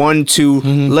do 1-2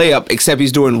 layup, except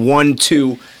he's doing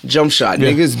 1-2 jump shot. Yeah.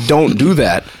 Niggas don't do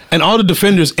that. And all the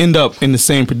defenders end up in the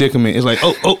same predicament. It's like,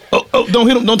 oh, don't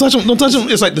hit him, don't touch him.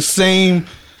 It's like the same,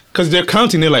 because they're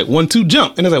counting. They're like 1-2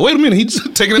 jump, and it's like, wait a minute, he's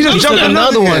taking He a just jump. jumped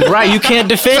Another one, right? You can't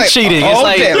defend It's like, cheating. oh, It's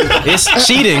like damn. it's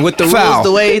cheating with the Foul. rules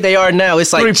the way they are now.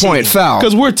 It's like 3-point cheating. foul.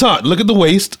 Because we're taught, look at the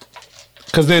waist.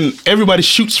 Because then everybody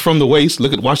shoots from the waist.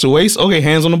 Watch the waist. Okay,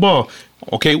 hands on the ball.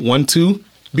 Okay, 1-2,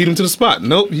 beat him to the spot.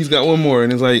 Nope, he's got one more,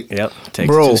 and it's like, Yep. Takes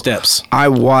Bro, 2 steps. I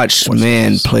watched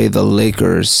man play the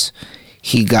Lakers.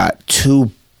 He got 2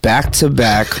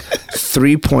 back-to-back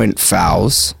 3-point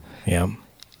fouls. Yeah.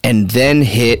 and then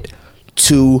hit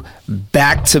 2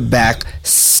 back-to-back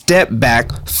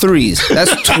step-back threes.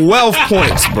 That's 12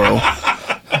 points, bro.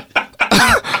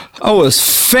 I was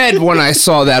fed when I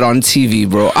saw that on TV,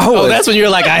 bro. That's when you're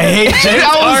like, I hate James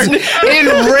Harden. I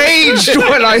was enraged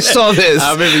when I saw this.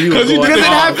 I remember you because it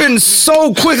happened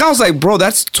so quick. I was like, bro,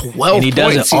 that's 12 points. And he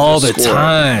does it all the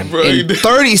time. Bro, In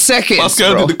 30 seconds,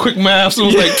 Pascal bro. did the quick math, so it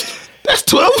was like, that's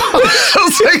 12. I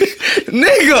was like,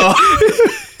 nigga.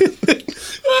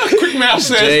 Quick math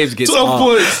says James gets 12 off.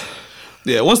 points.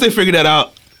 Yeah, once they figure that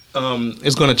out,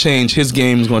 it's going to change. His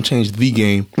game is going to change the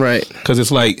game. Right. Because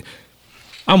it's like,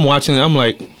 I'm watching it, I'm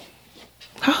like,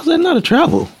 how's that not a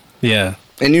travel? Yeah.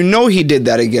 And you know he did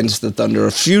that against the Thunder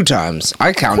a few times.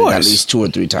 I counted at least 2 or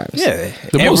 3 times. Yeah.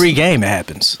 The Every most- game it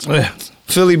happens. Yeah.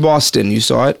 Philly, Boston, you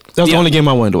saw it? That was the only game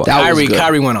I wanted to watch. That was good.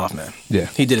 Kyrie went off, man. Yeah.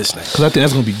 He did his thing. Because I think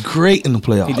that's going to be great in the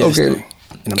playoffs. He did his Okay. thing.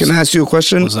 And I'm Can I ask you a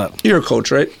question? What's up? You're a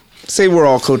coach, right? Say we're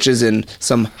all coaches in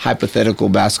some hypothetical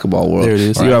basketball world. There it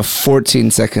is. You Right. have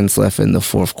 14 seconds left in the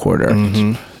fourth quarter.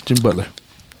 Jim Butler.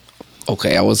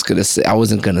 Okay, I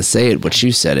wasn't gonna say it, but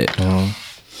you said it.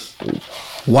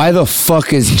 Why the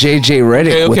fuck is JJ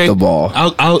Redick with the ball?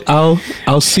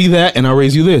 I'll see that and I'll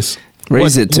raise you this.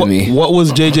 Raise it to me. What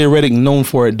was JJ Redick known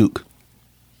for at Duke?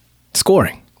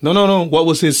 Scoring. No. What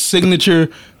was his signature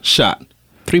shot?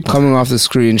 3 points. Coming off the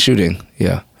screen, shooting.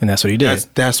 Yeah. And that's what he did.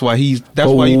 That's why he's. That's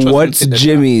But why you trust what's him to hit that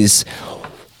Jimmy's?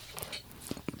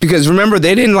 Because remember,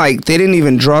 they didn't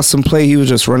even draw some play. He was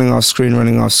just running off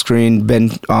screen.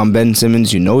 Ben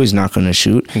Simmons, you know he's not going to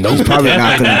shoot. Nope. He's probably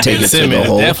not going to Ben take it to the Simmons.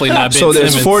 hole. Definitely not Ben So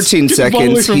there's Simmons. 14 Get the ball away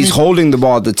seconds. from He's me. holding the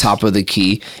ball at the top of the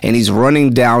key, and he's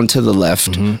running down to the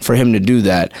left for him to do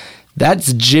that.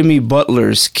 That's Jimmy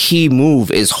Butler's key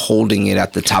move, is holding it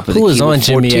at the top of the key. Who was on with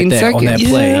Jimmy 14 at that, on that seconds.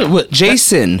 play? Yeah, but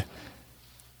Jason.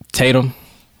 Tatum.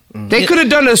 They could have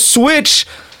done a switch,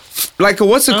 like a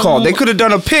what's it called? They could have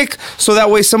done a pick, so that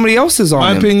way somebody else is on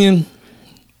my him. opinion,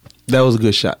 that was a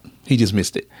good shot. He just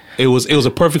missed it. It was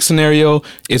a perfect scenario.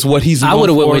 It's what he's. I known would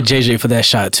have went for. with JJ for that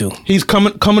shot too. He's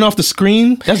coming off the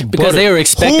screen. That's Because butter. they were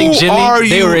expecting Who Jimmy. are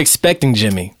They you? were expecting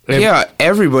Jimmy. Yeah,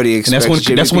 everybody expects when-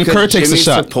 Jimmy that's when because Kerr takes the Jimmy's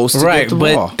shot. supposed to Right, get the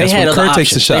but ball. they That's had when other Kerr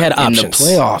takes the options. shot. They had in the options.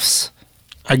 playoffs.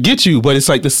 I get you, but it's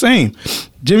like the same.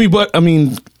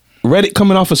 Reddick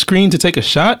coming off a screen to take a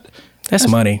shot. That's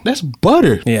money. That's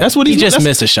butter. Yeah. That's what He he's just that's-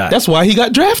 missed a shot. That's why he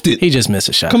got drafted. He just missed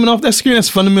a shot. Coming off that screen, that's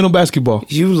fundamental basketball.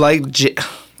 You like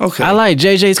okay. I like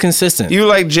JJ's consistent. You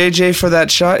like JJ for that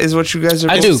shot? Is what you guys are?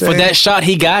 I both do. saying? For that shot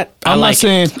he got, I I'm like not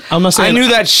saying. I'm not saying. I knew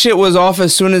that shit was off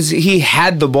as soon as he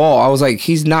had the ball. I was like,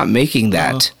 he's not making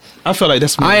that. I felt like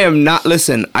that's. I am not.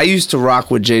 Listen, I used to rock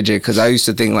with JJ because I used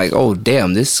to think like, oh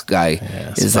damn, this guy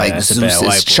is like that's a bad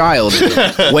white Zeus's boy. child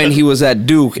when he was at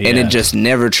Duke, and Yeah. it just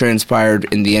never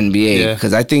transpired in the NBA. Yeah.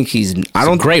 Because I think he's. I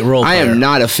don't. great role I player. am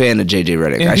not a fan of JJ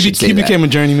Redick. Yeah, I should say he that. became a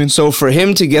journeyman. So for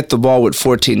him to get the ball with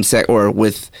 14 or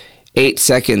with 8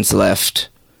 seconds left,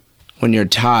 when you're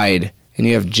tied and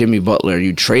you have Jimmy Butler,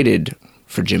 you traded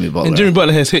for Jimmy Butler. And Jimmy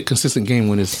Butler has hit consistent game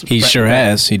when it's. He sure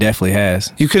has. He definitely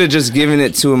has. You could have just given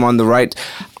it to him on the right.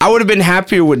 I would have been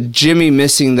happier with Jimmy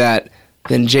missing that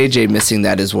than JJ missing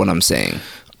that, is what I'm saying.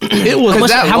 It was.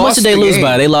 Because that How much lost did they the lose game.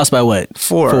 by? They lost by what?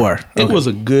 4. 4. It Okay. was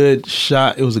a good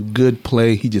shot. It was a good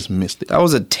play. He just missed it. That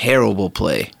was a terrible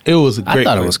play. It was a I great.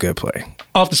 thought play. it was good play.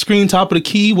 Off the screen, top of the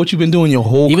key. What you've been doing your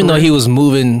whole. Even though career. he was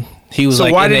moving, he was So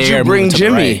like why in the did air you bring moving to the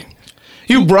Jimmy? right.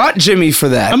 You brought Jimmy for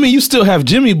that. I mean, you still have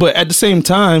Jimmy, but at the same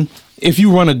time, if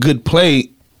you run a good play,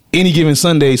 any given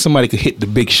Sunday, somebody could hit the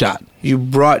big shot. you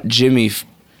brought Jimmy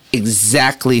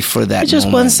exactly for that It just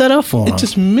moment. wasn't set up for him. It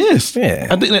just missed. Yeah.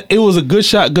 I think that it was a good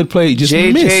shot, good play. It just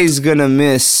JJ's missed. gonna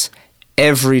miss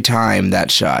every time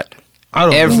that shot. I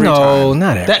don't every know. no, time.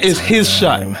 not every That is his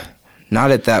shot. time.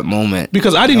 Not at that moment.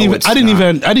 Because I didn't No, even it's I didn't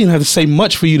not. have to say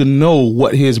much for you to know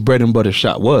what his bread and butter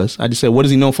shot was. I just said, what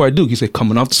is he known for at Duke? He said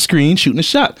coming off the screen, shooting a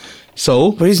shot.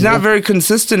 So But he's not very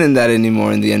consistent in that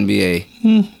anymore in the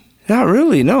NBA. Not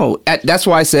really, no. That's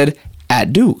why I said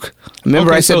at Duke.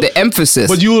 Remember, Okay, I said so- the emphasis.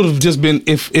 But you would have just been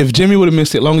if Jimmy would have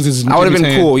missed it, as long as it's in I would have Jimmy's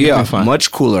been hand, cool, you'd yeah, been fine.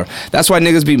 much cooler. That's why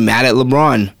niggas be mad at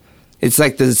LeBron. It's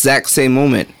like the exact same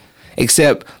moment,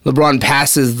 except LeBron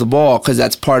passes the ball because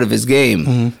that's part of his game.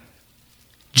 Mm-hmm.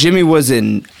 Jimmy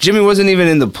wasn't even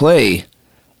in the play.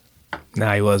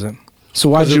 Nah, he wasn't. So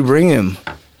why'd you bring him?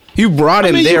 You brought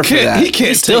him I mean, there you for can't- that. He can't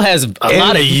He still take has a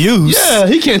lot of use. Yeah,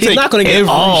 he can't He's take not going to get every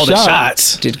all the shot.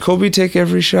 shots. Did Kobe take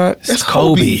every shot? That's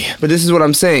Kobe. But this is what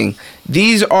I'm saying.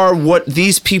 These are what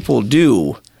these people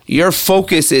do. Your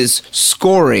focus is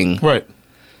scoring. Right.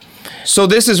 So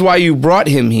this is why you brought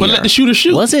him here. But let the shooter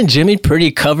shoot. Wasn't Jimmy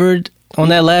pretty covered on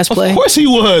that last play? Of course he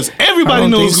was. Everybody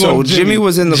knows so. Jimmy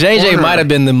was in the JJ corner. might have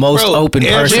been the most open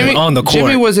person on the court.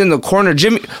 Jimmy was in the corner.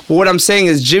 What I'm saying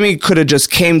is Jimmy could have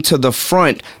just came to the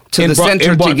front, to the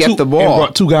center to get the ball. And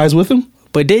brought two guys with him.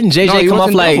 But didn't JJ come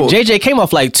off like doubled. JJ came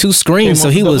off like two screens, so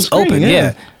he was open.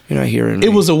 Yeah. You're not hearing me.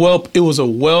 It was a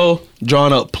well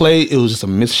drawn up play. It was just a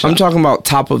missed shot. I'm talking about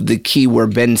top of the key where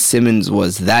Ben Simmons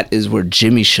was. That is where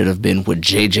Jimmy should have been with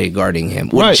JJ guarding him,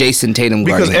 with Jason Tatum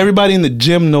guarding him. Because everybody in the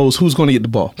gym knows who's going to get the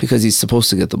ball. Because he's supposed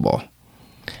to get the ball.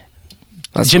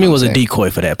 Jimmy was a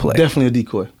decoy for that play. Definitely a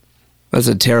decoy. That's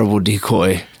a terrible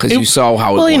decoy because you saw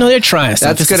how it Well, they're trying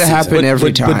stuff. That's going to happen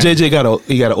every time. But JJ got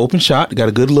an open shot, got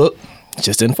a good look.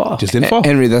 Just didn't fall.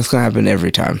 Henry, that's going to happen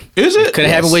every time. Is it? Could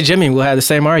have happened with Jimmy. We'll have the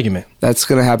same argument. That's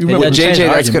going to happen. With JJ,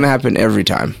 that's going to happen every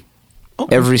time.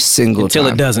 Okay. Every single time. Until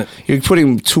it doesn't. You're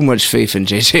putting too much faith in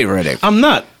JJ Redick. I'm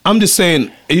not. I'm just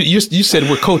saying, you said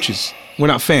we're coaches. We're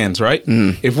not fans, right?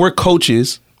 Mm-hmm. If we're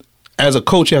coaches, as a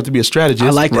coach, you have to be a strategist. I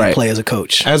like that play as a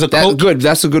coach. As a coach, good.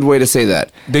 That's a good way to say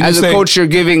that. As a coach, you're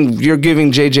giving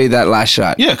JJ that last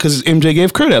shot. Yeah, because MJ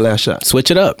gave Kerr that last shot.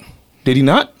 Switch it up. Did he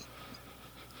not?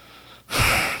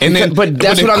 But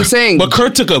that's what I'm saying. But Kerr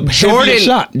took a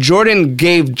shot. Jordan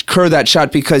gave Kerr that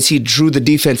shot because he drew the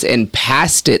defense and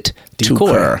passed it to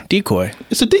Kerr. Decoy.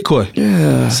 It's a decoy.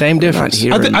 Yeah. Same difference.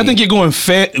 I think you're going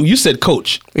You said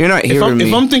coach. You're not hearing me.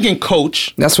 If I'm thinking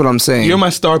coach, that's what I'm saying. You're my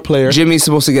star player. Jimmy's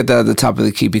supposed to get that at the top of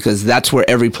the key because that's where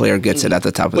every player gets it at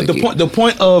the top of the key. But the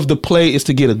point of the play is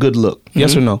to get a good look. Mm-hmm.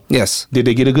 Yes or no? Yes. Did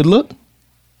they get a good look?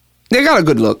 They got a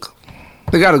good look.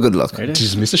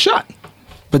 Just missed a shot.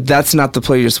 But that's not the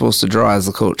play you're supposed to draw as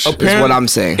a coach. Is what I'm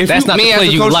saying. That's not the play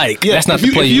you like. That's not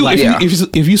the play you like.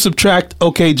 If you subtract,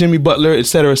 Jimmy Butler, et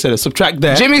cetera, subtract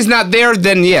that. Jimmy's not there,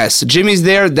 then yes. Jimmy's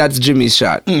there, that's Jimmy's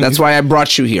shot. That's why I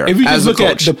brought you here. If you just look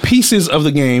at the pieces of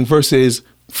the game versus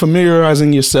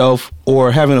familiarizing yourself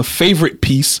or having a favorite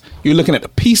piece, you're looking at the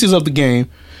pieces of the game.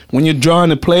 When you're drawing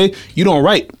the play, you don't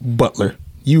write Butler.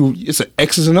 It's an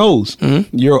X's and O's.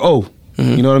 Mm-hmm. You're an O.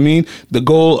 Mm-hmm. You know what I mean? The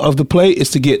goal of the play is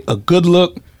to get a good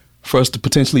look for us to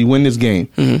potentially win this game.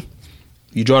 Mm-hmm.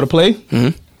 You draw the play,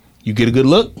 you get a good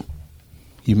look,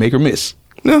 you make or miss.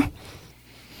 No,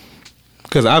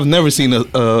 because I've never seen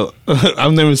a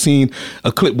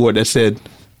clipboard that said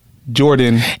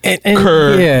Jordan and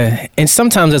Kerr. Yeah, and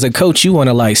sometimes as a coach, you want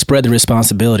to like spread the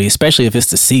responsibility, especially if it's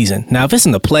the season. Now, if it's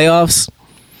in the playoffs,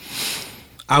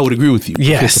 I would agree with you.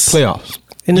 Yes, if it's the playoffs.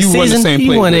 In the season,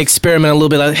 you want to experiment a little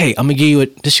bit. Like, hey, I'm gonna give you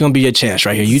this is gonna be your chance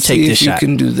right here. You take this shot. You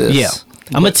can do this. Yeah,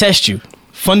 I'm gonna test you.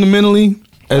 Fundamentally,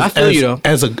 I feel you though.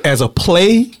 As a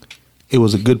play, it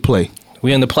was a good play.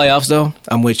 We in the playoffs though.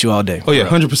 I'm with you all day. Oh yeah,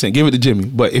 100%. Give it to Jimmy.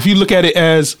 But if you look at it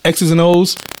as X's and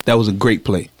O's, that was a great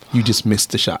play. You just missed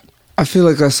the shot. I feel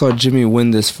like I saw Jimmy win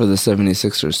this for the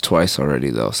 76ers twice already,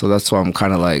 though. So that's why I'm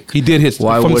kind of like... He did hit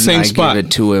why from wouldn't the same I spot. give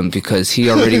it to him? Because he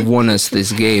already won us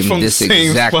this game, this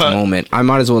exact moment. I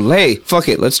might as well... Hey, fuck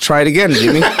it. Let's try it again,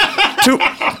 Jimmy.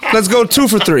 Let's go 2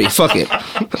 for 3. Fuck it.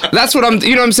 That's what I'm...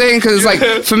 You know what I'm saying? Because it's like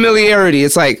familiarity.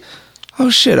 It's like, oh,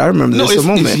 shit, I remember this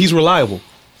moment. He's reliable.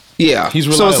 Yeah. He's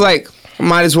reliable. So it's like,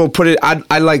 might as well put it...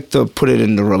 I like to put it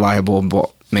in the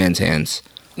reliable man's hands.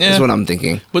 Yeah. That's what I'm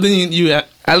thinking. But then you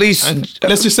at least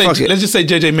let's just say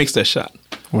JJ makes that shot.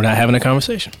 We're not having a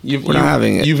conversation. We're not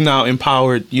having it. You've now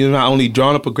empowered. You've not only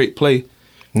drawn up a great play.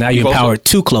 Now you empowered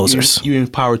 2 closers. You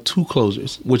empowered 2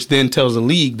 closers, which then tells the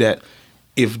league that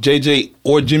if JJ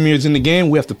or Jimmy is in the game,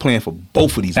 we have to plan for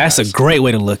both of these. That's guys. a great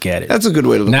way to look at it. That's a good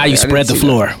way to look at it. Now you spread the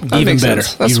floor. Even better.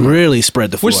 You really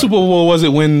spread the floor. Which Super Bowl was it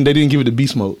when they didn't give it the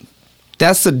beast mode?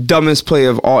 That's the dumbest play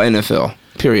of all NFL.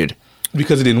 Period.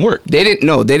 Because it didn't work. They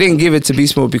didn't give it to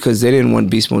Beast Mode because they didn't want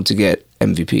Beast Mode to get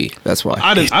MVP. That's why.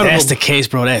 If that's the case,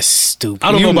 bro, that's stupid.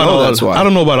 I don't know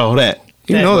about all that.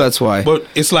 You know that's why. But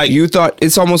it's like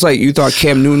it's almost like you thought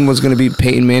Cam Newton was going to beat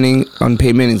Peyton Manning on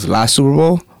Peyton Manning's last Super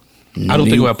Bowl. I don't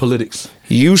think about politics.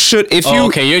 You should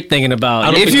okay, you're thinking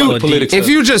about politics. If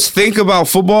you just think about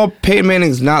football, Peyton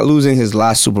Manning's not losing his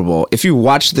last Super Bowl. If you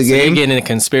watch the game, you're getting in a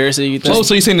conspiracy. You think? Oh,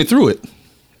 so you're saying they threw it?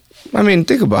 I mean,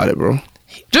 think about it, bro.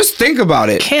 Just think about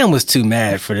it. Cam was too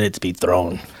mad for it to be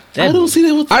thrown. I don't see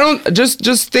that. I don't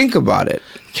just think about it.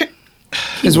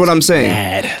 Is what I'm saying.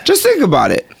 Mad. Just think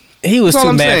about it. He was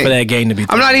too mad for that game to be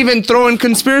thrown. I'm not even throwing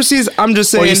conspiracies. I'm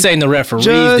just saying. Or you're saying the referees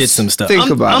did some stuff. Think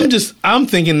about it. I'm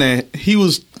thinking that he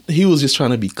was just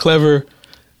trying to be clever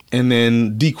and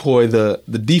then decoy the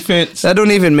defense. That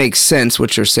don't even make sense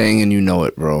what you're saying, and you know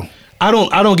it, bro. I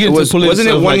don't get into politics. Wasn't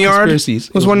it of, 1 yard? conspiracies.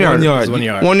 It was 1 yard. 1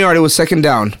 yard. 1 yard. It was second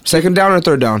down. Second down or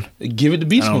third down? Give it to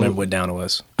Beast I don't Mode. remember what down it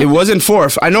was. It wasn't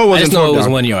fourth. I know it I wasn't just know fourth it was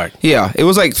down. 1 yard. Yeah, it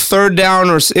was like third down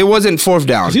or it wasn't fourth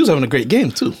down. He was having a great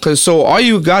game too. Cause so all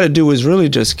you got to do is really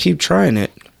just keep trying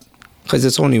it, cause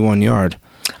it's only 1 yard.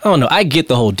 I don't know. I get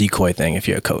the whole decoy thing if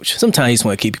you're a coach. Sometimes you just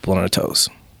want to keep people on their toes.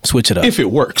 Switch it up. If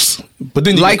it works, but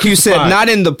then Like you said, not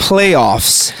in the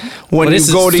playoffs. When Well, you this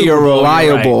is go to Super your Bowl, you're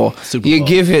reliable, right. Super you Bowl.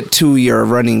 give it to your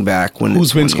running back when who's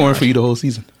it's been 1 scoring yard. for you the whole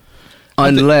season.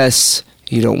 Unless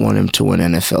you don't want him to win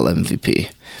NFL MVP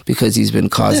because he's been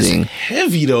causing. That's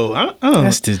heavy though. I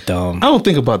That's just dumb. I don't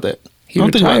think about that. He I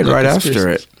don't think about retired that right after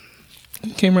conspiracy. it.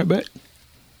 He came right back.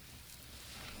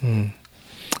 I'm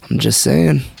just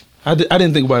saying. I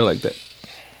didn't think about it like that.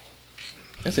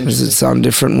 That's Does interesting. it sound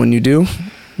different when you do?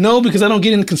 No, because I don't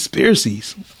get into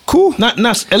conspiracies. Cool. Not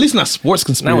at least not sports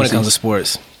conspiracies. Not when it comes to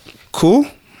sports. Cool.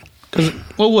 Because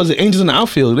what was it? Angels in the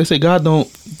outfield. They say God don't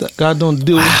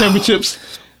deal with championships.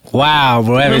 Wow,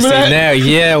 bro. I haven't Remember seen that? that.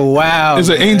 Yeah, wow. They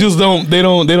say angels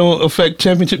don't affect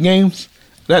championship games.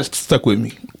 That stuck with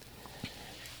me.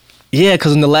 Yeah,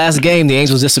 because in the last game, the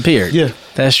Angels disappeared. Yeah.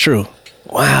 That's true.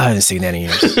 Wow, I haven't seen that in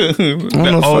years.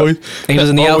 That always, Angels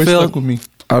in the always outfield? stuck with me.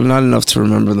 Not enough to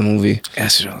remember the movie.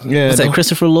 That's true. Yeah, Was that no.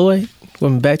 Christopher Lloyd?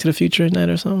 Went Back to the Future in that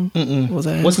or something? What was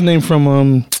that? What's the name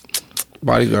from?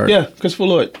 Bodyguard. Yeah, Christopher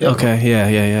Lloyd. Yeah. Okay, yeah.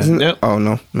 Isn't it? Yep. Oh,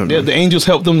 no. Yeah, the Angels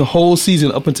helped them the whole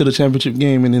season up until the championship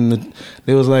game, and then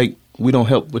they was like, we don't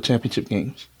help with championship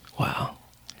games. Wow.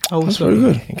 Oh, That's pretty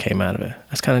good. It came out of it.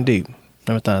 That's kind of deep.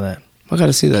 Never thought of that. I got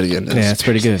to see that again. Yeah, it's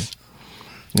pretty good.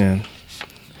 Yeah.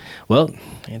 Well,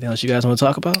 anything else you guys want to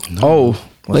talk about? Oh,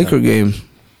 Laker game.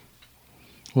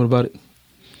 What about it?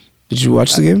 Did you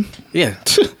watch the game? Yeah.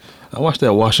 I watched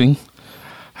that washing.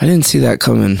 I didn't see that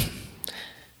coming.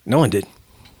 No one did.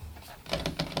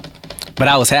 But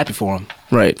I was happy for him.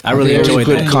 Right. I really think it was enjoyed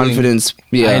good that. confidence.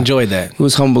 Yeah. I enjoyed that. It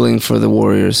was humbling for the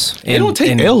Warriors. They don't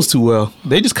take L's too well.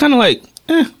 They just kind of like,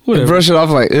 They whatever. brush it off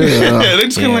like, ugh. Yeah, they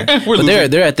just kind of like, we're But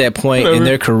losing. they're at that point in Whatever.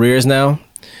 their careers now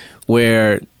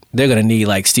where they're gonna need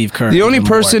like Steve Kerr. The only even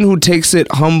person more. who takes it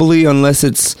humbly, unless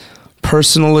it's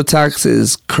personal attacks,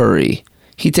 is Curry.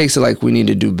 He takes it like we need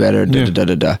to do better. Da, Yeah. da, da,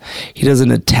 da, da. He doesn't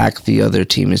attack the other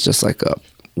team. It's just like a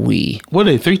we. What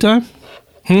are they, 3-time?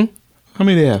 How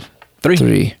many they have?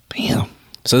 three. Damn.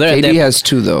 So they're at KD that, has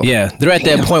 2 though. yeah, they're at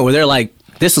that point where they're like,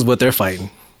 this is what they're fighting.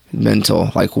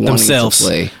 Mental, like wanting Themselves. to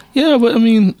play. Yeah, but I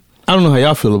mean, I don't know how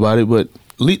y'all feel about it, but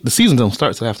the season don't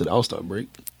start till after the All-Star break.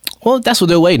 Well, that's what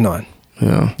they're waiting on.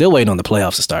 Yeah. They're waiting on the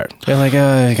playoffs to start. They're like,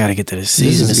 I gotta get to this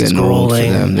season. is This is getting old for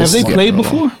rolling. them. Have This they is played getting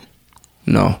before?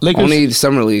 No. Lakers- Only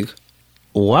Summer League.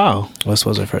 Wow. What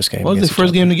was their first game? What was against their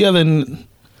first each game together? And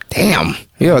Damn.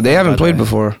 Yeah, they haven't played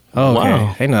before. other? Oh, okay.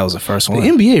 Wow. They know that was the first the one.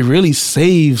 NBA really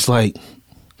saves, like,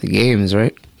 The games,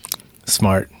 right?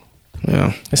 Smart.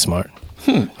 Yeah. It's smart.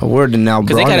 A word to now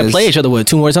Because they got to play each other, what,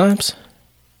 2 more times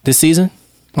this season?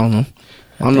 I don't know.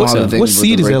 I don't know how so. to think what about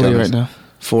seed the is LA breakdown. right now?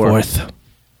 Fourth.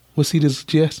 What seed is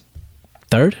GS?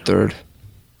 Third? Third.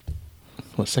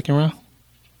 What, second round?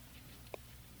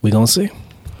 We gonna see.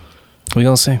 We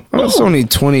gonna see. Oh, it's only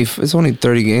 20. It's only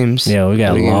 30 games. Yeah, we got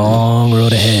a 30 games. long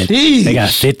road ahead. Jeez. They got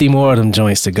 50 more of them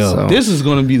joints to go. So- This is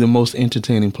going to be the most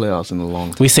entertaining playoffs in a long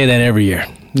time. We say that every year.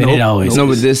 And Nope. it always No,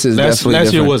 but this is definitely last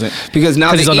year different. wasn't. Because now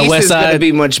 'Cause the it's on the East west is going to side.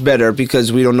 be much better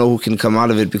because we don't know who can come out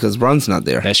of it because Brun's not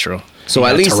there. That's true. So You at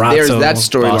got least Toronto, there's that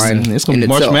Boston. storyline. It's going in to be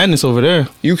March itself. Madness over there.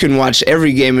 You can watch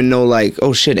every game and know like,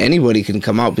 oh shit, anybody can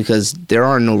come out because there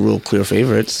are no real clear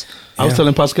favorites. I was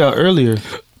telling Pascal earlier,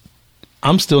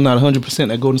 I'm still not 100%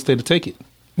 that Golden State to take it.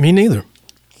 Me neither.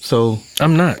 So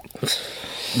I'm not.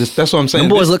 that's what I'm saying.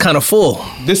 Them boys look kind of full.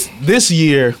 This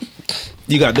year,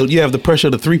 you have the pressure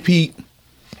of the three-peat.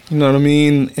 You know what I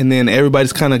mean? And then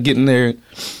everybody's kind of getting there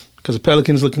because the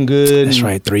Pelicans looking good. That's and-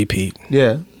 right, 3-peat.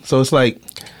 Yeah. So it's like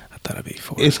I thought it'd be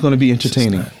 4. it's going to be It's just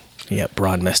entertaining. not. Yeah,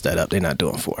 Braun messed that up. They're not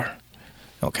doing 4.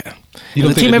 Okay. You Has don't the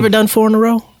think team they ever do- done 4 in a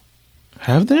row?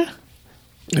 Have there?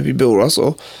 Maybe Bill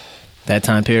Russell. That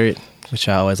time period, which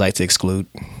I always like to exclude.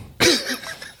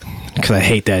 Because I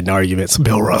hate that in arguments.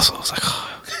 Bill Russell. It's like, oh.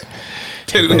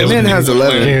 The man has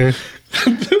 11.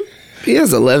 He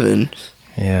has 11.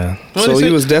 Yeah. So he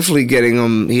was definitely getting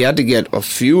them. He had to get a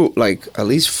few, like at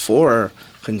least 4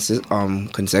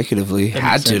 consecutively.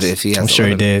 Had to if he has. I'm sure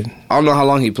he 11. did. I don't know how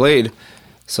long he played.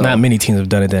 So Not many teams have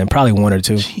done it then. Probably 1 or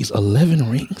 2. He's 11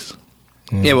 rings.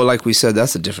 Yeah, but like we said,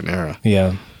 that's a different era.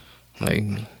 Yeah. Like,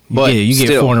 You get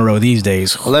still, 4 in a row these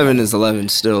days. 11 is 11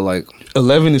 still. Like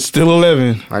 11 is still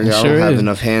 11. I It don't sure have is.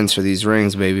 enough hands for these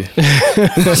rings, baby.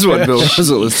 That's what Bill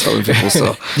Russell is telling people.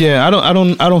 So Yeah, I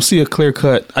don't see a clear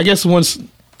cut. I guess once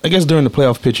I guess during the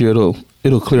playoff picture, it'll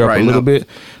clear up a little bit.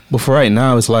 But for right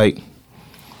now, it's like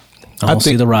I don't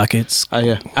see the Rockets.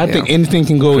 I think anything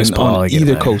can go on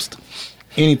either coast.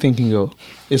 Anything can go.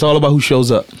 It's all about who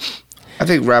shows up. I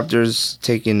think Raptors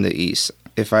taking the East.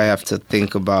 If I have to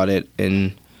think about it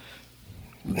in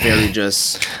very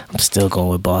just... I'm still going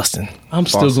with Boston. I'm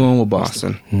still going with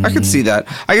Boston. Mm-hmm. I can see that.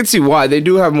 I can see why. They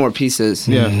do have more pieces.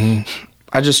 Yeah. Mm-hmm.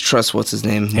 I just trust what's his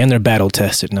name. And they're battle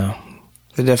tested now.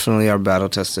 They definitely are battle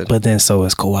tested. But then so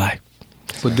is Kawhi.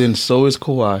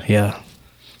 Yeah.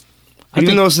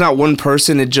 Even though it's not one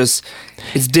person, it's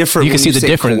different. You can see the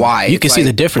difference. Kawhi. You can see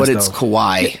the difference, but it's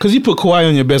Kawhi. Because you put Kawhi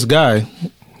on your best guy,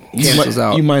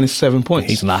 out. you minus 7 points.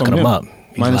 He's knocking him up.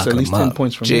 Minus at least 10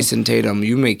 points from Jason Tatum.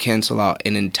 You may cancel out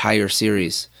an entire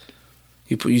series.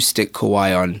 You stick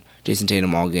Kawhi on Jason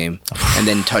Tatum all game, and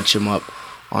then touch him up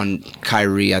on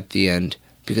Kyrie at the end.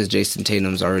 Because Jason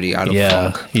Tatum's already out of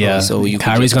funk. Yeah. So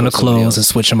Kyrie's going to close and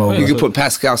switch him over. You could put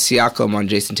Pascal Siakam on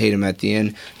Jason Tatum at the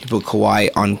end. You put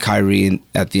Kawhi on Kyrie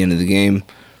at the end of the game.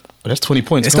 But that's 20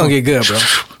 points. It's going to get good, bro.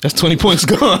 That's 20 points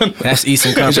gone. That's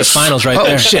Eastern Conference Finals right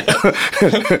there. Oh, shit.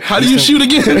 How do you shoot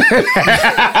again?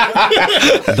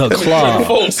 The claw.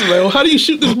 Folks, like, how do you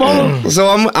shoot this ball? So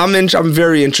I'm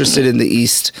very interested in the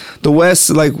East. The West,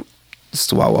 it's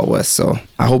the Wild Wild West. So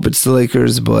I hope it's the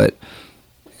Lakers, but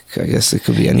I guess it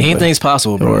could be anybody. Anything's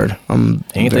possible, bro.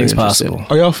 Anything's possible.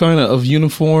 Are y'all fan of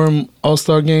uniform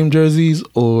All-Star Game jerseys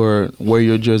or wear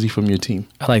your jersey from your team?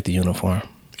 I like the uniform.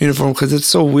 Uniform because it's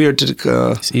so weird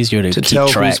to it's easier to keep tell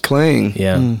track. who's playing.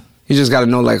 Yeah. You just got to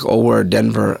know we're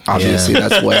Denver. Obviously,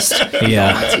 that's West.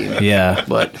 Yeah.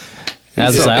 But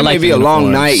it may be a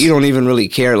long night. You don't even really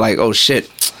care. Oh shit.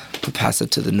 Pass it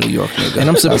to the New York nigga. And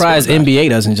I'm surprised NBA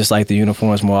doesn't just like the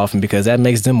uniforms more often because that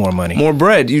makes them more money. More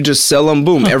bread. You just sell them.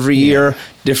 Boom. Every year,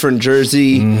 different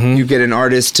jersey. Mm-hmm. You get an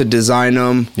artist to design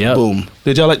them. Yep. Boom.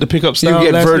 Did y'all like the pickup style?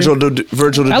 You get Virgil to do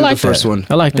the first one.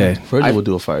 I like that. Virgil will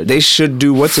do a fire. They should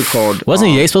do what's it called?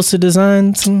 Wasn't Ye supposed to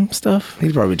design some stuff?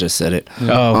 He probably just said it.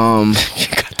 Oh.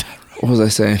 What was I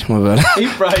saying? My bad. He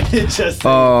probably did just.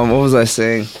 What was I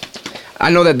saying? I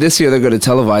know that this year they're going to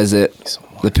televise it.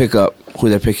 The pickup, who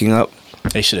they're picking up.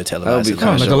 They should have televised it.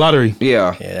 Like a lottery.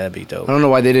 Yeah. Yeah, that'd be dope. I don't know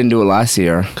why they didn't do it last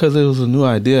year. Because it was a new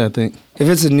idea, I think. If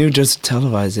it's a new, just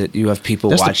televise it. You have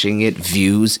people watching it,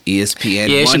 views, ESPN.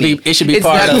 Yeah, money. it should be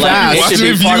part of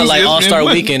All-Star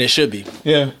Weekend. It should be.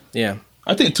 Yeah. Yeah.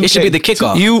 I think 2K, it should be the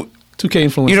kickoff. 2K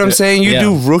influence. You know what I'm saying? You Yeah.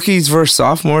 do rookies versus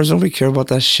sophomores. Nobody care about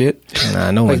that shit.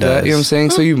 Nah, no one does. That, you know what I'm saying?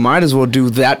 So you might as well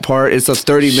do that part. It's a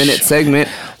 30-minute segment.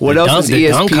 What else is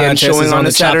ESPN showing on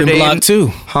the Saturday? Block too.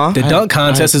 Huh? The dunk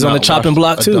contest is on the chopping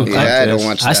block too. Yeah, I don't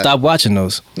watch that. I stopped watching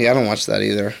those. Yeah, I don't watch that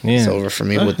either. Yeah. It's over for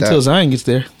me with that. Until Zion gets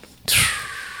there.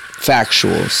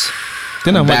 Factuals.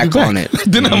 Then I might be back on it.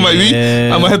 Then I might be.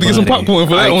 I might have to get some popcorn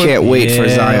for that one. I can't wait for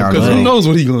Zion. Because who knows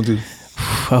what he's gonna do?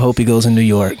 I hope he goes in New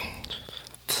York.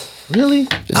 Really?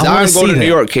 Zion go to New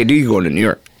York. KD go to New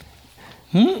York.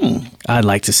 I'd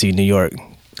like to see New York.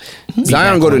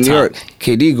 Zion go to New York.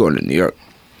 KD go to New York.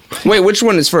 Wait, which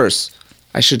one is first?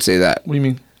 I should say that. What do you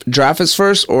mean? Draft is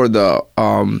first or the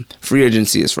free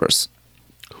agency is first?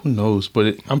 Who knows?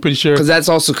 But I'm pretty sure because that's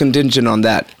also contingent on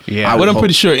that. Yeah, but I'm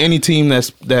pretty sure any team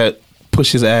that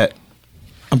pushes at.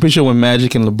 I'm pretty sure when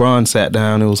Magic and LeBron sat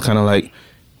down, it was kind of like,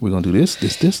 we're gonna do this,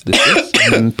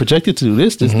 and projected to do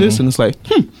this, and it's like,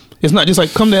 it's not just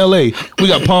like come to LA. We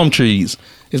got palm trees.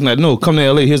 It's like no, come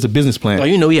to LA. Here's the business plan. Oh,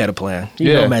 you know he had a plan.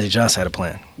 You know Magic Johnson had a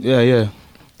plan. Yeah.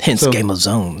 Hence Game of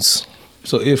Zones.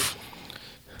 So if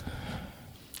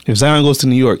Zion goes to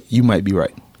New York, you might be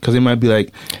right. Because it might be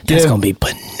like, that's going to be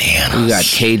bananas. We got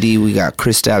KD, we got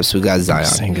Kristaps, we got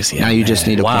Zion. Now you just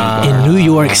need a point guard. In New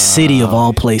York City, of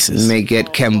all places. You may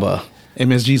get Kemba.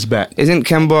 MSG's back. Isn't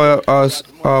Kemba,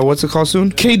 what's it called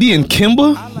soon? KD and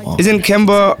Kemba? Isn't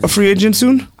Kemba a free agent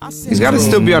soon? He's got to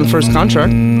still be on first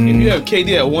contract. If you have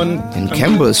KD at one. And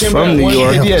Kemba's from New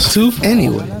York. KD at two?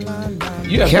 Anyway.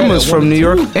 Kemba's from New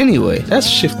York anyway. That's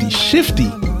shifty.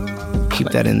 Keep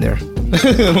that in there.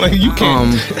 Like you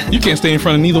can't stay in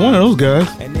front of neither one of those guys.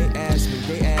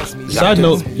 Side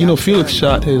note, you know Philo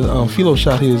shot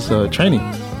his training.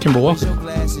 Kemba Walker.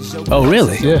 Oh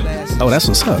really? Yeah. Oh, that's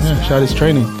what's up. Yeah, shot his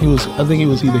training. I think he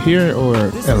was either here or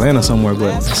Atlanta somewhere,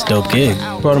 but that's a dope gig.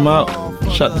 Brought him out,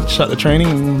 shot the training,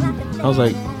 and I was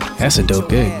like, that's a dope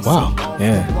gig. Wow.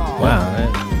 Yeah. Wow.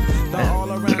 Man.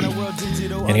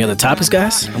 Any other topics,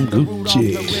 guys? I'm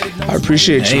Gucci. I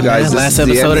appreciate you guys. Man, last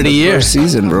episode of the year.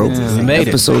 Season, bro. Yeah, we made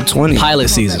episode 20. Pilot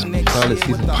season.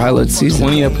 Pilot season.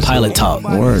 20 episodes. Pilot Talk.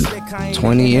 Word.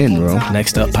 20 in, bro.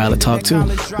 Next up, Pilot Talk 2.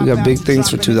 We got big things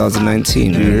for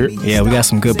 2019. Yeah, we got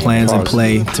some good plans in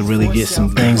play to really get some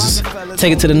things,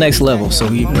 take it to the next level. So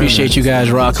we appreciate you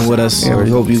guys rocking with us. Yeah, we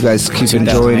hope you guys keep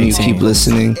enjoying, you keep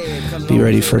listening. Be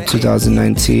ready for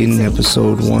 2019,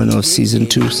 episode 1 of season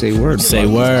 2. Say word. Say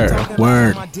word.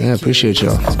 Word. Yeah, appreciate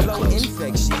y'all.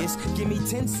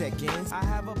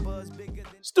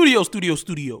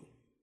 Studio.